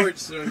 Fucking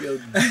warts on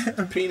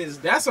your penis.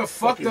 That's a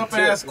fucked up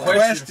Fucking ass tip.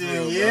 question. Question, for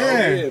real, bro.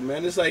 yeah. Yeah,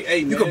 man. It's like, hey,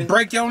 You man. could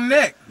break your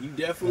neck. You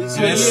definitely So,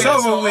 And it's yeah,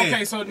 over so, with.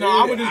 okay, so no,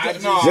 I would Yeah,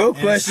 just I no. Your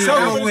question, so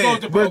I would've with. gone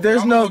with the but broke.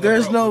 there's I'm no, going with the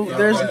there's broke. no, Yeah,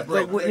 there's I'm going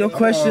like with the your broke.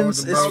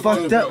 questions I'm is going with the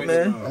fucked broke. up,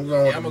 man. I'm going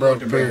with I'm the gonna go broke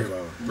with the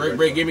period.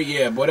 Break, give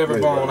me whatever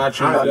bone I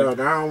choose. I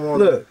don't want.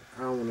 Look,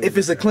 if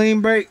it's a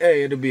clean break,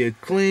 hey, it'll be a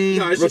clean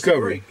no, it's just a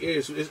recovery. break.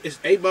 Yeah, it's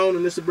a bone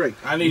and it's a break.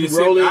 I need You to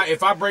roll sit. it.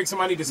 If I break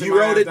somebody, I need to sit You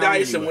my roll ass the down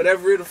dice and anyway.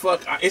 whatever the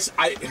fuck.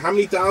 How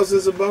many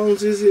thousands of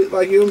bones is it?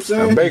 Like, you know what I'm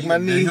I saying? break my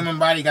The knee. human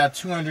body got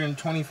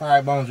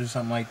 225 bones or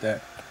something like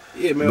that.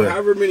 Yeah, man. But-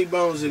 however many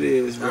bones it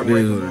is, I bro.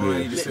 break Dude, the bone, I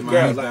need to sit my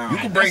Yeah, ass like, down. You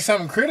could break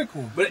something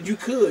critical. But you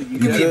could. You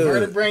could get could.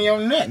 vertebrae in your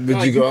neck. But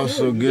No, you can could.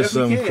 also You get definitely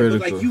something can. critical.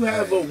 But like you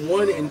have a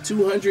 1 in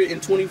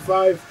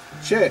 225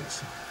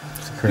 checks.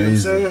 It's You know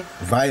crazy. what I'm saying?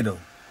 Vital.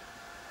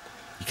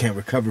 You can't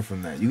recover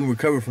from that. You can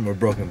recover from a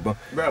broken bone.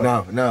 Bro.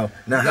 No.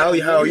 Now how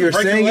you're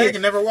break saying your leg it,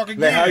 and never walk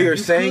again. like how you're You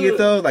saying could. it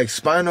though, like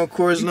spinal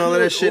cords and You all of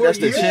that could, shit. or That's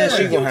the you chance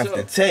could. you're gonna have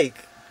to take.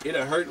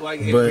 It'll hurt like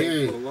But-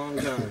 it for a long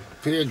time.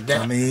 Period.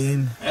 I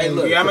mean, Hey,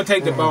 look. Yeah, I'm gonna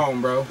take the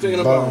bone, bro. Taking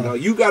a bone. No,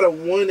 you got a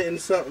 1 in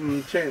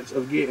something chance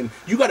of getting.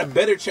 You got a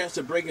better chance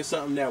of breaking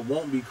something that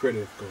won't be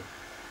critical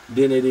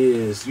than it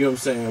is. You know what I'm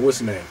saying? What's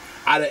the name?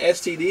 Out of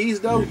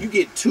STDs though, you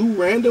get 2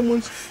 random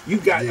ones. You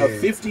got a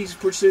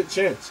 50%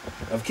 chance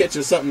of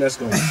catching something that's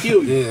gonna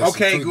kill you. Yeah,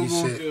 Okay, some freaky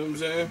Google. shit. You know what I'm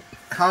saying?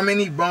 How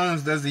many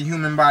bones does the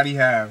human body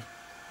have?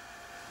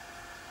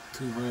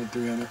 200,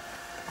 300.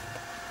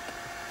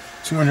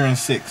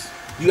 206.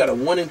 You got a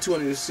 1 in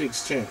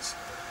 206 chance.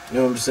 You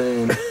know what I'm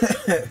saying?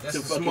 That's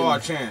a fucking- small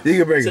chance. you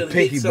can break To a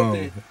pinky hit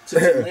bone. something,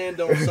 to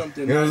land on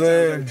something. You know what I'm 9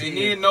 saying? times out of And 10.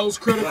 then those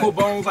critical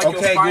bones, like Okay,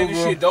 your spine and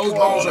Google. shit, those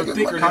bones are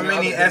thicker. How than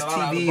many other- than a lot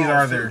of STDs bones,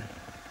 are too. there?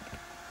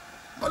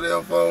 My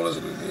damn phone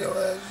listening to your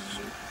ass.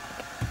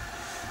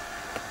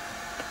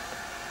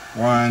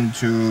 1,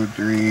 2,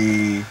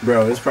 3.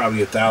 Bro, it's probably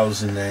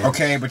 1,000 names.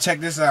 Okay, but check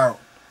this out.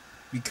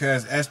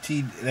 because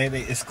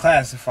it's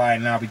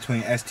classified now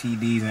between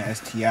STDs and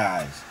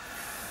STIs.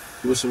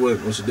 What's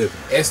the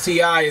difference?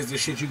 STI is the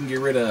shit you can get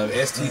rid of.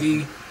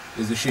 STD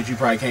is the shit you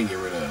probably can't get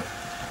rid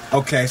of.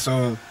 Okay,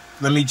 so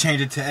let me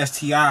change it to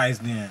STIs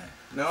then.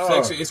 No,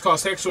 it's called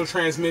sexual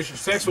transmission.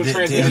 Sexual The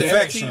transmission.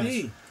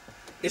 infection.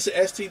 It's an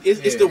STD.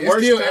 It's the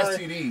worst still kind.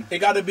 STD. It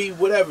got to be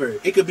whatever.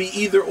 It could be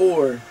either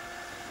or.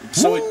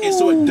 So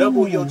it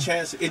double your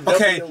chance. It double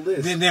your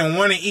list. Then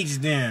one of each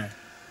then.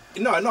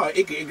 No,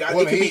 it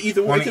could be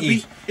either one. It could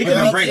be. It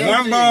Can could break be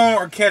one bone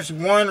or catch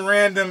one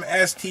random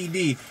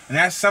STD, and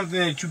that's something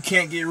that you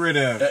can't get rid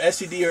of. A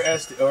STD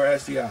or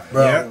STI.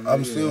 Bro, Yeah.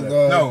 I'm still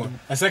going. No,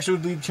 a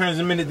sexually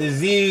transmitted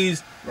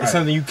disease Right. is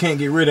something you can't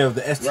get rid of.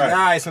 The STI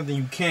Right. is something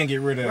you can get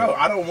rid of. Bro,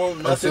 I don't want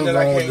nothing still that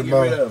I going can't with get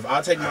the rid bone. of.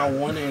 I'll take my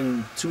 1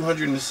 in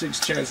 206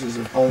 chances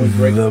of only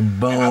breaking The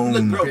bone.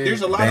 Look, bro,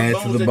 there's a lot Bad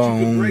of to bones the that you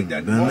can bone. break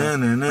that won't.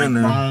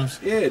 Na-na-na-na. Bones.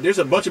 Yeah, there's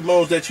a bunch of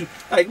bones that you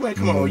like. Man,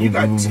 come on, you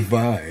got.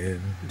 Fire.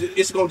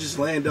 It's gonna just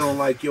land on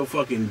like your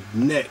fucking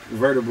neck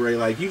vertebrae.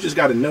 Like you just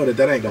got to know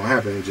that ain't gonna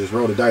happen. And just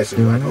roll the dice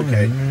and be like,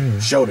 okay,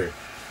 shoulder,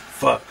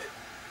 fuck,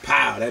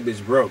 pow, that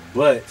bitch broke.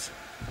 But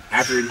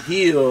after it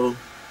healed,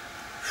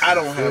 I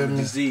don't have a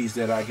disease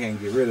that I can't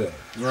get rid of.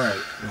 Right.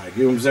 Like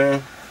you know what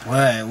I'm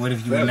saying? What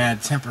if you in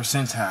that 10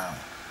 percentile?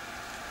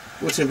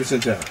 What 10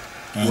 percentile?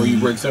 Where you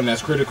break something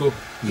that's critical.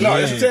 No,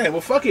 that's what I'm saying.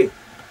 Well, fuck it.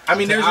 I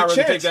mean, there's I'd a rather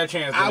chance. take that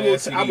chance than I the would.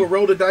 STD. I would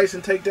roll the dice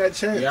and take that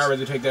chance. Yeah, I'd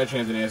rather take that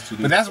chance than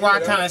STD. But that's why I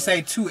kind of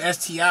say 2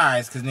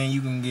 STIs, because then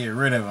you can get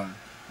rid of them.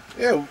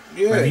 Yeah.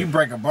 But if you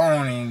break a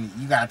bone, and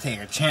you gotta take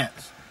a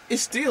chance.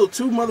 It's still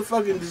 2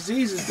 motherfucking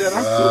diseases that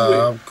I'm cool with.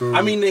 I'm cool.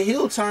 I mean, the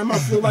heal time, I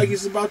feel like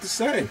it's about the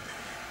same.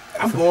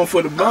 I'm going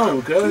for the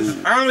bone,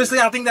 cuz. Honestly,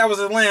 I think that was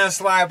a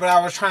landslide, but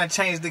I was trying to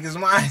change niggas'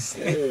 minds.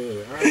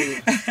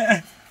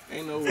 Yeah,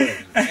 ain't no way.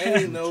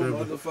 Ain't no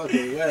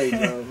motherfucking way,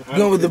 bro.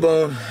 Go with the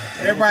bone.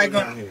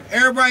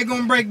 Everybody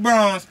gonna break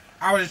bones.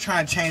 I was just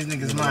trying to change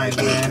niggas' minds,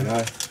 man.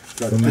 Like,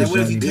 what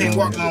if you can't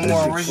walk no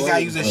more? What if you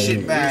gotta use a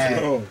shit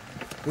bag?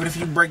 What if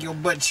you break your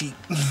butt cheek?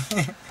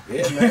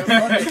 Yeah, man.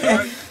 Fuck it,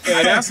 dog.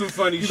 Hey, that's some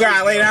funny You shit.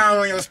 gotta lay down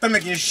on your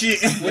stomach and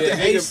shit. With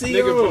the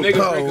AC on. Nigga break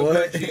a what?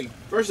 butt cheek.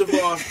 First of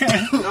all,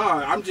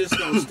 nah, I'm just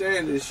gonna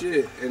stand this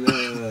shit and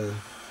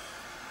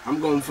I'm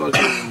gonna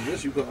fucking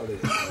what you call it.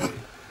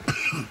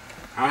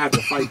 I have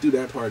to fight through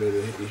that part of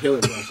the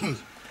healing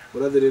process.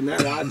 But other than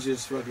that, I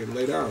just fucking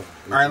lay down.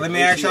 All right, let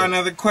me ask y'all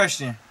another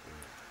question.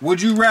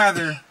 Would you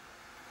rather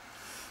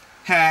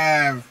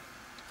have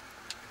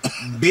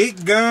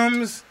big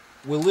gums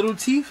with little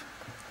teeth,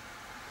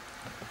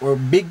 or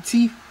big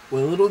teeth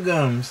with little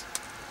gums?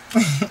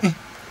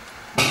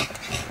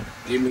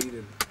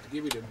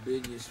 Give me the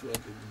biggest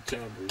fucking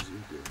chompers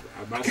you could.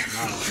 My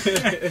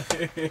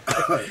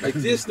smile. Like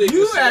this nigga.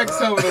 You ask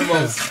some of the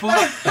most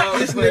fucked up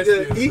This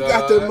nigga, questions, he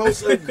got the dog.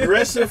 most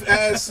aggressive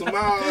ass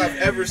smile I've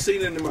ever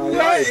seen in my What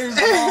life. is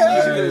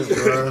wrong with you?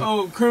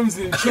 Oh,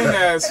 crimson chin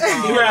ass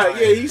smile. Right,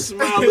 yeah, he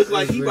smile look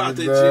like he about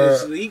to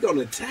just, he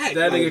gonna attack.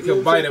 That like, nigga you know could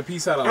what bite I'm a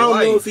piece out of saying? I don't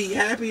know if life. he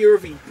happy or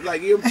if he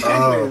like him.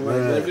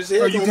 man. If his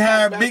head Or you don't can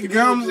have pop big back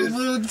gums and with just-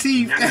 little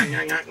teeth.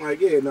 Like,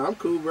 yeah, no, I'm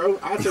cool, bro.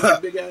 I'll take the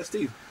big ass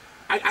teeth.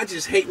 I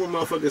just hate when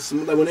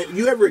motherfuckers like when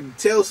you ever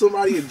tell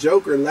somebody a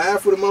joke or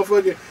laugh with a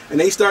motherfucker and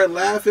they start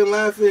laughing,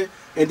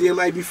 and then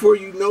like before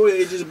you know it,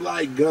 it just be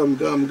like gum,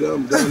 and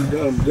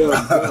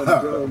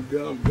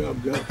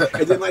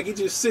then like it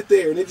just sit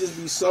there and it just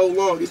be so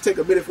long. It take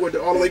a minute for it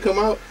to all the way come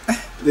out.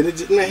 Then it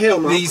just hell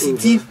no. Then I'm you cool,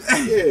 see bro. teeth?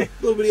 Yeah,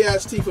 little bitty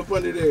ass teeth up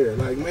under there.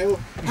 Like man,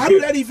 how do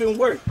that even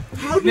work?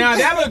 How do Now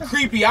that look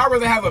creepy. I'd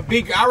rather have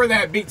big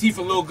teeth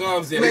and little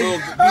gums than little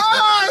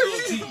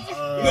teeth.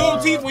 Little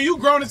teeth. When you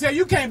grown as hell,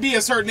 you can't be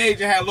a certain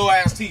age and have little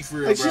ass teeth for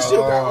real, like she bro.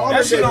 still got all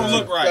That the shit don't bitches.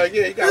 look right. Like,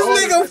 yeah, you got all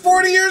This the nigga bitches.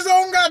 40 years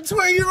old and got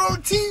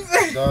 12-year-old teeth.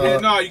 Yeah,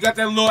 no, you got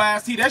that little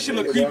ass teeth. That shit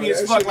look creepy dog, as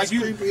that fuck. shit Like is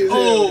you, creepy as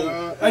hell,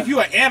 dog. like you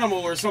an animal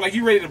or something. Like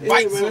you ready to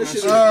bite Yeah, man, that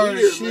shit something.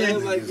 is Oh, weird, shit.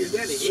 man. Like, is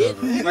that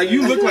it? Like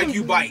you look like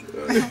you bite.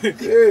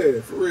 Yeah,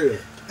 for real.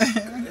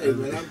 Hey,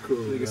 man, I'm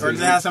cool. Or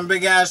just have some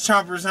big ass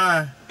chompers,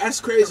 huh? That's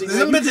crazy, man.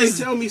 Them You can't bitches-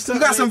 tell me You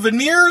something. got some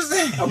veneers? A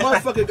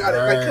motherfucker got it.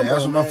 Like, Right, come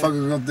that's on, what man.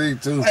 motherfuckers gonna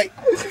think too. Like,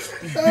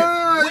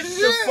 Oh, what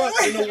the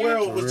fuck in the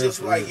world was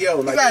just like, yo,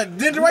 like, got you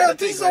dendroid gotta teeth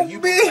think, so you,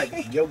 big.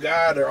 like, your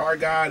God or our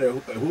God or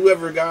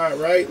whoever God,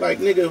 right? Like,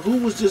 nigga, who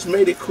was just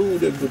made it cool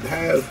to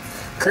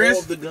have Chris?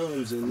 all the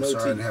gums and I'm no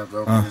sorry to teeth? have to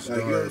open this Like,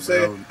 you know door, what I'm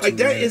saying? bro. Like,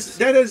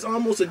 that is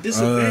almost a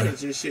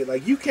disadvantage and shit.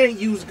 Like, you can't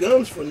use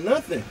gums for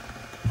nothing.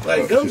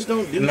 Like, gums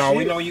don't do No, shit.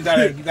 we know you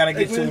gotta get Like,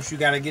 to man, what you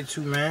gotta get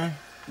to, man.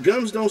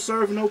 Gums don't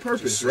serve no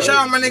purpose, right? Shout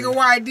out my nigga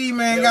YD,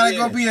 man. Hell Gotta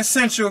yeah. go be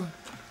essential.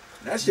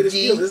 That shit is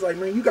still, it's like,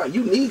 man,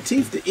 you need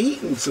teeth to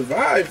eat and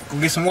survive. Go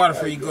get some water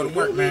before you go to You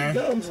work, don't man. need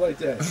gums like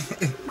that.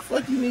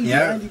 Fuck, you need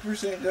Yeah.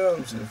 90%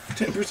 gums and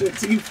 10%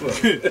 teeth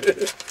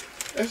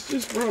for. That's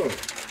just wrong.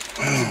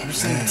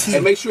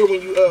 And make sure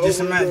when you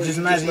Just open the door,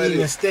 imagine let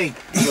eating it- a steak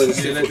let it Yeah,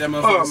 sit let for- that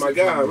motherfucker Oh my sit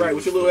god! for- Right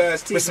with your little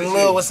ass teeth. with some and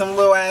little shit. with some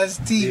little ass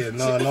teeth. Yeah,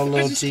 no I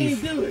little just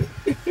teeth. can't do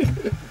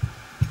it.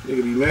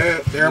 Nigga be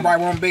mad.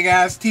 Everybody want big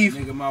ass teeth.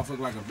 Nigga mouth look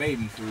like a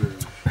baby for real.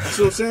 That's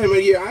what I'm saying,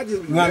 man. Yeah, I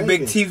just be You want big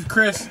banging. teeth,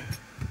 Chris?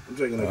 I'm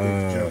taking like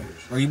big jumpers.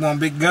 Or you want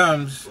big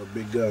gums? Or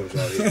big gums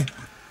out here.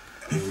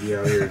 We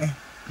out here.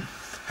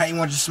 How you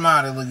want your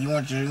smile to look? You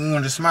want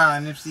your smile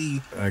and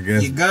see I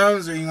guess your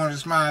gums, or you want your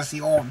smile and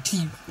see all the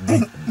teeth?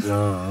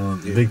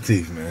 big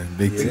teeth, man.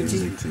 Big teeth.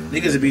 Big teeth.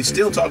 Niggas would be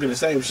still talking the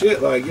same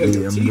shit. Like, yeah,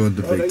 Yeah, I'm teeth, going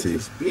to bro, big they teeth.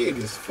 just big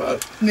as fuck.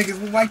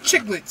 Niggas look like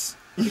chiclets.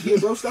 Yeah,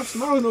 bro, stop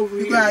smiling over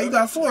here. You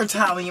got floor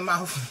tile in your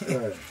mouth.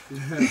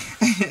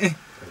 Right.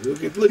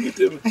 Look at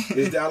them.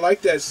 I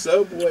like that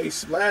Subway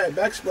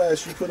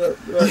backsplash you put up.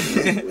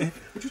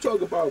 What you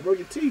talking about, bro?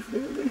 Your teeth,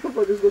 man. Them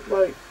motherfuckers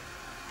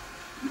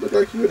look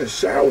like you in a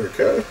shower,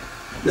 cuz.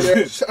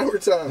 It's shower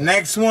time.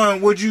 Next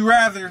one, would you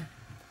rather?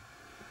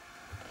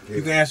 Yeah.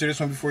 You can answer this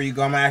one before you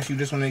go. I'm gonna ask you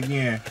this one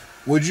again.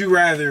 Would you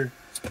rather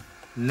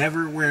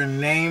never wear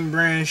name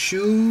brand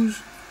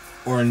shoes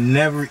or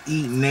never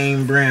eat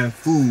name brand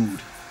food?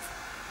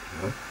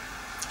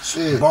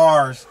 Shit.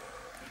 Bars.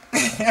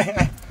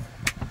 That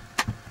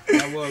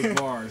was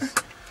bars.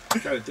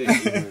 Gotta take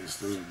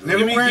it.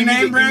 Never wear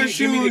name brand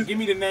shoes. Give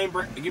me the name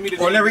brand. Give me the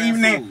Or name never brand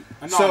even name.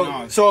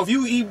 food. So if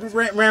you eat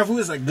brand food,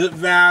 it's like good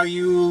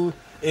value.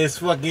 It's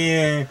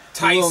fucking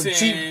Tyson.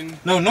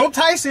 cheap. No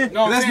Tyson.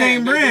 No, That's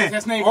name brand.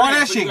 That's name All brand,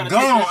 that so you shit gotta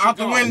gone take that shit out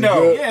the gone.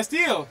 window. Yeah,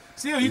 still,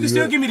 you can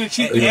still give me the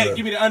cheap. Yeah.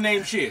 Give me the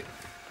unnamed shit.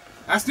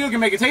 I still can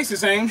make it taste the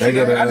same. They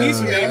Shit. gotta, I need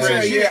some name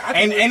brand shit. Yeah,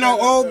 Ain't no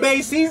Old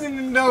Bay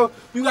seasoning though.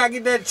 You gotta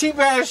get that cheap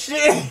ass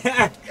shit.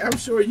 I'm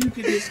sure you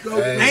can just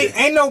go. Hey.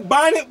 ain't no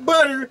bonnet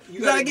butter. You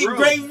gotta get grow.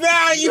 great You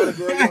value. gotta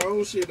grow your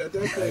own shit at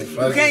that point.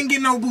 You can't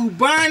get no boo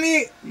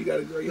bonnet. You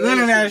gotta grow your None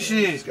own of that You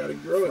shit. just gotta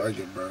grow it. Fuck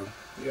it, bro.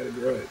 You gotta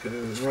grow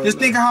it. Just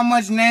think of how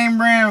much name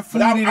brand food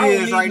But I it don't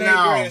is need right name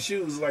now. brand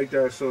shoes like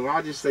that, so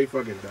I'll just stay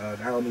fucking done.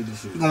 I don't need the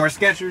shoes. You gonna wear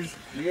Skechers?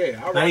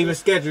 Yeah, I Not even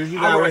Skechers. You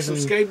I gotta wear wear some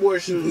some.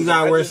 skateboard shoes. You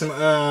gotta I wear just-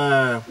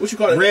 some What you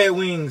call it? Red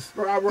Wings.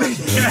 Bro, I rock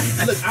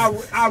some.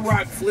 Look, I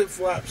rock flip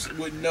flops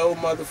with no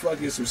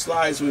motherfucking some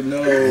slides with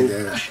no.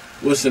 Yeah.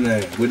 What's the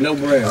name? With no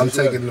brand. I'm What's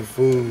up? taking the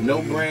food.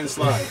 no brand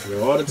slides,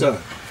 bro, all the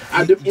time.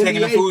 You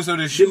taking the food so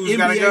the shoes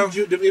gotta go?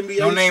 The NBA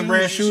No name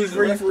brand shoes, shoes the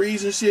for you?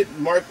 referees and shit.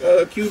 Mark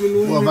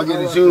Cuban. Well, if I get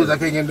the shoes, I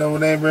can't get no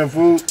name brand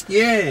food.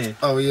 Yeah.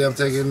 Oh yeah, I'm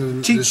taking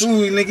the Cheap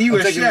food, nigga. You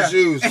I'm a taking the chef.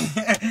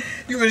 shoes.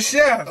 You a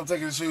chef. I'm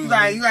taking the shoes. You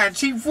got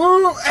cheap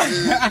food.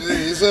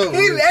 It's over.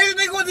 Every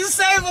nigga want to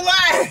save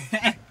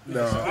a lot.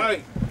 No.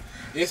 Alright.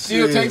 It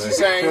still Yeah. tastes the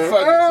same. It's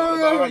Fuck all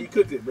about how you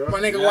cooked it, bro. My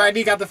nigga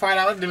YD got the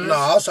 $5 dinner. No,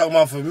 I was talking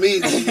about for me.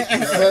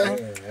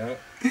 Yeah,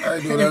 I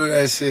ain't doing none of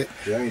that shit.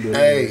 yeah, I ain't doing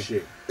Hey. that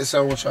shit. It's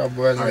on with y'all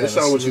boys. All right, it's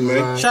on with you,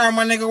 man. Shout out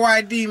my nigga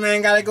YD,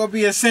 man. Gotta go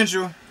be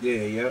essential.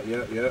 Yeah,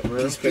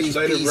 bro. Peace, Catch you peace,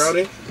 later, peace.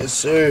 Brownie. Yes,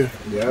 sir.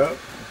 Yeah.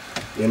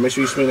 Yeah, make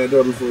sure you spin that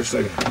door before a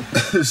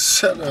second.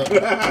 Shut up.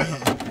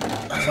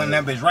 Send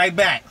that bitch right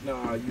back.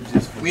 Nah, you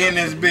just. We in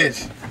this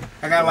bitch.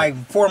 I got like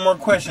 4 more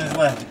questions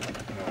left.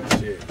 Oh,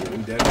 shit. Yeah, we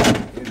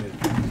definitely in it.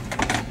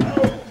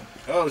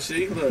 Oh,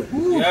 see, look.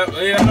 Yep,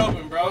 it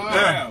open, bro.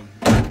 Damn.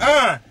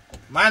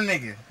 My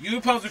nigga. You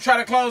supposed to try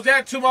to close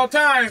that 2 more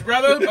times,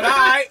 brother. But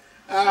alright.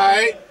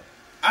 Alright.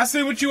 I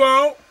see what you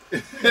on.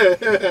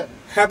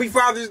 Happy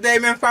Father's Day,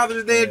 man.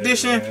 Father's Day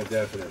edition. Yeah,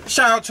 definitely.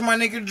 Shout out to my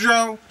nigga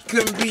Dro.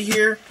 Couldn't be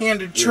here. He in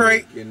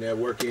Detroit. Getting that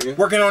work in.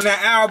 Working on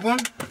that album.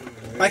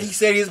 Like he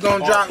said he was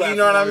gonna drop, you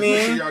know what I Make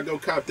sure mean? y'all go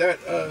cop that.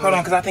 Hold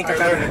on, cause I think I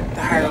got it.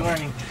 The higher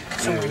learning.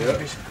 Somewhere in Yeah.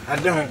 this bitch. I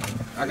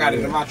don't. I got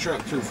it in my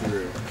truck too, for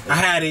real. I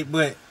had it,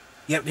 but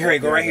yep, here you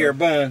go, right here.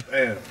 Boom.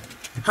 Damn.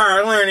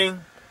 Higher learning.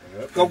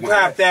 Yep. Go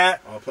cop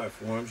that. All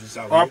platforms. It's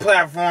out All here.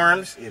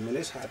 platforms. Yeah, man,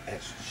 it's hot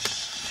as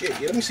shit.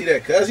 Yeah, let me see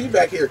that, cuz. He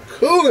back here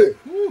cooling.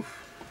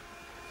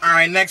 All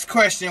right, next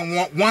question.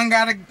 One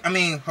gotta. I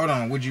mean, hold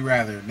on. Would you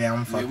rather? Damn, I'm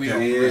Yeah, fucked we up.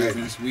 on Yeah.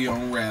 rathers. We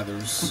on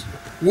rathers.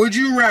 Would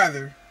you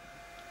rather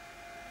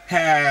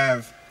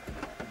have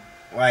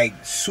like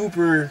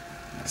super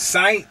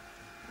sight?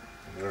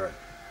 All right.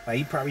 Like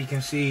you probably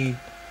can see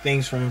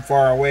things from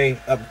far away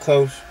up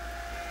close.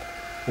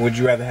 Or would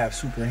you rather have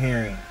super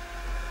hearing?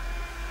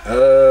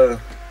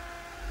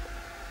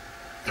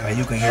 Like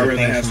you can I'd hear rather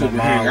things have from a super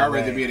mile hearing. I'd away.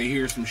 rather be able to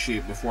hear some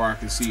shit before I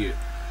can see it.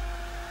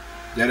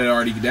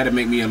 That'd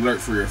make me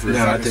alert for it.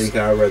 No, I think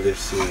I'd rather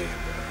see it,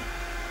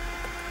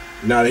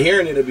 bro. Now, the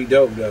hearing it'll be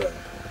dope, though.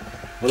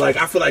 But, like,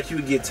 I feel like you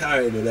would get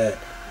tired of that.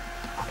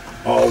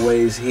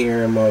 Always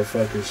hearing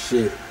motherfucking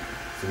shit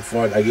from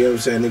far. Like, you know what I'm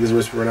saying? Niggas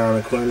whispering around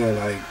the corner,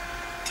 like,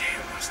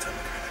 damn, my stomach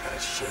hurt. I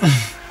got shit.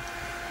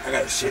 I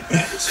got shit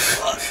bad as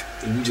fuck.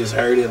 And you just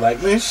heard it,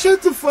 like, man,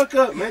 shut the fuck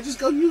up, man. Just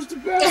go use the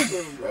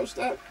bathroom, bro.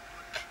 Stop.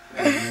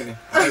 Like, man,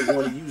 I ain't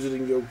want to use it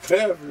in your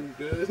bathroom,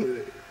 cuz.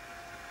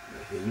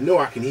 You know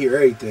I can hear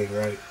everything,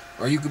 right?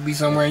 Or you could be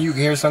somewhere and you can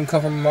hear something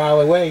come from a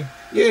mile away.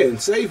 Yeah, and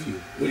save you.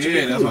 Which you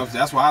Yeah, can do.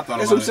 that's why I thought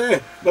That's about what I'm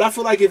saying. But I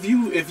feel like if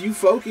you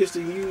focused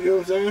and you know what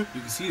I'm saying? it.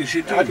 You can see the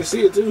shit too. I can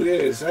see it too,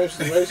 yeah. Same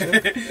situation.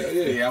 Hell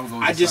yeah. Yeah, I was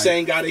going. I just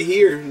ain't gotta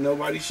hear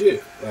nobody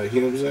shit. Like,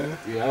 you know what I'm saying?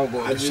 Yeah, I'll go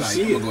I with the just sight.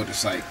 see I'm it. gonna go with the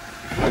sight.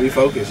 I be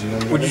focused, you know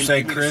what I mean? What'd you say,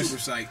 Give me the Chris? super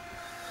sight.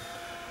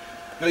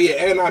 Oh yeah,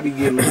 and I be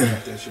getting looking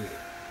at that shit.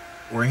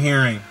 or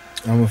hearing?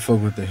 I'm gonna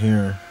fuck with the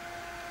hearing.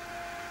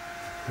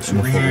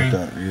 Super hearing?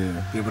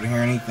 Yeah. Be able to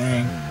hear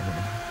anything?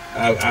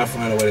 I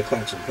find a way to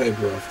clap some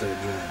paper off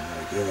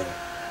that joint. Like,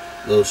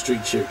 little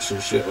street chicks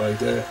and shit like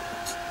that.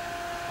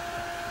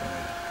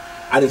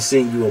 I done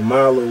seen you a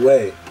mile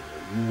away.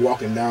 You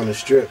walking down the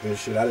strip and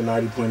shit. I done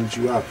already pointed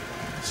you out.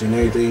 Seen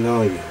everything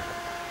on you.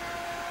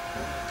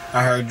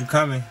 I heard you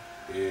coming.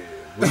 Yeah.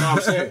 But no,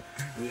 I'm saying.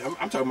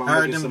 I'm talking about I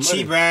heard making them some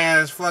cheap money.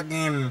 ass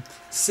fucking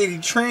City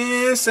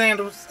Trend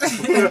sandals.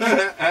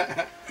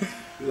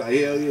 Like,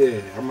 hell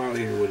yeah. I'm out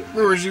here with him.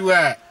 Where was you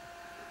at?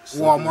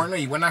 Walmart. No,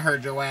 you when I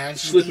heard your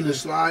ass. Slipping and You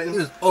sliding.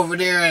 was over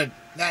there at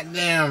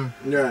goddamn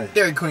Right.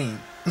 Dairy Queen.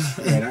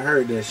 Man, I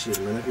heard that shit,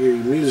 man. I hear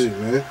your music,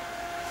 man.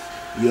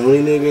 You the only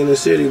nigga in the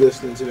city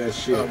listening to that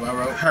shit.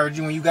 I heard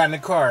you when you got in the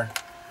car.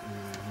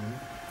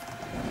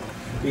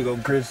 Here you go,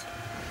 Chris.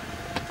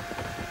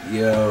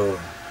 Yo.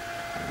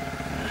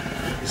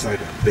 It's like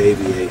a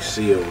baby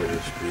AC over this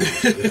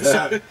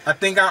bitch. I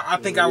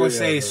think I would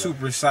say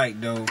super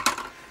psyched though.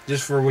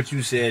 Just for what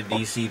you said,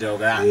 DC though.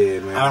 Yeah,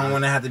 man. I don't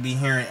want to have to be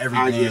hearing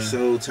everything. I get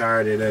so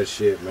tired of that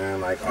shit,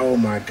 man. Like, oh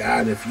my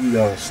God, if you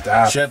don't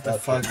stop. Shut the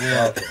fuck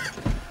up.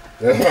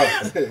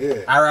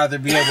 Yeah. I'd rather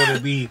be able to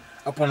be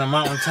up on a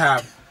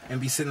mountaintop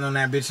and be sitting on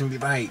that bitch and be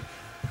like,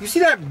 you see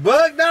that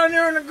bug down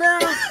there on the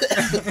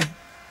ground?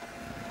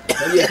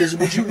 Yeah, because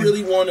would you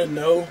really want to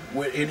know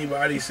what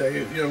anybody say?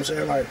 You know what I'm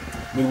saying? Like,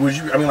 would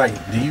you? I mean, like,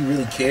 do you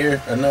really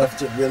care enough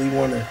to really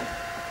want to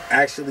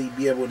actually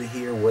be able to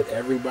hear what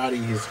everybody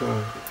is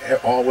going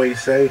to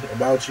always say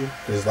about you?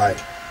 Because, like,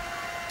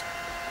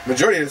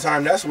 majority of the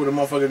time, that's what a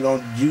motherfucker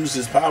gonna use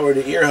his power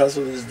to ear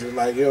hustle is to,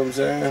 like, you know what I'm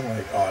saying?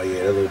 Like, oh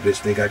yeah, that little bitch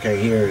think I can't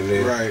hear, and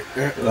then Right.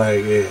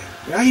 like, yeah,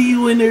 why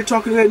you in there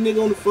talking to that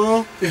nigga on the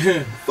phone?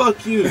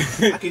 Fuck you!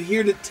 I can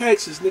hear the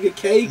text, this nigga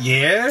K.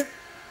 Yeah.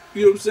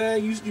 You know what I'm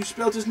saying? You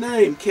spelled his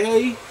name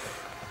K-A-N.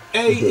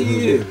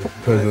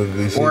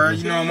 Or,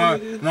 you know,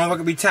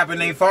 motherfucker be tapping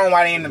their phone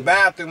while they in the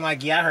bathroom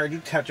like, yeah, I heard you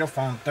tap your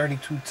phone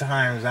 32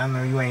 times. I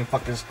know you ain't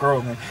fucking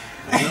scrolling.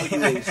 I know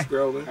you ain't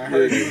scrolling. I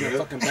heard you in the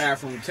fucking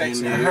bathroom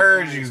texting. I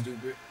heard you.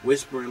 Stupid.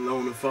 Whispering low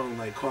on the phone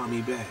like, call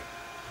me back.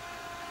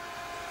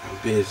 I'm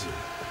busy.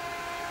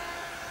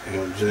 You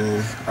know what I'm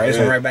saying? All right, this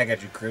one right back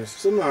at you, Chris.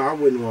 So no, I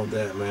wouldn't want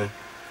that, man.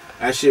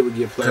 That shit would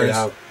get played Chris.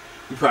 out.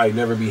 You probably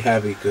never be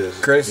happy because,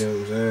 Chris. you know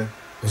what I'm saying?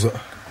 What's up?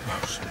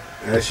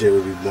 That shit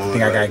would be blown. I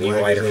think I gotta get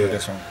like lighter hell. for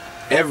this one.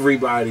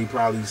 Everybody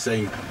probably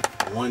say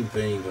one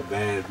thing or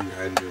bad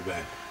behind your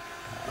back.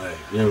 Like,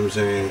 you know what I'm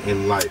saying?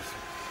 In life.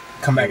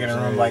 Come back in the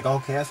room like,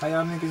 okay, that's how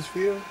y'all niggas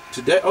feel?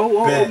 Today,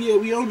 oh Bet. yeah,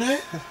 we on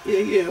that?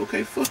 Yeah,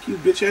 okay, fuck you,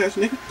 bitch ass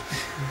nigga.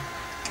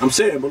 I'm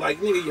saying, but like,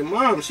 nigga, your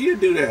mom, she'd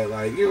do that.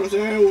 Like, you know what I'm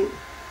saying?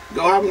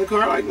 Go hop in the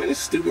car, like, man, this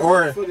stupid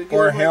motherfucker, get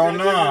Or on my hell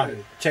goddamn nah.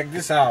 way. Check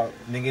this out.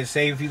 Niggas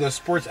say if you a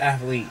sports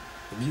athlete,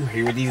 you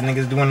hear what these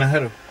niggas do in the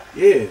huddle.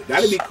 Yeah,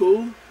 that'd be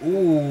cool.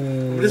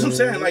 Ooh. That's what I'm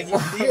saying. Like,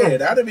 yeah,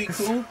 that'd be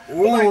cool. But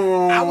like,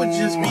 I would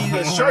just be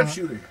a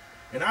sharpshooter.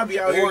 And I'd be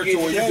out here Or to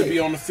getting where you could be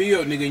on the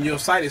field, nigga, and your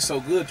sight is so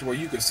good to where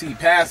you could see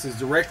passes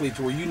directly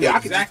to where you know I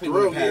could exactly just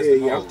where throw. the pass Yeah,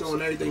 I'm goes.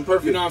 throwing everything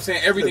perfect. You know what I'm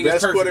saying? Everything the is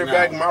best perfect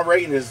quarterback, now. my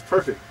rating is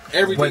perfect.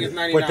 Everything is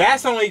 99. But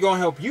that's only gonna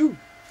help you.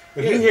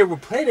 If you Yeah. hear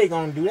what play they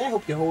gonna do, that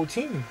help your whole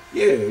team.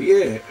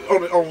 Yeah.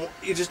 On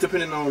it just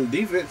depending on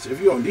defense.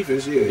 If you're on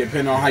defense, yeah.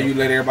 Depending on how you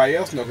let everybody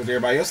else know, because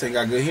everybody else ain't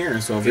got good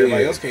hearing. So if Yeah.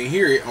 everybody else can't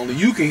hear it, only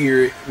you can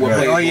hear it. What Right.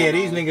 plays Oh yeah, going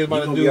these on. niggas You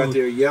about gonna to be out do.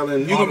 there yelling.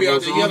 You gonna be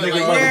out audibles there on yelling These niggas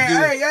niggas like, about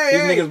to do. hey.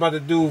 These niggas about to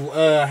do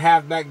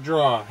halfback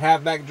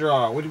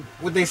draw.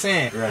 What they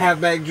saying? Right.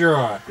 Halfback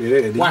draw.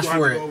 Yeah, then Watch you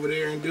gonna for have to it. go over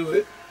there and do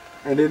it.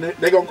 And then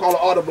they gonna call an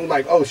audible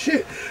like, oh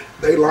shit,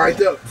 they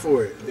lined up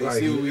for it. They Like,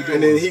 see what we and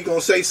doing. then he gonna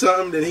say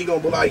something, then he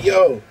gonna be like,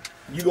 yo.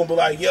 You gonna be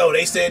like, yo,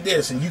 they said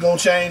this, and you gonna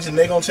change, and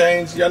they gonna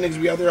change. Y'all niggas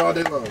be out there all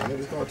day long.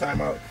 Niggas gonna time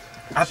out.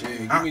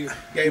 Shit,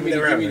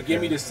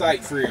 give me the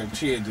sight for him.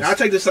 Shit, I'll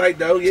take the site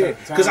though, yeah,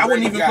 because I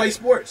wouldn't even got play it.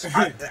 sports.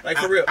 Like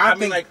for real, I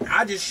mean, think- like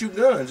I just shoot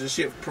guns and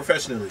shit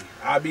professionally.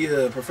 I'd be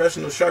a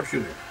professional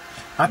sharpshooter.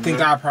 I think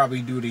I'll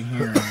probably do the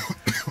hearing.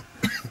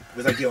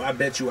 It's like, yo, I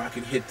bet you I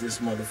can hit this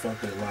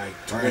motherfucker like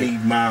 20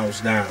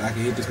 miles down. I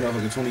can hit this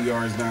motherfucker 20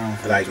 yards down.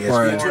 Like it's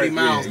Or- 20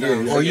 miles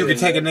down. Or you could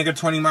take a nigga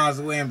 20 miles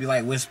away and be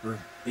like, whisper.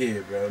 Yeah,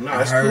 bro. No, I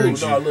that's heard cool.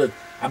 you. No, look,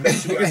 I bet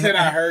you. Nigga said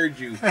I heard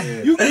you.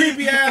 You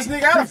creepy ass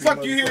nigga. How the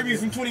fuck you hear me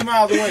from 20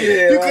 miles away?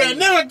 Yeah, You like- could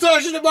never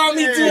talk shit about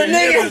me to a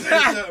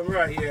nigga.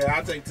 Right, yeah,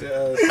 I'll take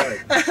the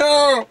site.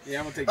 Oh, Yeah,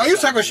 I'm gonna take you the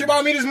sight. talking shit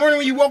about me this morning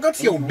when you woke up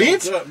to your When you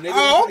bitch? woke up, nigga, Oh,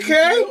 how you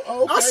okay. feel?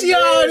 Okay, I see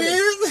how it yeah.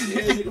 is.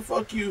 Yeah, nigga,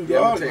 fuck you, Yeah,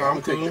 dog. I'm No,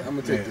 gonna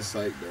cool. take Yeah. the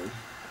sight,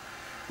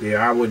 though.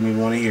 Yeah, I wouldn't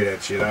even want to hear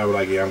that shit. I was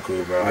like, yeah, I'm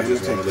cool, bro. I I'm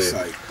just gonna want to take the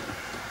live.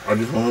 sight. I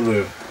just want to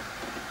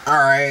live. All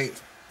right.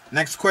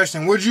 Next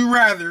question. Would you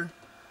rather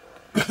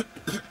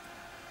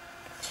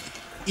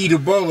eat a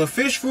bowl of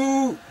fish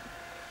food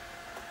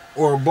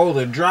or a bowl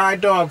of dry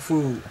dog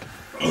food?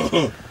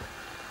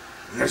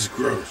 That's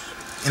gross.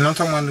 And I'm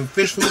talking about the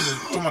fish food, I'm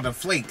talking about the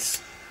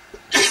flakes.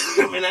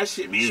 Man, that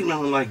shit be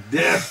smelling like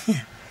death.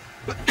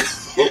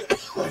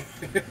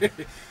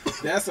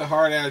 That's a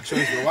hard ass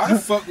choice, but why the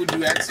fuck would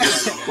you ask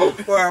me?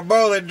 For a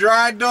bowl of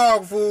dry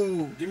dog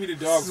food. Give me the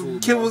dog Some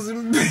food. kibbles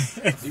and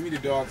bits. Give me the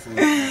dog food.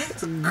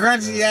 Some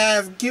crunchy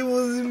ass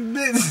kibbles and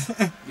bits.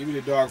 Give me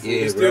the dog food. Yeah,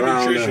 It's still bro, I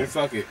don't nutrition. know.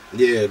 Fuck it.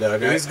 Yeah,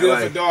 dog. If it's good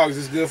like, for dogs.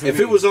 It's good for if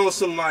me. it was on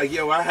some like,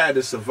 yo, I had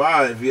to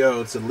survive,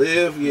 yo, to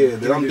live, yeah, then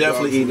Give I'm me the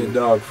definitely dog eating food. the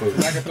dog food.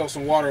 I can throw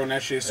some water on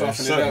that shit,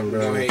 soften it up, something, and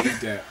bro. go ahead and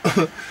eat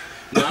that.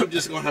 No, I'm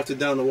just gonna have to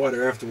down the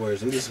water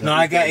afterwards. I'm just No,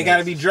 it got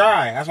to be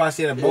dry. That's why I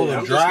said a bowl Yeah, of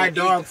I'm dry just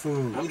gonna dog eat-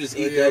 food. I'm just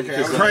Yeah, eat that okay,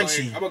 because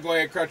crunchy. I'm gonna go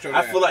ahead and crunch on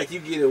I that. feel like you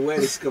get it wet,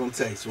 it's gonna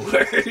taste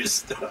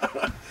worse.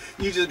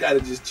 You just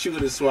gotta just chew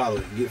it and swallow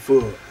it, get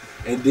full,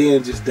 and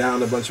then just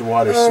down a bunch of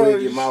water, Oh,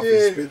 sweeten your mouth,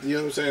 shit. and spit. You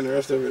know what I'm saying? The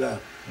rest of it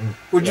out.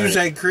 What'd you Right.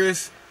 say,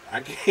 Chris?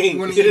 I can't. You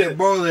want to eat a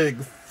bowl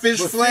of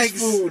fish But flakes?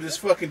 fish food is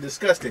fucking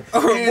disgusting.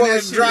 Or a And bowl that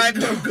of shit dry is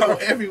gonna dog. go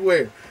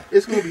everywhere.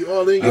 It's gonna be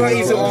all in You your wanna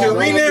eat some mouth,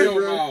 Purina?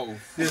 bro.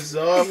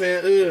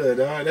 Dissolving,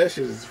 dog. That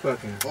shit is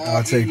fucking.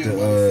 I'll take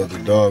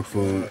the dog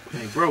food.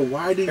 Hey, bro,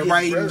 why do you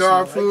Everybody eating dress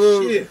dog like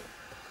food? shit?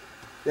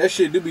 That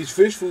shit do be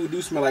fish food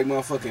do smell like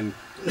motherfucking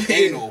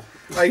anal.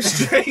 Like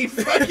straight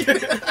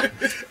fucking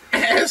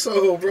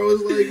asshole, bro.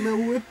 It's like,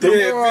 man, what the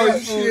Yeah, fuck?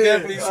 fish food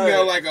definitely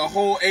smell like a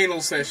whole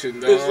anal session,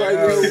 dog. It's like,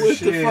 bro, what the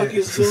shit. fuck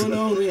is going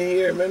on in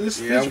here, man? This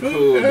yeah, fish I'm food,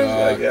 cool, man.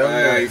 dog. Like,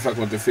 I ain't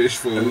fucking with the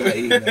fish I'm food. not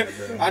eating that,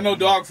 bro. I know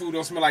dog food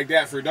don't smell like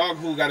that. For dog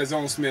food got its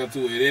own smell to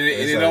it, and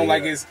It's it don't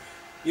like, like it's.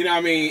 You know what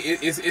I mean?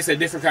 It's a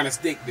different kind of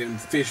stick than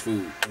fish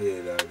food.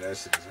 Yeah, dog, that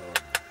shit is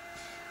hard.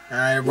 All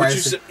right, What everybody.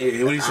 you say?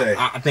 Yeah, what do you say?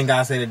 I think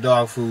I say the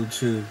dog food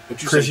too.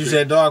 What you Chris, say, you Chris?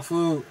 said dog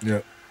food?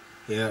 Yep.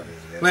 Yeah.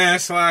 Yeah.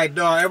 Landslide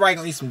dog. Everybody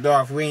gonna eat some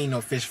dog food. We ain't no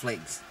fish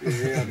flakes.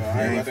 Yeah, no,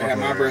 I ain't about to have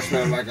my breath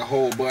smell like a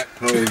whole butt.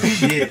 Holy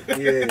shit, yeah,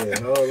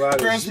 a whole lot of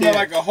Breath shit. smell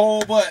like a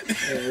whole butt.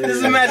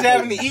 Just imagine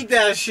having to eat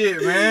that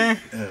shit, man.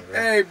 Yeah, bro.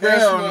 Hey, breath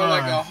Hell smell nah.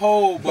 like a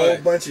whole Whole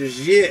butt. bunch of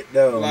shit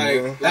though,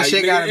 Like, man. That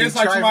shit gotta be it's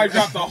like somebody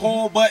trifling. dropped a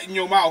whole butt in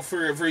your mouth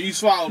for you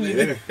swallowed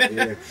it.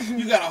 Yeah.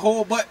 You got a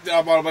whole butt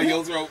down bottom of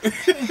your throat.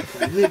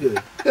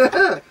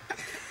 Nigga.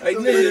 Like,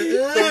 What the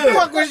nigga.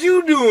 fuck was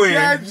you doing?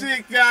 That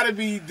shit gotta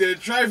be the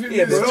trifling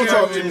Yeah, bro, don't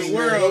talk to in me, the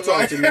bro. world. Don't talk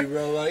Like, to me,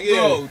 bro. Like, yeah.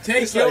 bro,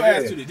 take It's your like,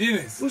 ass yeah. to the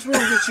dentist. What's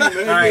wrong with you,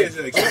 man? All right. It's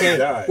like, Okay.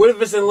 die. What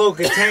if it's a little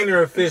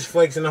container of fish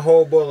flakes and a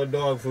whole bowl of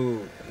dog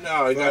food?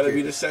 No, it gotta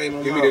be the same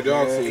amount. Give me the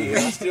dog man. food. Yeah,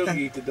 I still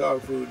eat the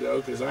dog food though,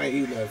 because I ain't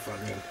eating that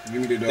fucking.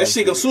 Give me the dog. That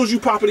shit, food. as soon as you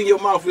pop it in your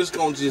mouth, it's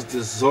gonna just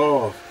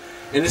dissolve.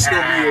 And it's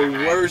gonna be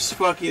the worst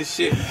fucking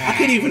shit. I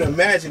can't even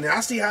imagine it.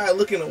 I see how I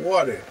look in the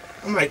water.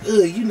 I'm like,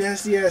 ugh, you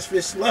nasty ass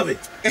fish, love it.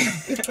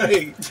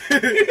 Like,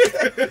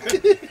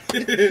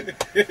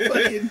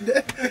 fucking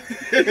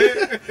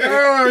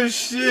Oh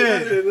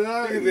shit!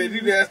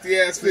 You nasty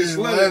ass fish.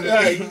 Love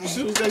it. as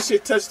soon as that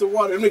shit touch the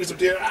water, them niggas up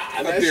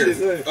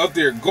there, Up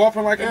there,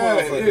 gulping like a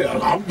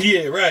motherfucker.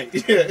 Yeah, right.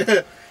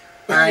 Yeah.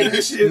 All right.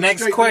 That shit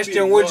Next straight question: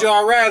 to me, would boy.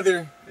 y'all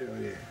rather? Hell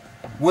yeah.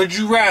 Would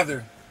you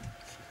rather?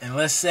 And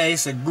let's say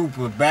it's a group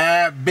of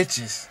bad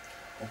bitches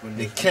Open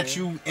that this catch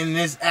van. you in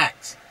this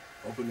act.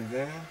 Open the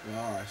van.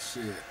 Oh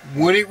shit.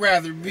 Would it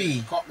rather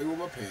be? Caught me with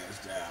my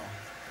pants down.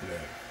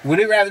 Would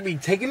it rather be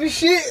taking the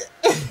shit?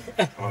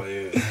 Oh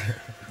yeah.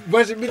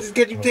 Bunch of bitches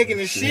catch you taking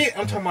the shit.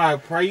 I'm talking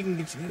about probably you can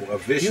get A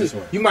vicious you,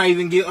 one. you might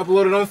even get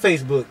uploaded on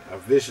Facebook. A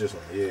vicious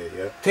one. Yeah,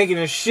 yeah. Taking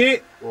a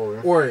shit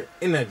or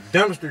in a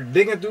dumpster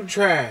digging through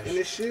trash. And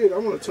this shit, I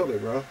want to tell it,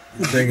 bro.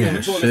 Taking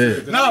the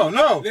shit.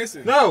 No,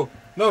 Listen. no,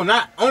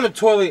 not on the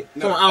toilet.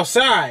 No. No.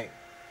 Outside.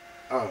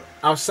 Oh.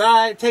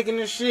 Outside taking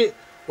the shit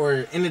or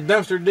in the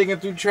dumpster digging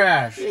through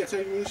trash. Yeah,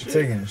 taking this shit.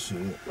 Taking the shit.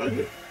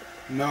 Right.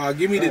 No,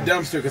 give me the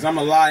dumpster because I'm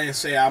gonna lie and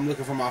say I'm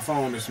looking for my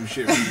phone or some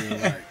shit. For real,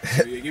 like,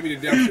 so yeah, give me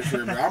the dumpster for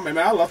real,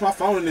 bro. I lost my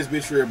phone in this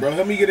bitch for real, bro.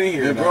 Help me get in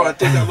here, Yeah, bro, I dog.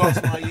 think I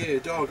lost my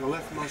dog. I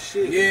left my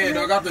shit. Yeah,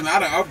 dog.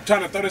 I'm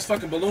trying to throw this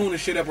fucking balloon and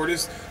shit up, or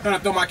just trying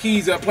to throw my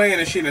keys up, playing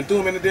and shit, and threw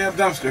them in the damn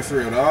dumpster for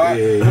real, dog.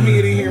 Yeah, Let me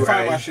get in here and right.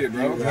 find my shit,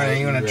 bro. Man,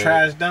 you in a Right.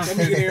 trash Let me dumpster?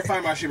 get in here and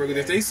find my shit, bro.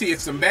 Because if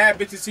some bad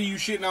bitches see you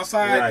shitting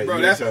outside, Right, bro,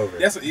 it's over.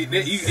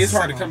 it's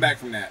hard to come back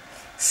from that.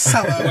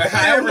 So, But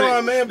however,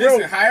 on, man, bro.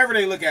 listen, however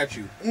they look at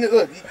you,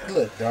 Look,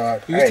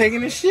 dog. you was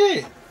taking the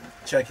shit.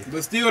 Check it.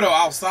 but still though,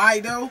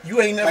 outside though,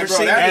 You ain't never Like, bro,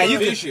 seen that that. is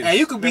Hey, vicious.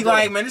 you could be Hey, bro.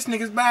 like, man, this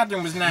nigga's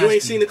bathroom was nasty. You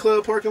ain't seen the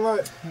club parking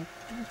lot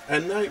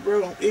at night,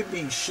 bro. It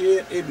be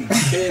shit. It be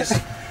piss.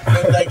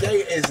 And like they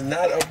is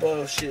not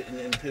above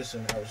shitting and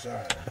pissing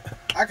outside.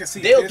 I can see.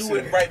 They'll this do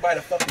in it right by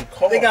the fucking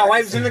car. They got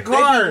wipes in the They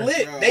car. be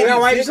lit. They got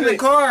be wipes in the lit.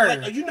 car.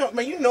 Like, you know,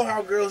 man, you know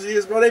how girls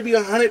is, bro. They be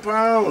 100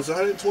 pounds,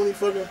 120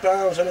 fucking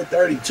pounds,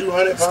 130,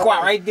 200 pounds.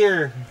 Squat right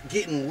there.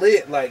 Getting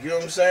lit, like, you know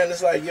what I'm saying?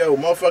 It's like, yo,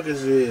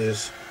 motherfuckers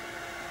is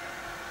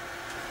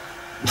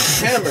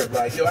hammered.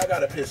 Like, yo, I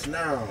gotta piss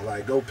now.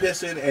 Like, go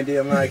pissing, and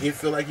then, like, you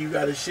feel like you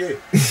gotta shit.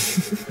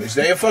 It's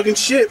ain't fucking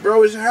shit,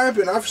 bro. It's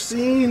happened. I've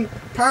seen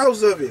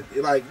piles of it.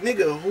 Like,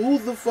 nigga, who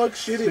the fuck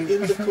shitted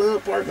in the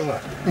club parking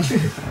lot?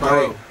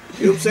 Bro.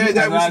 You know what I'm saying?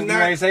 That was I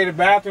not. say the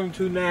bathroom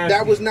too nasty.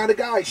 That was not a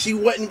guy. She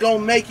wasn't gonna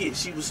make it.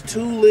 She was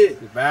too lit.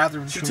 the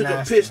bathroom She too took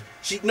nasty. a piss.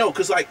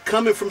 Cause like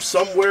coming from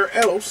somewhere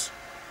else,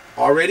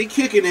 already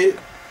kicking it,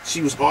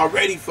 She was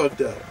already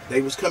fucked up.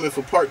 They was coming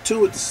for part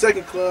 2 at the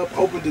second club,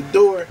 opened the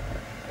door,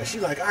 and she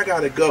like, I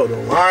gotta go. The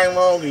line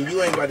long and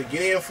you ain't about to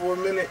get in for a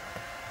minute.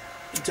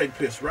 You take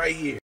piss right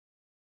here.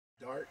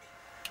 Dark.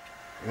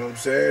 You know what I'm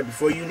saying?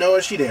 Before you know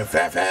it, she done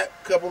fat,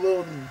 couple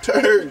little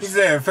turds. He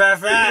said fat.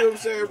 You know what I'm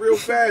saying? Real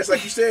fast.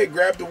 Like you said,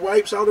 grabbed the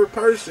wipes out of her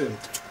person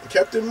and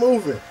kept it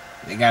moving.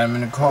 They got him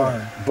in the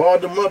car.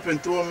 Balled them up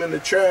and threw them in the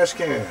trash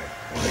can.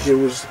 Like it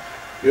was,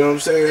 you know what I'm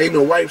saying? Ain't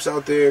no wipes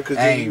out there because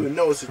they didn't even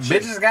know it's a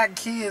chick. Bitches got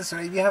kids, so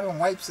they be having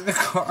wipes in the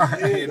car.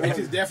 Yeah,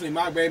 bitches definitely.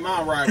 My baby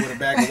mom ride with a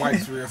bag of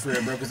wipes for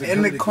real, bro. Cause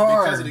In the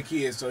car. Because of the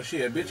kids. So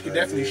shit, a bitch can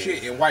definitely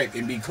shit and wipe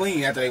and be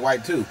clean after they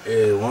wipe too.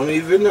 Yeah, won't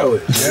even know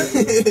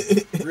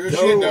it. Real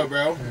shit though,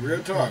 bro.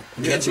 Real talk.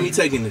 Catch me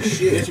taking the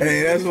shit.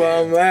 Hey, that's why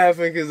I'm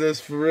laughing, because that's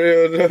for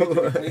real,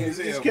 though.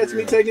 Just catch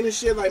me taking the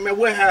shit. Like, man,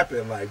 what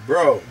happened? Like,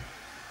 bro,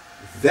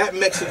 that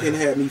Mexican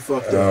had me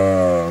fucked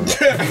up.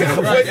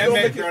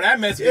 That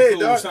Mexican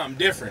food was something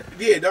different.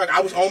 Yeah, dog.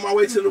 I was on my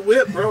way to the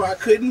whip, bro. I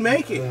couldn't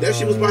make it. That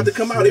shit was about to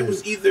come out. It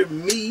was either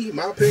me,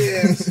 my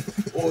pants,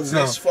 or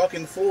this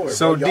fucking floor.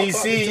 So bro.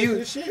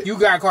 DC, you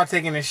got caught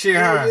taking the shit,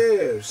 huh?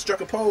 Yeah,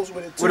 struck a pose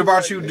with it too. What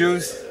about you,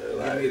 Duce?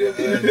 Give me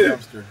the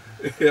dumpster.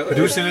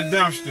 Deuce in the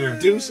dumpster.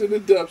 Deuce in the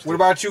dumpster. What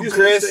about you,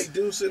 Chris? Say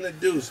deuce in the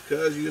deuce,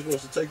 cuz you're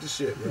supposed to take the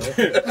shit,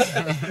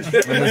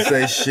 bro. I'm gonna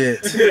say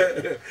shit.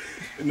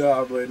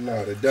 No,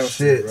 the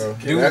dumpster, bro.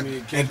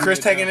 Dude, and Chris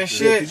taking the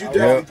shit. You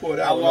definitely poured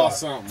out. I lost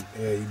something.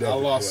 Yeah, you definitely I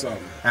lost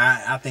something.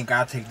 I think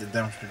I'll take the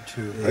dumpster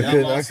too.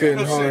 I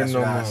couldn't hold it no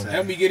more.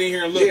 Help me get in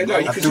here and look. Yeah, no,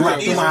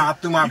 I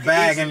threw my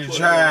bag in the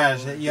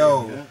trash.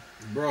 Yo,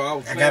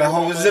 bro, I got a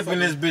whole zip in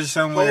this bitch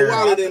somewhere.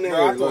 Whole wallet in there.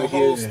 Bro, I threw a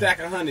whole yeah. stack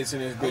of hundreds in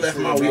this bitch. left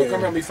my Bro, way.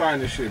 come help me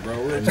find this shit, bro.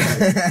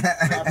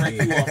 I'll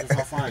break you off if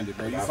I find it,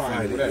 bro. You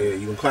find it, whatever. Yeah,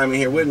 you can climb in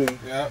here with me.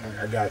 Yeah,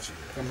 I got you.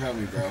 come help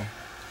me, bro.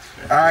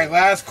 All right,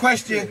 last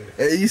question.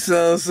 Hey, you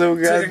sound so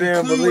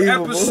goddamn conclude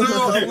believable.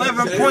 episode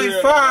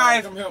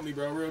 11.5. Come help me,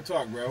 bro. Real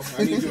talk, bro.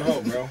 I need your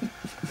help, bro.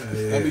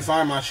 Let me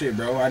find my shit,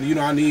 bro. I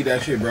need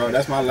that shit, bro.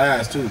 That's my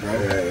last too, bro.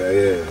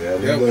 Yeah.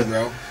 Help me,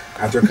 bro.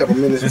 After a couple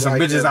minutes, There's some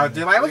bitches out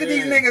there like, look at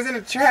these niggas in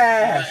the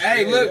trash.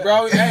 Hey, look,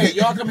 bro. Hey,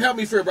 y'all come help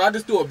me for it, bro. I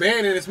just threw a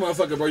band in this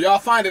motherfucker, bro. Y'all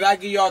find it, I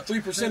give y'all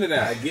 3% of I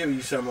that. give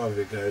you some of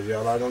it because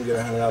y'all are gonna get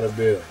a $100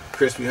 bill,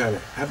 crispy $100.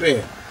 Hop in.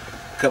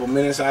 A couple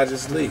minutes, I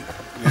just leave.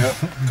 Yep.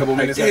 Couple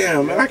minutes.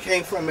 Damn, man, I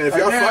can't find it. If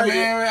y'all find it,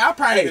 man, I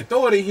probably could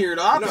throw it in here,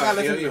 though. I No, gotta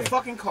listen to yeah. the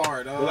fucking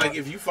card, dog. but like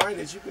if you find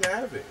it, you can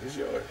have it. It's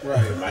yours.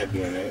 Right. It might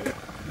be in there. You know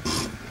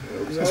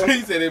what I'm saying?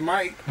 He said it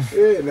might.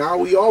 Yeah. Now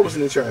we always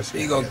in the trash.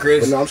 Here you go,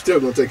 Chris. But no, I'm still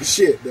gonna take a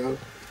shit, though.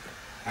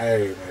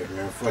 Hey, like,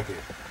 man, fuck it.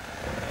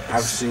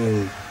 I've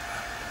seen.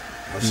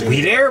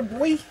 We there,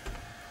 boy.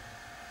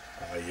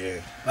 Oh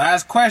yeah.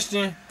 Last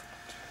question.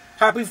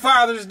 Happy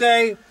Father's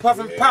Day.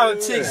 Puffin'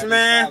 politics, Happy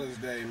man. Father's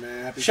Day,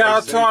 man. Happy Shout out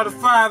Father's to all Day, the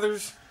man.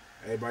 fathers.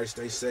 Everybody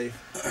stay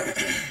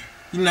safe.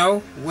 You know,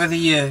 whether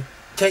you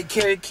take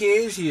care of your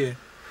kids, you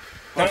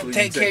don't Hopefully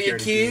take care of your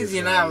the kids,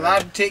 you're man. not allowed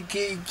to take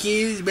care of your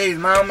kids. Baby's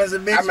mama's a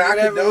bitch, I mean, I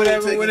condone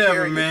whatever, taking care of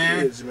your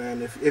man. kids,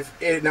 man.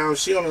 If now if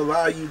she don't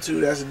allow you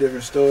to, that's a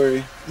different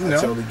story. You I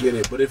know. totally get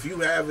it. But if you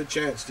have a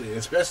chance to,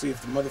 especially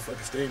if the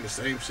motherfucker stay in the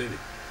same city,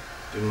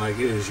 then like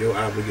it is your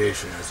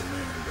obligation as a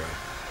man, bro,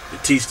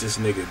 to teach this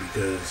nigga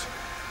because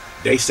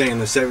they saying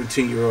the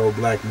 17-year-old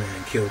black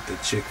man killed the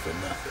chick for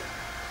nothing.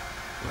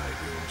 Like,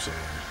 you know what I'm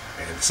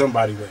saying? And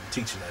somebody wasn't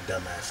teaching that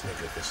dumbass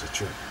nigga if it's the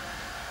truth.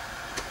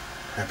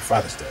 Happy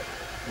Father's Day.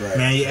 Right.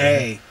 Man,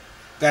 hey,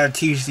 gotta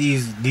teach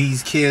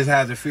these kids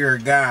how to fear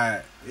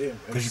God. Yeah, man.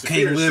 Because It's the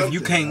fear of you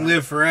something, can't man.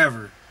 live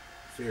forever.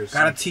 Fear of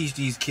Gotta something. teach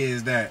these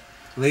kids that.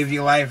 Live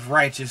your life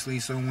righteously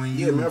so when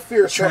Yeah, you man,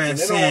 fear of something. It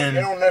transcend.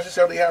 don't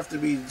necessarily have to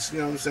be, you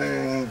know what I'm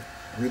saying,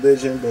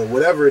 religion, but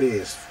whatever it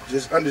is,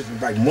 just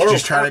like moral.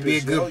 Just try to be a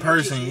compass, good yo. You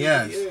person, just need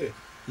yes. to- Yeah,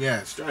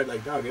 Yes. straight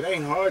like dog. It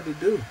ain't hard to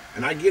do,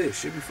 and I get it.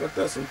 Shit be fucked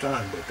up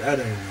sometimes, but that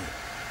ain't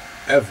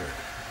it. Ever.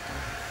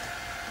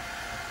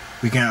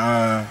 We can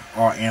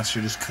all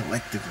answer this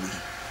collectively.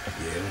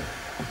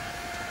 Yeah.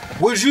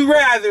 Would you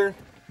rather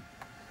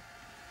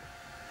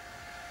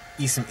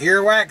eat some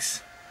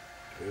earwax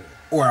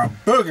or a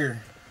booger?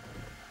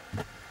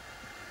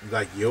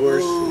 Like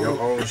yours, your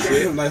own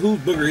shit. Like, whose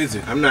booger is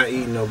it? I'm not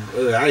eating no.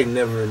 I ain't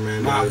never,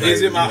 man.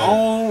 Is it my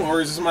own,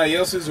 or is it somebody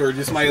else's, or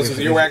just somebody else's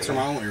earwax, or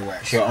my own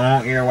earwax? Your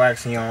own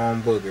earwax and your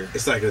own booger.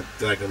 It's like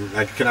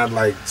can I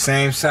like?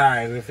 Same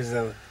size. If it's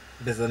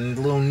a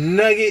little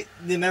nugget,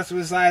 then that's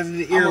what size of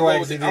the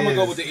earwax it is. I'm gonna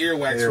go with the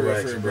earwax,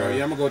 for real, bro.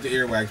 Yeah, I'm gonna go with the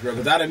earwax, bro.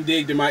 Because I done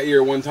digged in my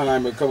ear one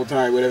time, a couple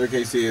times, whatever the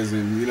case is,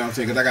 and you know what I'm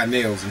saying? Because I got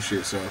nails and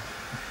shit, so.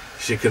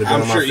 Shit could have been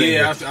I'm on sure, my finger.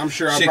 yeah, I'm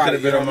sure I Shit probably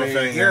could have been on my you know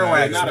what I mean? finger.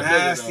 Earwax Not a booger,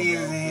 nasty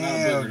though, as bro. hell, Not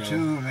a booger,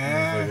 too,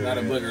 man. Not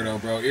a booger, though,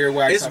 bro.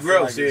 Earwax, It's I feel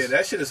gross, like yeah.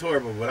 That shit is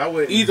horrible, but I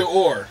wouldn't. Either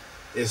or.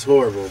 It's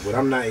horrible, but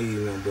I'm not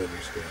eating no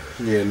boogers, guys.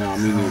 Yeah, no,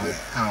 me neither.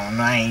 I don't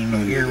know. I ain't no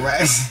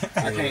earwax.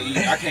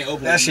 I can't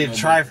open That shit no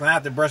trifling. I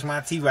have to brush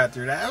my teeth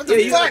after that. What Yeah,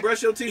 the you gotta fuck?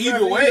 brush your teeth. Either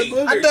after you way. eat a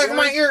booger, I dug guys.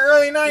 my ear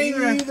early, not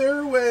even.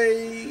 Either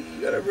way,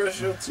 you gotta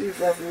brush your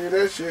teeth after you eat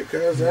that shit,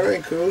 cause that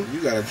ain't cool.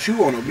 You gotta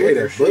chew on a Yeah, booger.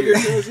 that booger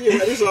shit. shit. Yeah,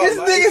 it's all This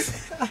like,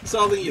 nigga's it's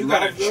all in your You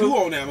gotta mouth, chew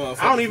bro. on that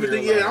motherfucker. I don't even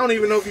think. Yeah, I don't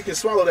even know if you can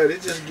swallow that.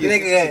 It just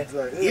gets nigga.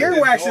 like,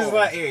 Earwax is dog.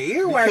 like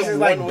earwax is Become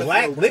like one with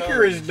black your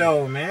licorice tongue.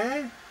 though,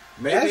 man.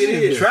 Maybe That it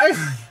shit is.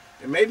 trifling.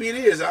 Maybe it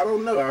is. I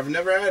don't know. I've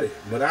never had it,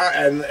 but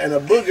and a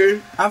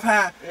booger. I've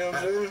had. You know what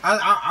I'm saying?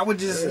 I would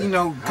just, Yeah. you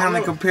know, I kind don't of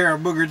know. compare a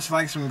booger to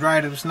like some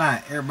dried up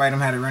snot. Everybody them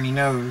had a runny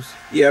nose.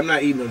 Yeah, I'm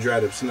not eating no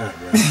dried up snot,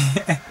 bro.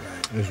 Right.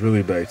 It's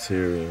really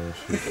bacteria and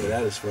shit. Yeah,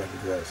 that is fucking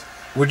gross.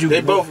 Would you?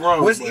 They both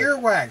wrong, What's but-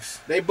 earwax?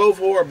 They both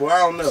horrible. I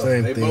don't know.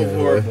 Same they thing, both in a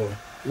horrible.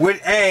 What?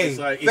 Hey, It's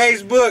like-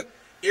 it's- Facebook.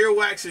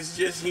 Earwax is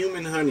just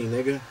human honey,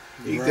 nigga.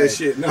 Eat Right. that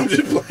shit. No, I'm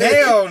just playing.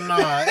 Hell no.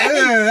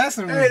 That's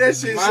some. Hey, that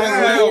shit Might sound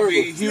as well horrible.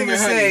 be This human nigga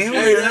honey. say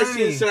human Hey, that honey.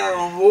 shit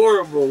sound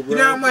horrible, bro. You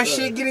know how much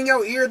shit get in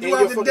your ear In throughout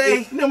your the fucking-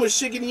 day? You know how much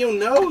shit get in your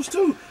nose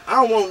too? I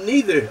don't want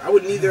neither. I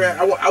would neither.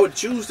 I would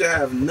choose to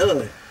have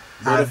none.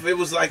 But if it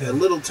was like a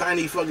little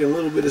tiny fucking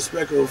little bit of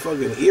speckle of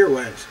fucking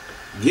earwax,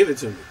 give it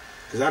to me.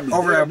 Cause I be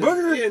Over doing that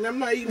booger? Yeah, and I'm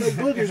not eating no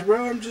boogers,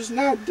 bro. I'm just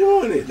not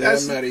doing it. Yeah,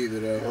 That's I'm not either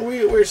though.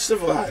 we're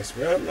civilized,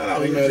 bro. I'm not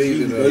out I'm here not just either,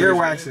 eating though. boogers,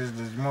 Earwax man. is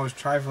the most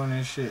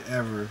trifling shit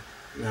ever.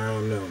 I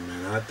don't know,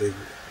 man. I think,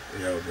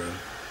 yo, bro,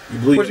 you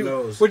blew What your you,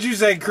 nose. what you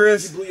say, You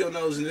Chris? blew your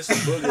nose and this is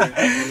booger.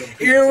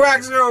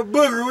 Earwax or a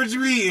booger? What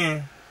you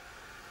eating?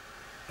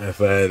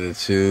 If I had to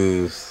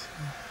choose,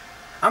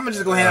 I'm gonna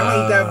just go ahead and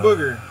eat that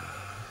booger.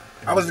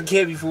 I was a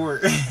kid before.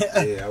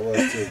 Yeah, I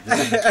was too.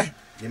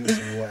 Give me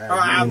some more.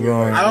 I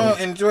Wrong. don't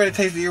enjoy the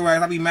taste of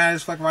earwax. I be mad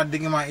as fuck if I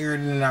dig in my ear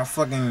and then I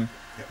fucking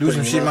do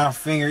some shit in my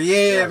finger.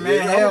 Yeah, man, yeah,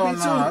 I hell would be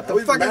no. too. What I the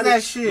would fuck be is mad that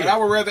as- shit? But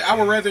I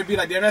would rather be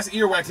like, damn, that's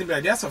earwax, and be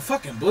like, that's a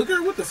fucking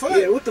booger. What the fuck?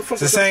 Yeah, what the fuck? It's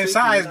the is same that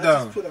size, thinking? I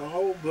though. just put a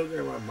whole booger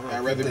in my mouth.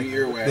 I'd rather be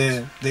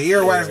earwax. The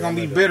earwax Yeah, gonna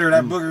be I'm like bitter.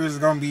 that. That booger is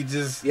gonna be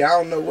just. Yeah, I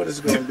don't know what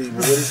it's gonna be, but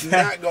what it's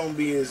not gonna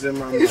be is in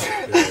my mouth.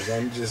 Guys.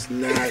 I'm just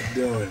not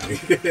doing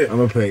it. I'm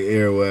gonna pick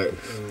earwax.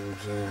 You know what I'm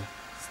saying?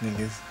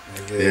 Niggas.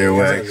 Yeah,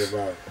 Earwax. think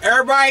about it.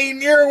 Everybody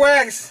eating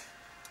earwax.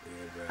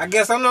 Yeah, I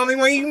guess I'm the only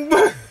one eating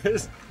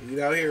boogers. bro.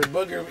 You out here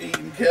booger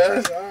eating,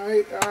 cuz.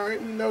 All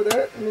right, we know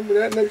that. Remember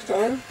that next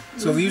time.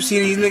 So if you see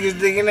these niggas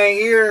digging their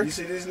ear, You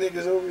see these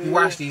niggas over here? you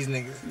watch these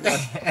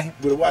niggas.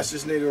 But watch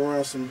this nigga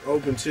around some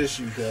open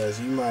tissue, cuz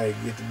he might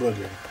get the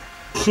booger.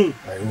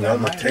 Like, ooh,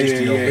 I'm a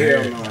tasty over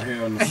here.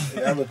 Hell no.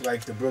 That look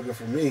like the booger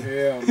for me.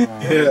 Hell no.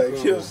 Yeah, you know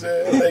what I'm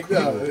saying? Like,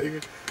 no,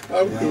 nigga.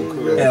 I'm cool,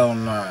 bro. Hell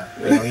nah.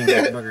 I don't eat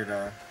that booger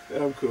though.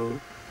 I'm cool.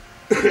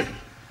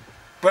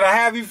 But I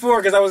have before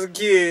because I was a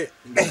kid.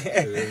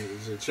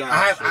 It's a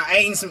child. I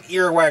ate some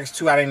earwax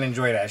too. I didn't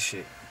enjoy that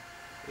shit.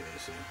 Yeah,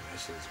 see, that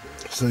shit's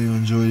good. So you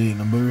enjoyed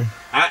eating a burger?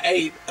 I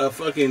ate a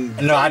fucking.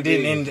 No, I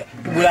jelly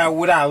didn't. bean.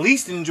 What I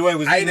least enjoyed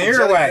was I ate eating a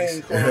jelly earwax.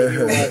 bean called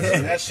earwax,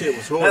 and that shit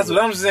was horrible. That's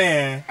what I'm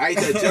saying. I ate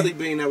that jelly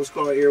bean that was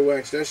called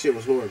earwax. That shit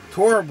was horrible. It's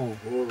horrible.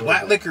 Horrible.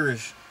 Black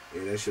licorice.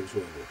 Yeah, that shit was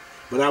horrible.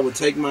 But I would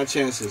take my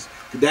chances.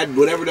 That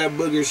whatever that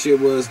booger shit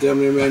was, damn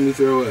near made me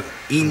throw up.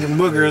 Eating them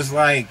boogers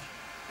like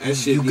That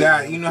shit. you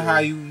got. You know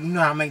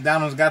how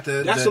McDonald's got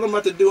the. That's what I'm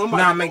about to do. You know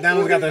how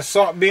McDonald's got their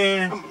salt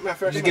bin.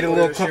 Just get a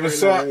little cup of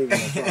salt. I'm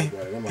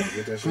about to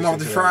get that shit. Come off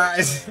the sent to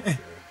fries.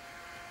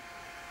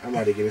 I'm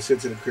about to get it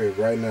sent to the crib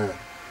right now.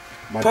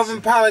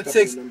 Puffin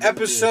Politics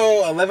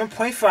episode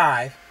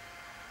 11.5.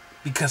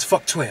 Because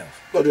fuck 12.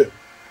 Go do it.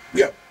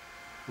 Yep.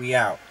 We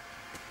out.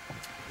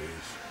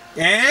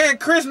 And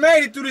Chris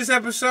made it through this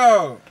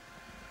episode.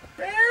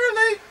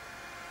 Barely.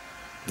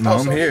 No,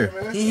 I'm here.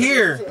 Man. He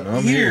here. No,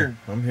 I'm here.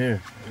 I'm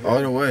here. All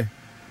the way.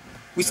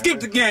 We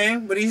skipped the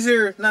game, but he's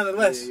here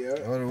nonetheless. Yeah,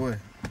 yeah. All the way.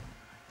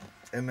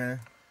 Hey, man.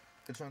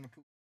 They're trying to